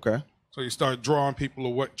righteousness. Okay. So you start drawing people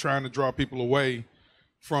away, trying to draw people away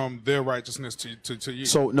from their righteousness to you.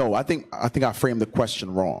 So no, I think I framed the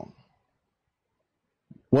question wrong.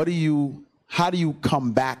 How do you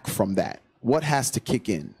come back from that? What has to kick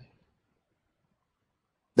in?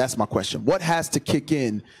 That's my question. What has to kick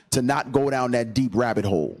in to not go down that deep rabbit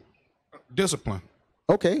hole? Discipline.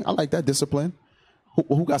 Okay, I like that, discipline.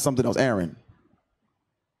 Who got something else? Aaron.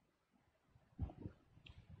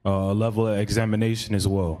 A level of examination as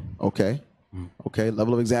well. Okay. Okay,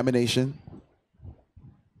 level of examination.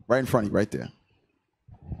 Right in front of you, right there.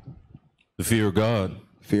 The fear of God.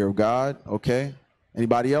 Fear of God, okay.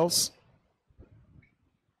 Anybody else?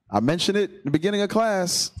 I mentioned it in the beginning of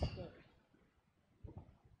class.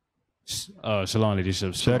 Shalom,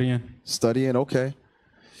 leadership. Studying. Studying, okay.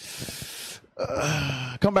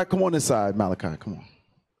 Come on this side, Malachi, come on.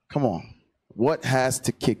 Come on. What has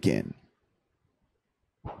to kick in?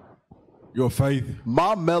 Your faith.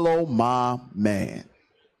 My mellow, my man.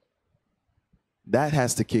 That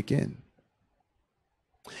has to kick in.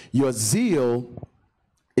 Your zeal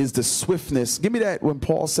is the swiftness. Give me that when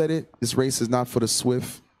Paul said it. This race is not for the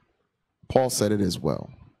swift. Paul said it as well.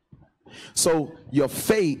 So your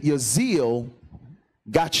faith, your zeal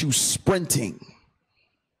got you sprinting.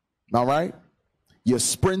 All right? You're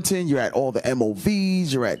sprinting. You're at all the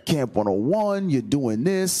MOVs. You're at Camp 101. You're doing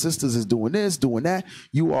this. Sisters is doing this, doing that.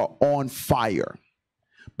 You are on fire.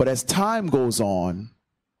 But as time goes on,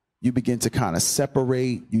 you begin to kind of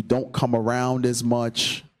separate. You don't come around as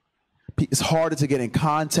much. It's harder to get in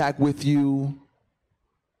contact with you,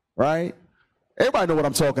 right? Everybody know what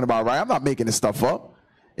I'm talking about, right? I'm not making this stuff up.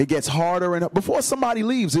 It gets harder, and before somebody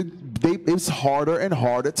leaves, it's harder and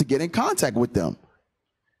harder to get in contact with them.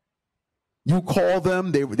 You call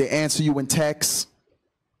them, they answer you in text,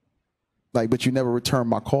 like, but you never return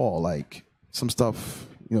my call. Like, some stuff,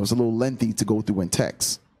 it's a little lengthy to go through in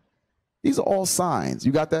text. These are all signs.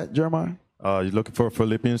 You got that, Jeremiah? You looking for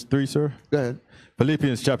Philippians 3, sir? Go ahead.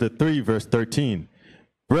 Philippians chapter 3, verse 13.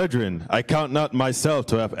 Brethren, I count not myself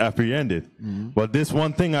to have apprehended, but this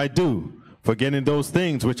one thing I do, forgetting those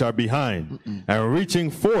things which are behind, and reaching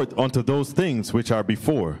forth unto those things which are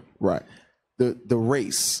before. Right. The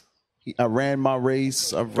race. I ran my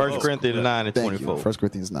race. 1 Corinthians 9 and 24. 1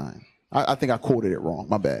 Corinthians 9. I think I quoted it wrong.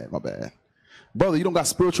 My bad. Brother, you don't got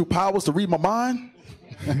spiritual powers to read my mind?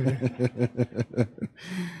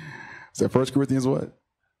 Is that 1 Corinthians what?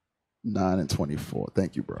 9 and 24.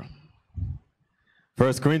 Thank you, bro.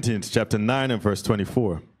 1 Corinthians chapter 9 and verse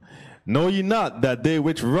 24. Know ye not that they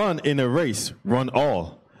which run in a race run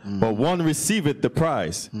all, but one receiveth the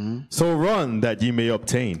prize. So run that ye may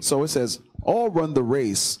obtain. So it says, all run the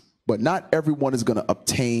race, but not everyone is going to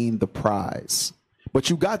obtain the prize. But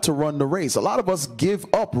you got to run the race. A lot of us give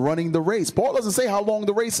up running the race. Paul doesn't say how long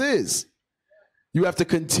the race is. You have to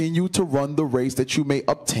continue to run the race that you may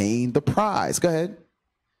obtain the prize. Go ahead.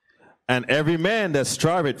 And every man that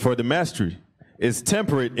striveth for the mastery is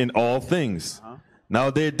temperate in all things. Now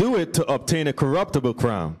they do it to obtain a corruptible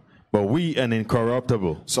crown, but we an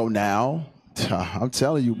incorruptible. So now, I'm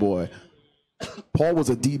telling you, boy, Paul was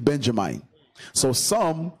a deep Benjamite. So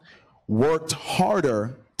some worked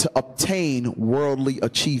harder to obtain worldly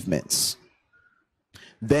achievements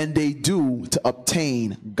than they do to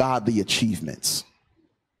obtain godly achievements.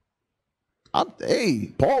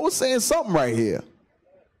 Hey, Paul was saying something right here.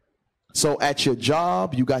 So at your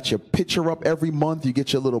job, you got your picture up every month. You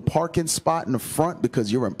get your little parking spot in the front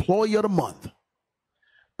because you're employee of the month.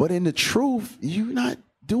 But in the truth, you're not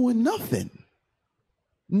doing nothing.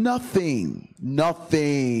 Nothing.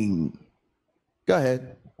 Go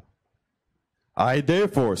ahead. I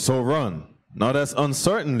therefore so run, not as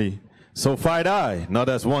uncertainly, so fight I, not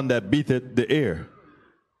as one that beateth the air.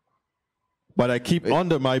 But I keep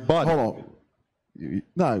under my body. Hold on.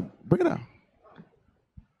 No, bring it out.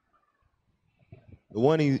 The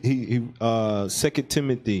one he 2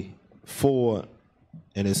 Timothy 4,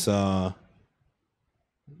 and it's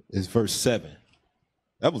verse 7.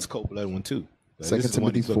 That was cool, that one too. 2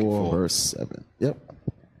 Timothy 4, verse 7. Yep.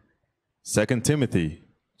 2 Timothy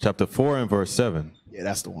chapter 4 and verse 7. Yeah,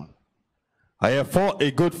 that's the one. I have fought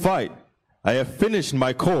a good fight. I have finished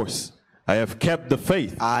my course. I have kept the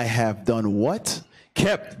faith. I have done what?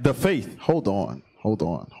 Kept the faith. Hold on.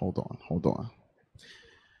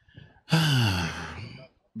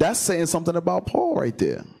 That's saying something about Paul right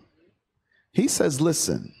there. He says,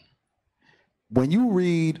 listen, when you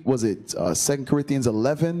read, was it 2 Corinthians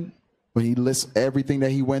 11, when he lists everything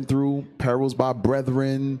that he went through, perils by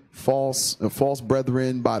brethren, false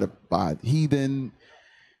brethren, by heathen,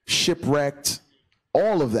 shipwrecked,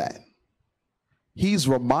 all of that. He's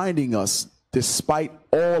reminding us, despite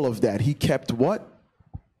all of that, he kept what?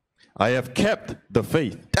 I have kept the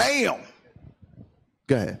faith. Damn.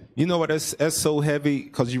 Go ahead. You know what? That's so heavy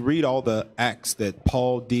because you read all the acts that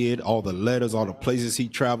Paul did, all the letters, all the places he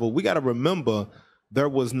traveled. We got to remember there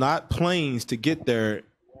was not planes to get there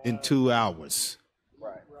in 2 hours.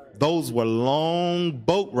 Right. Those were long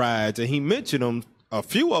boat rides, and he mentioned them. A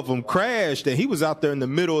few of them crashed, and he was out there in the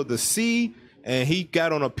middle of the sea, and he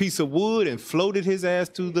got on a piece of wood and floated his ass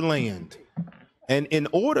to the land. And in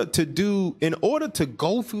order to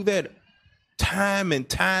go through that time and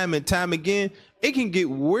time again, it can get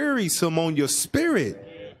wearisome on your spirit.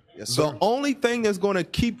 Yes, sir. The only thing that's going to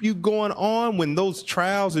keep you going on when those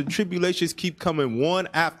trials and tribulations keep coming one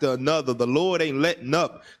after another, the Lord ain't letting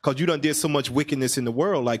up because you done did so much wickedness in the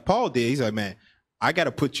world like Paul did. He's like, man, I got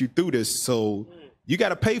to put you through this. So you got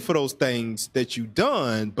to pay for those things that you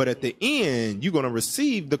done. But at the end, you're going to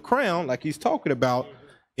receive the crown like he's talking about.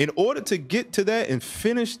 In order to get to that and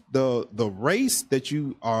finish the race that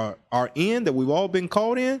you are in, that we've all been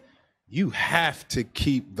called in, you have to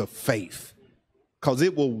keep the faith. because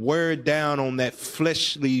it will wear down on that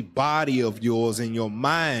fleshly body of yours and your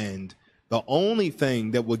mind. The only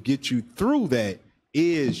thing that will get you through that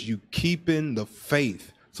is you keeping the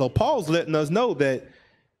faith. So Paul's letting us know that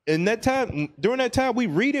in that time, during that time, we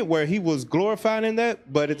read it where he was glorifying in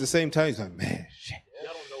that, but at the same time, he's like, man, shit.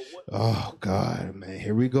 Oh God, man,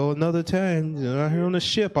 here we go another time. Out here on the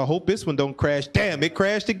ship. I hope this one don't crash. Damn, it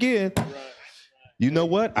crashed again. You know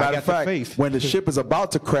what? I got the faith. When the ship is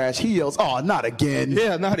about to crash, he yells, "Oh, not again!"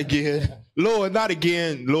 Yeah, not again, Lord, not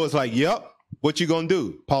again. Lord's like, "Yep, what you gonna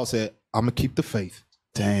do?" Paul said, "I'm gonna keep the faith."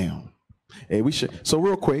 Damn. Hey, we should. So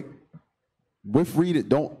real quick, with read it.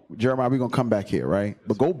 Don't Jeremiah. We're gonna come back here, right?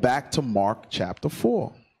 But go back to Mark chapter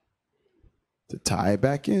 4 to tie it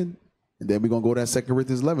back in. And then we're going to go to 2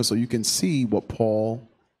 Corinthians 11 so you can see what Paul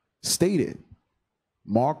stated.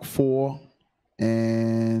 Mark 4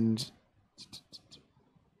 and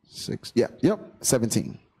 6. Yep,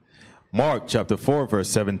 17. Mark chapter 4, verse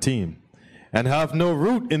 17. And have no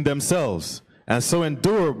root in themselves, and so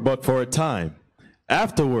endure but for a time.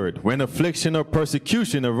 Afterward, when affliction or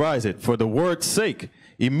persecution ariseth for the word's sake,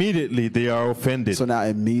 immediately they are offended. So now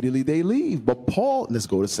immediately they leave. But Paul, let's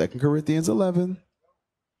go to 2 Corinthians 11.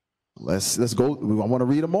 Let's go. I want to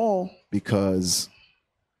read them all because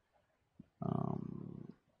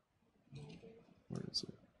where is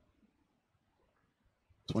it?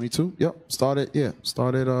 22. Yep. Start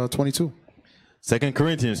at 22. 2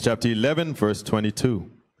 Corinthians chapter 11, verse 22.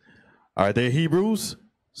 Are they Hebrews?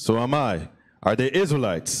 So am I. Are they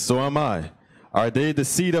Israelites? So am I. Are they the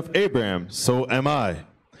seed of Abraham? So am I.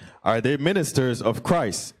 Are they ministers of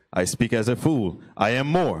Christ? I speak as a fool. I am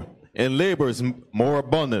more. In labors more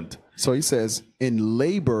abundant. So he says, in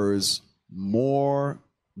labors more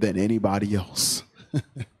than anybody else.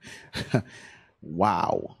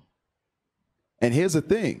 Wow. And here's the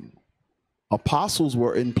thing. Apostles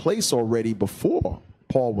were in place already before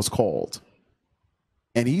Paul was called.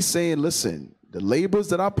 And he's saying, listen, the labors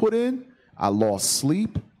that I put in, I lost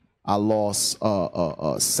sleep. I lost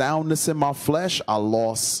soundness in my flesh. I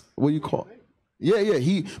lost, what do you call it? Yeah.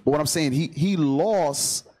 But what I'm saying, he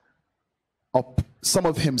lost some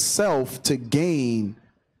of himself to gain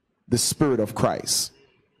the Spirit of Christ.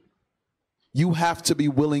 You have to be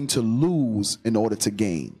willing to lose in order to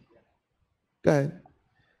gain. Go ahead.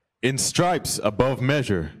 In stripes above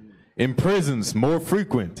measure, in prisons more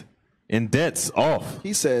frequent, in debts oft.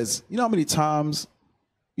 He says, you know how many times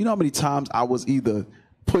I was either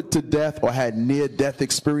put to death or had near-death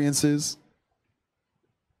experiences?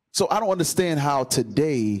 So I don't understand how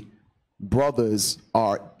today brothers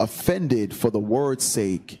are offended for the word's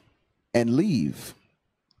sake and leave.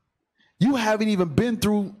 You haven't even been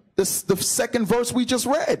through the second verse we just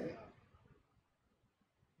read.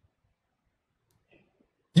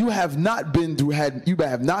 You have not been through, you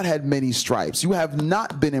have not had many stripes. You have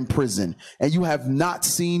not been in prison, and you have not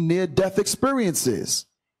seen near-death experiences.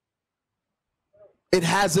 It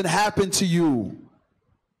hasn't happened to you.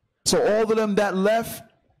 So all of them that left,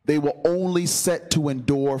 they were only set to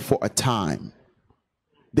endure for a time.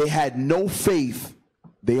 They had no faith.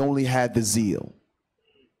 They only had the zeal.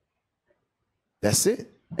 That's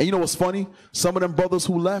it. And you know what's funny? Some of them brothers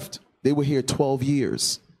who left, they were here 12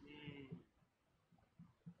 years.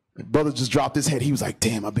 The brother just dropped his head. He was like,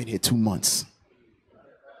 damn, I've been here 2 months.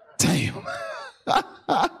 Damn.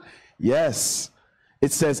 Yes.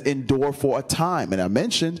 It says endure for a time. And I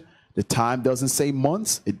mentioned the time doesn't say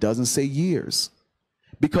months. It doesn't say years.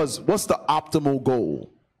 Because what's the optimal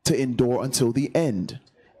goal? To endure until the end.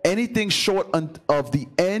 Anything short of the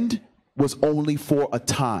end was only for a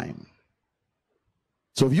time.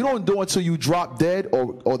 So if you don't endure until you drop dead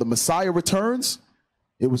or the Messiah returns,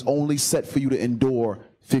 it was only set for you to endure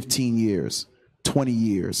 15 years, 20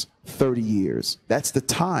 years, 30 years. That's the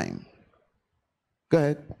time. Go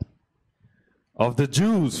ahead. Of the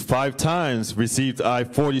Jews, 5 times received I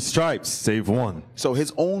 40 stripes, save one. So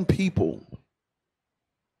his own people,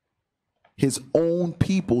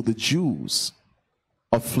 the Jews,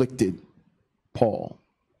 afflicted Paul.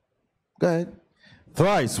 Go ahead.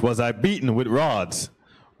 Thrice was I beaten with rods.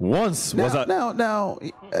 Once was I...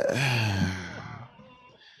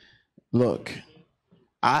 Look,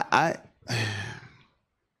 I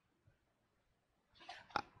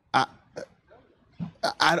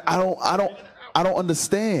don't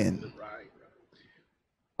understand.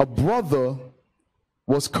 A brother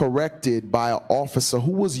was corrected by an officer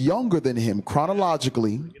who was younger than him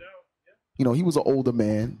chronologically. You know, he was an older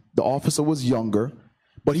man. The officer was younger,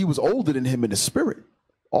 but he was older than him in the spirit.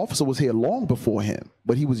 Officer was here long before him,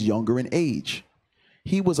 but he was younger in age.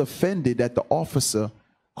 He was offended that the officer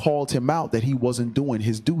called him out that he wasn't doing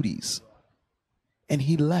his duties. And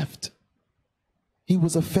he left. He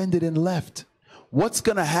was offended and left. What's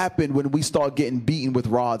going to happen when we start getting beaten with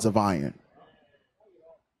rods of iron?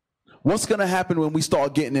 What's going to happen when we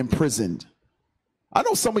start getting imprisoned? I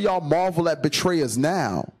know some of y'all marvel at betrayers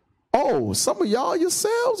now. Oh, some of y'all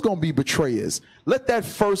yourselves going to be betrayers. Let that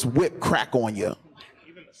first whip crack on you.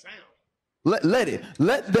 Let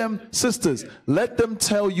them, sisters, let them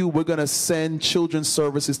tell you we're going to send children's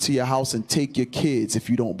services to your house and take your kids if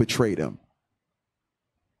you don't betray them.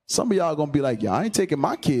 Some of y'all going to be like, yeah, I ain't taking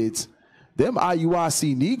my kids. Them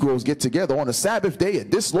IUIC Negroes get together on a Sabbath day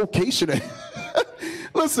at this location.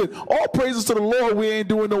 Listen, all praises to the Lord, we ain't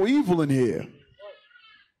doing no evil in here.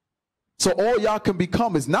 So all y'all can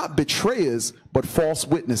become is not betrayers, but false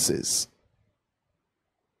witnesses.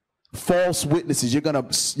 False witnesses. You're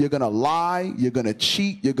gonna lie, you're gonna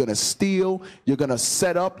cheat, you're gonna steal, you're gonna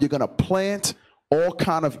set up, you're gonna plant all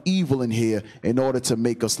kind of evil in here in order to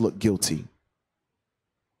make us look guilty.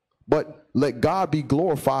 But let God be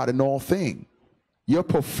glorified in all things. You're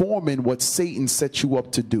performing what Satan set you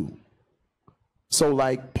up to do. So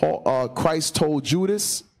like Christ told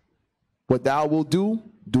Judas, what thou will do,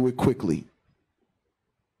 do it quickly.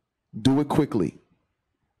 Do it quickly.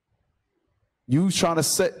 You trying to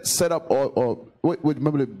set up or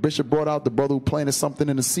remember the bishop brought out the brother who planted something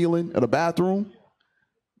in the ceiling of the bathroom?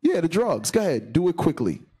 Yeah, the drugs. Go ahead, do it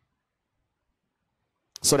quickly.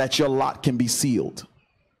 So that your lot can be sealed.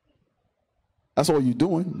 That's all you're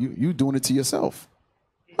doing. You doing it to yourself.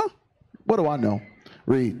 Huh? What do I know?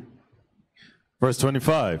 Read. Verse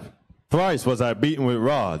 25. Thrice was I beaten with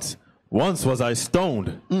rods. Once was I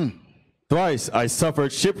stoned. Thrice I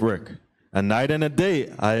suffered shipwreck. A night and a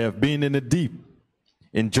day I have been in the deep.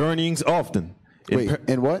 In journeyings often.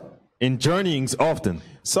 In what? In journeyings often.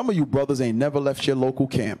 Some of you brothers ain't never left your local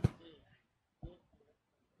camp.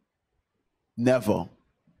 Never.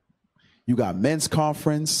 You got men's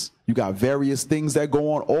conference. You got various things that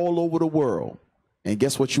go on all over the world. And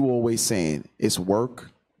guess what you always saying? It's work.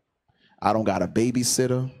 I don't got a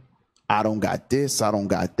babysitter. I don't got this. I don't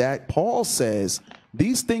got that. Paul says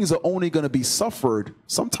these things are only going to be suffered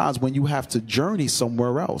sometimes when you have to journey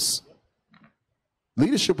somewhere else.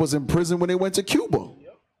 Leadership was in prison when they went to Cuba.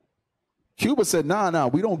 Cuba said, nah,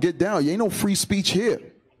 we don't get down. You ain't no free speech here.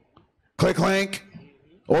 Click, clank.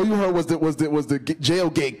 All you heard was the jail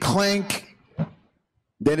gate clank.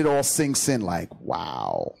 Then it all sinks in like,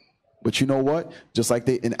 wow. But you know what? Just like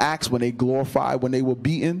they in Acts, when they glorified, when they were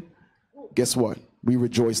beaten, guess what? We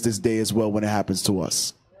rejoice this day as well when it happens to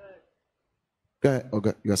us. Go ahead. Oh,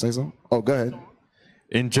 you gotta say something? Oh, go ahead.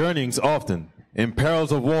 In journeyings often, in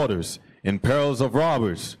perils of waters, in perils of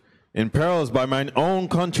robbers, in perils by mine own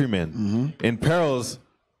countrymen, in perils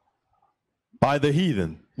by the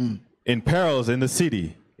heathen, in perils in the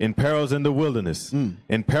city, in perils in the wilderness,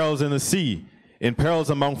 in perils in the sea, in perils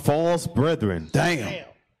among false brethren. Damn.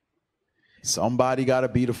 Somebody got to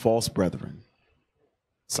be the false brethren.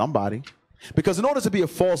 Somebody. Because in order to be a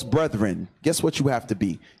false brethren, guess what you have to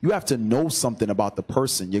be? You have to know something about the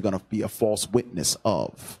person you're going to be a false witness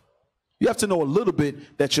of. You have to know a little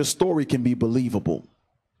bit that your story can be believable.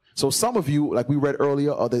 So some of you, like we read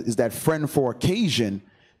earlier, is that friend for occasion,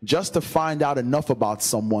 just to find out enough about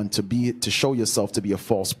someone to show yourself to be a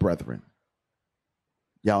false brethren.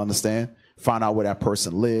 Y'all understand? Find out where that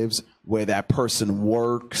person lives, where that person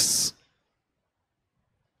works,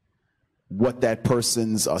 what that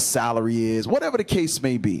person's salary is, whatever the case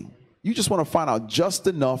may be. You just want to find out just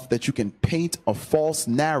enough that you can paint a false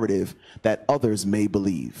narrative that others may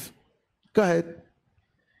believe. Go ahead.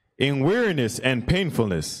 In weariness and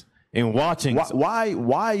painfulness, in watching.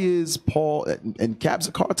 Why is Paul, and Cap's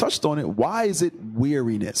car touched on it, why is it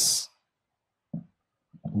weariness?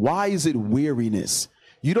 Why is it weariness?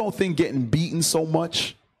 You don't think getting beaten so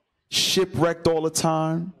much, shipwrecked all the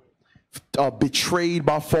time, betrayed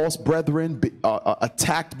by false brethren,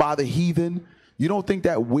 attacked by the heathen, you don't think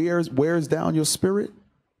that wears down your spirit?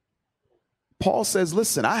 Paul says,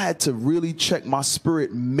 listen, I had to really check my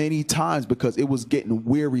spirit many times because it was getting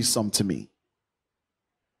wearisome to me.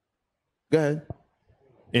 Go ahead.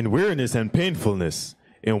 In weariness and painfulness,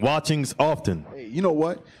 in watchings often. Hey, you know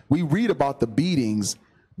what? We read about the beatings,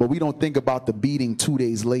 but we don't think about the beating 2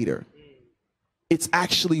 days later. It's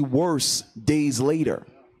actually worse days later.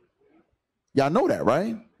 Y'all know that,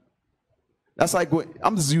 right? That's like,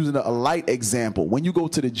 I'm just using a light example. When you go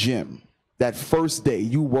to the gym, that first day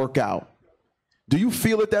you work out, do you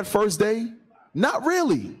feel it that first day? Not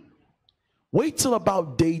really. Wait till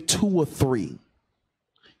about day 2 or 3.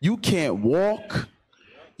 You can't walk.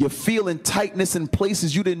 You're feeling tightness in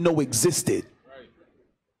places you didn't know existed.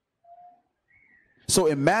 So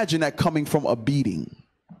imagine that coming from a beating.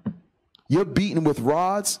 You're beaten with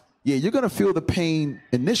rods. Yeah, you're going to feel the pain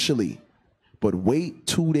initially, but wait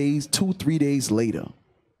 2 days, 3 days later.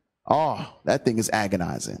 Oh, that thing is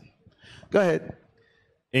agonizing. Go ahead.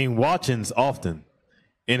 In watchings often,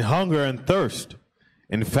 in hunger and thirst,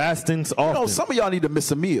 in fastings often. You know, some of y'all need to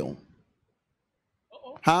miss a meal.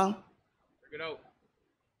 Huh?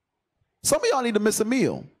 Some of y'all need to miss a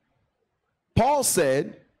meal. Paul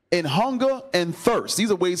said, in hunger and thirst.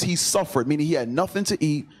 These are ways he suffered, meaning he had nothing to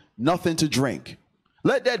eat, nothing to drink.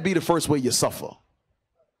 Let that be the first way you suffer.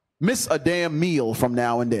 Miss a damn meal from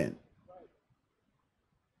now and then.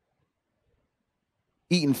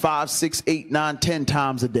 Eating 5, 6, 8, 9, 10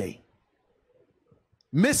 times a day.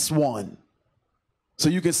 Miss one so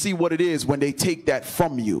you can see what it is when they take that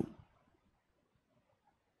from you.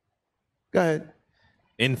 Go ahead.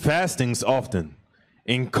 In fastings often,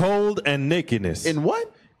 in cold and nakedness. In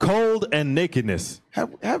what? Cold and nakedness.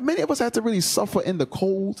 Have many of us had to really suffer in the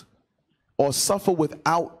cold or suffer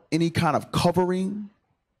without any kind of covering?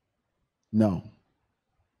 No.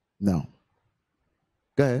 No.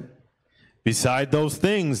 Go ahead. Beside those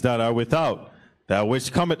things that are without, that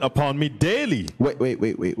which cometh upon me daily. Wait.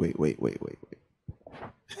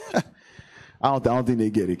 I don't think they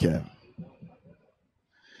get it, Cap.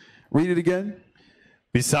 Read it again.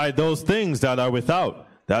 Beside those things that are without,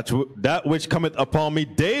 that which cometh upon me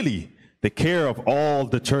daily, the care of all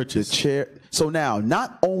the churches. So now,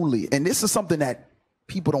 not only, and this is something that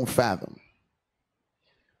people don't fathom,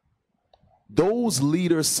 those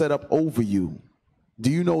leaders set up over you, do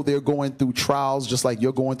you know they're going through trials just like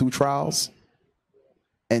you're going through trials?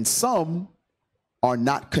 And some are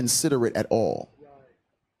not considerate at all.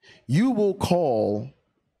 You will call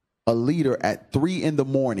a leader at 3 in the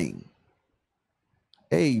morning.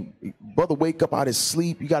 Hey, brother, wake up out of his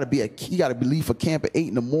sleep. You got to leave for camp at 8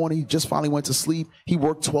 in the morning. He just finally went to sleep. He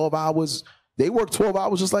worked 12 hours. They work 12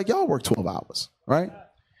 hours just like y'all work 12 hours, right?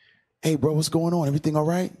 Hey, bro, what's going on? Everything all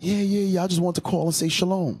right? Yeah. I just want to call and say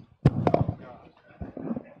shalom. 3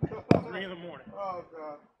 in the morning. Oh,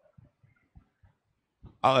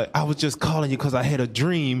 God. I was just calling you because I had a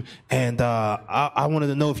dream, and I wanted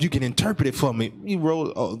to know if you can interpret it for me. You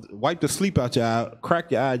wipe the sleep out your eye,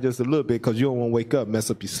 crack your eye just a little bit because you don't want to wake up,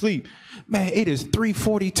 mess up your sleep. Man, it is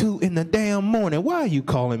 3:42 in the damn morning. Why are you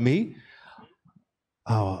calling me?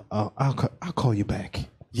 I'll call you back.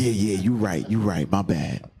 Yeah, you right. My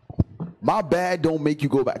bad. My bad don't make you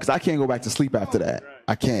go back, because I can't go back to sleep after that.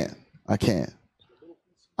 I can't.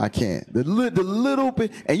 The little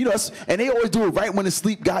bit, and you know, and they always do it right when the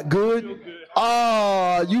sleep got good.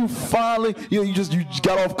 You finally, you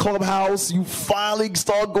got off Clubhouse. You finally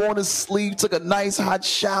start going to sleep. Took a nice hot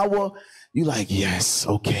shower. You like, yes,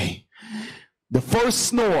 okay. The first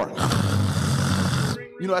snore.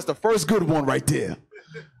 That's the first good one right there.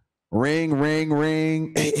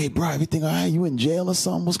 Ring. Hey, bro, everything all right? You in jail or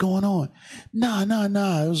something? What's going on? Nah.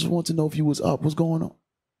 I just want to know if you was up. What's going on?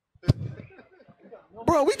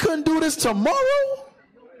 Bro, we couldn't do this tomorrow?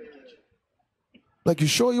 Like, you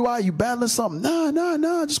sure you are? You battling something?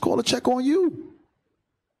 Nah. Just call to check on you.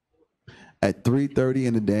 At 3:30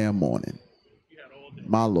 in the damn morning.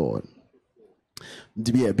 My Lord.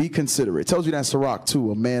 Yeah, be considerate. It tells you that Sirach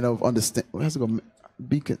too, a man of understanding.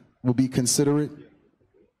 Will be considerate.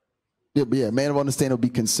 Yeah, man of understanding will be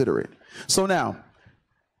considerate. So now,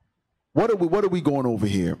 what are we going over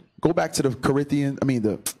here? Go back to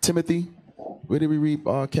the Timothy. Where did we read,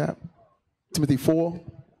 Cap? Timothy 4.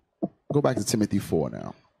 Go back to Timothy 4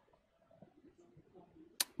 now.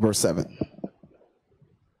 Verse 7.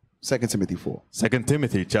 2 Timothy 4. 2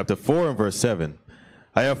 Timothy chapter 4 and verse 7.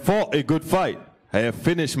 I have fought a good fight. I have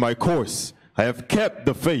finished my course. I have kept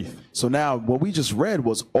the faith. So now what we just read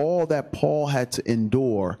was all that Paul had to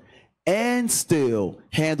endure and still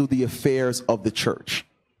handle the affairs of the church.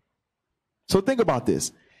 So think about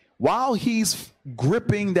this. While he's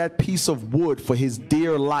gripping that piece of wood for his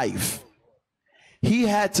dear life, he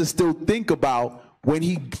had to still think about when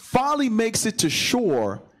he finally makes it to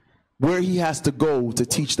shore where he has to go to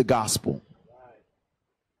teach the gospel.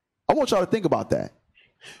 I want y'all to think about that.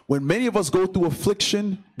 When many of us go through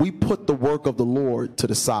affliction, we put the work of the Lord to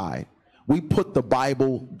the side. We put the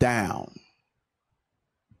Bible down.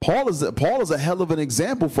 Paul is a hell of an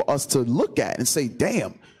example for us to look at and say,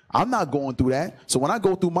 damn, I'm not going through that. So when I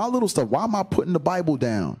go through my little stuff, why am I putting the Bible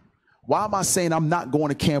down? Why am I saying I'm not going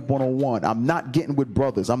to Camp 101? I'm not getting with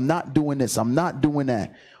brothers. I'm not doing this. I'm not doing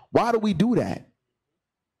that. Why do we do that?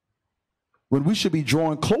 When we should be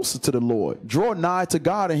drawing closer to the Lord. Draw nigh to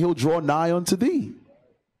God and he'll draw nigh unto thee.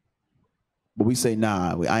 But we say,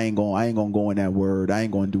 nah, I ain't gonna go in that word. I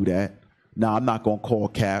ain't gonna do that. Nah, I'm not gonna call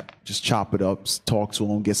Cap. Just chop it up, talk to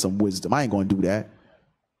him, get some wisdom. I ain't gonna do that.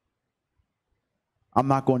 I'm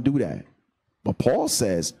not going to do that. But Paul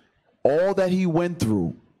says all that he went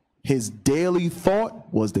through, his daily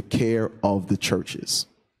thought was the care of the churches.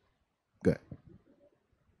 Good.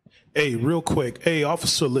 Hey, real quick. Hey,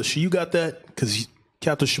 Officer Lisha, you got that? Because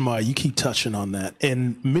Captain Shemaiah, you keep touching on that.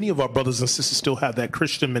 And many of our brothers and sisters still have that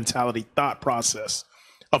Christian mentality thought process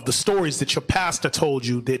of the stories that your pastor told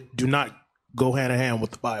you that do not go hand in hand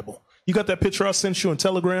with the Bible. You got that picture I sent you on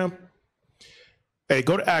Telegram? Hey,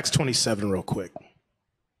 go to Acts 27 real quick.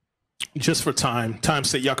 Just for time's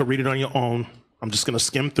sake, y'all can read it on your own. I'm just going to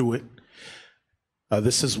skim through it.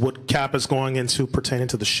 This is what Cap is going into pertaining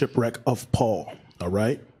to the shipwreck of Paul. All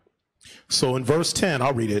right. So in verse 10,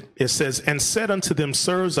 I'll read it. It says, and said unto them,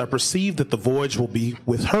 sirs, I perceive that the voyage will be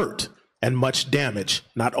with hurt and much damage,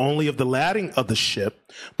 not only of the lading of the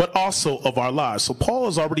ship, but also of our lives. So Paul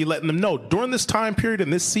is already letting them know during this time period in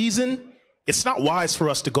this season, it's not wise for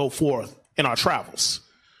us to go forth in our travels.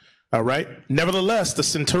 All right. Nevertheless, the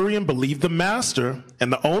centurion believed the master and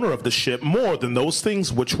the owner of the ship more than those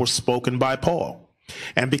things which were spoken by Paul.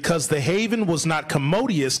 And because the haven was not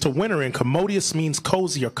commodious to winter in, commodious means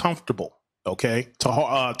cozy or comfortable. Okay.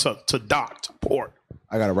 To dock, to port.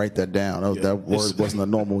 I got to write that down. That word wasn't a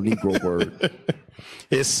normal Negro word.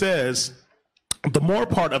 It says, the more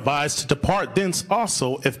part advised to depart thence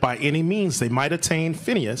also, if by any means they might attain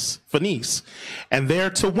Phoenice, and there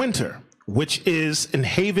to winter, which is an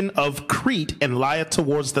haven of Crete, and lieth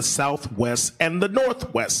towards the southwest and the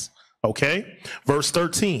northwest. Okay. Verse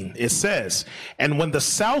 13, it says, and when the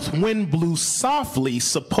south wind blew softly,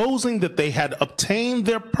 supposing that they had obtained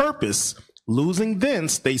their purpose, losing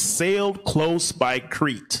thence, they sailed close by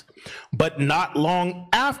Crete. But not long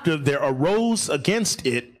after there arose against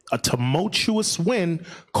it a tumultuous wind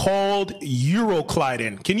called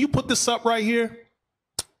Euroclydon. Can you put this up right here?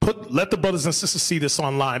 Let the brothers and sisters see this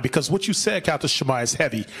online, because what you said, Captain Shemaiah, is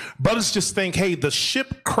heavy. Brothers just think, hey, the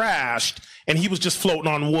ship crashed and he was just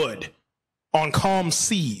floating on wood, on calm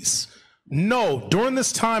seas. No, during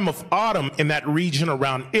this time of autumn in that region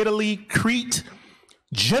around Italy, Crete,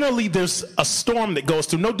 generally there's a storm that goes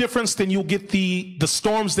through. No difference than you'll get the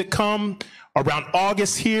storms that come around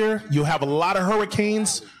August here. You'll have a lot of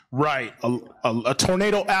hurricanes. Right, a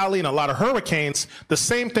tornado alley and a lot of hurricanes. The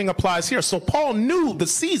same thing applies here. So Paul knew the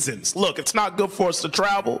seasons. Look, it's not good for us to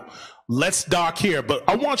travel. Let's dock here. But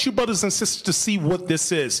I want you brothers and sisters to see what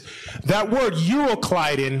this is. That word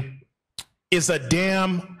Euroclydon is a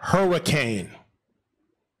damn hurricane.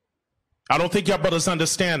 I don't think y'all brothers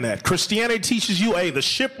understand that. Christianity teaches you, hey, the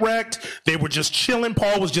shipwrecked, they were just chilling.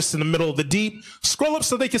 Paul was just in the middle of the deep. Scroll up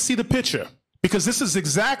so they can see the picture. Because this is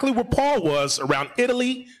exactly where Paul was, around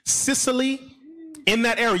Italy, Sicily, in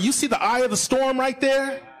that area. You see the eye of the storm right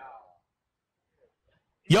there?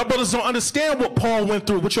 Y'all brothers don't understand what Paul went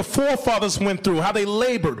through, what your forefathers went through, how they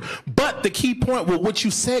labored. But the key point with what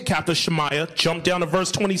you said, Captain Shemaiah, jump down to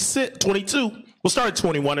verse 22. We'll start at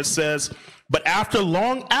 21. It says, but after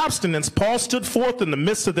long abstinence, Paul stood forth in the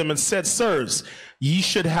midst of them and said, sirs, ye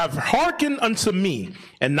should have hearkened unto me,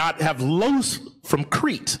 and not have loosed from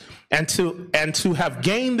Crete, and to have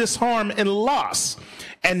gained this harm and loss.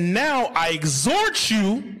 And now I exhort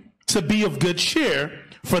you to be of good cheer,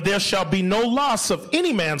 for there shall be no loss of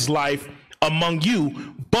any man's life among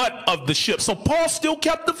you, but of the ship. So Paul still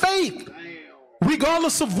kept the faith,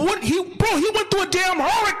 regardless of what he went through a damn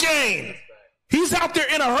hurricane. He's out there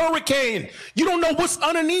in a hurricane. You don't know what's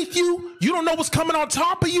underneath you. You don't know what's coming on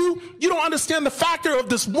top of you. You don't understand the factor of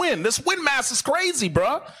this wind. This wind mass is crazy,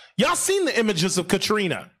 bro. Y'all seen the images of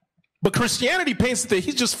Katrina. But Christianity paints it that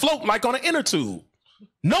he's just floating like on an inner tube.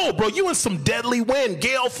 No, bro, you in some deadly wind,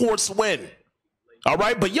 gale force wind. All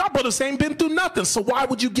right, but y'all brothers ain't been through nothing, so why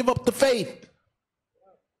would you give up the faith?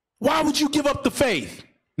 Why would you give up the faith?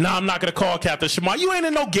 Nah, I'm not going to call Captain Shemaiah. You ain't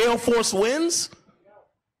in no gale force winds.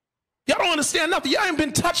 Y'all don't understand nothing. Y'all ain't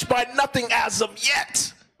been touched by nothing as of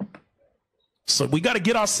yet. So we got to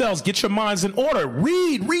get your minds in order.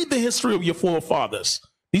 Read the history of your forefathers.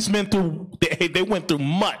 These men they went through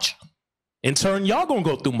much. In turn, y'all gonna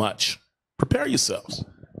go through much. Prepare yourselves.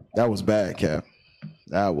 That was bad, Cap.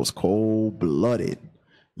 That was cold-blooded.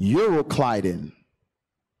 Euroclydon.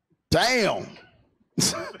 Damn.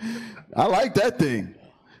 I like that thing.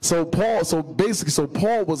 So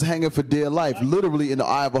Paul was hanging for dear life, literally in the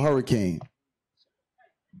eye of a hurricane.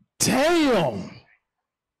 Damn.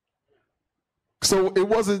 So it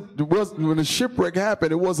wasn't when the shipwreck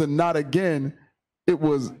happened, it wasn't not again. It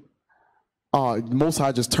was Most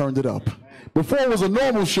High just turned it up. Before it was a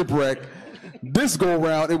normal shipwreck, this go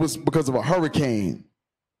around it was because of a hurricane.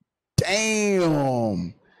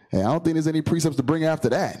 Damn. Hey, I don't think there's any precepts to bring after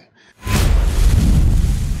that.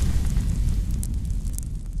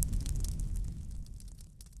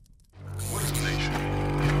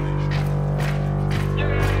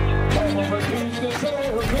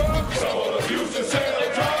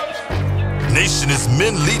 Nation is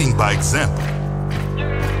men leading by example.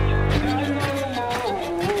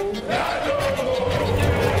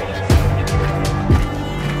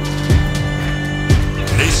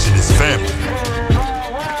 Nation is family.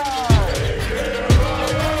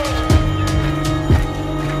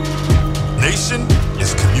 Nation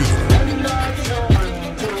is community.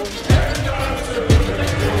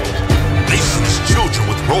 Nation is children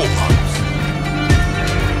with role models.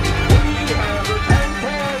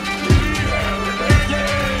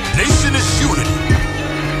 Nation is unity.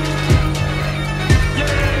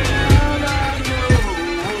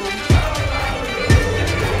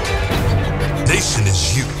 Nation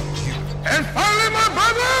is you. And finally, my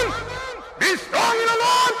brethren, be strong in the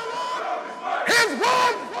Lord. His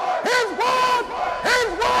word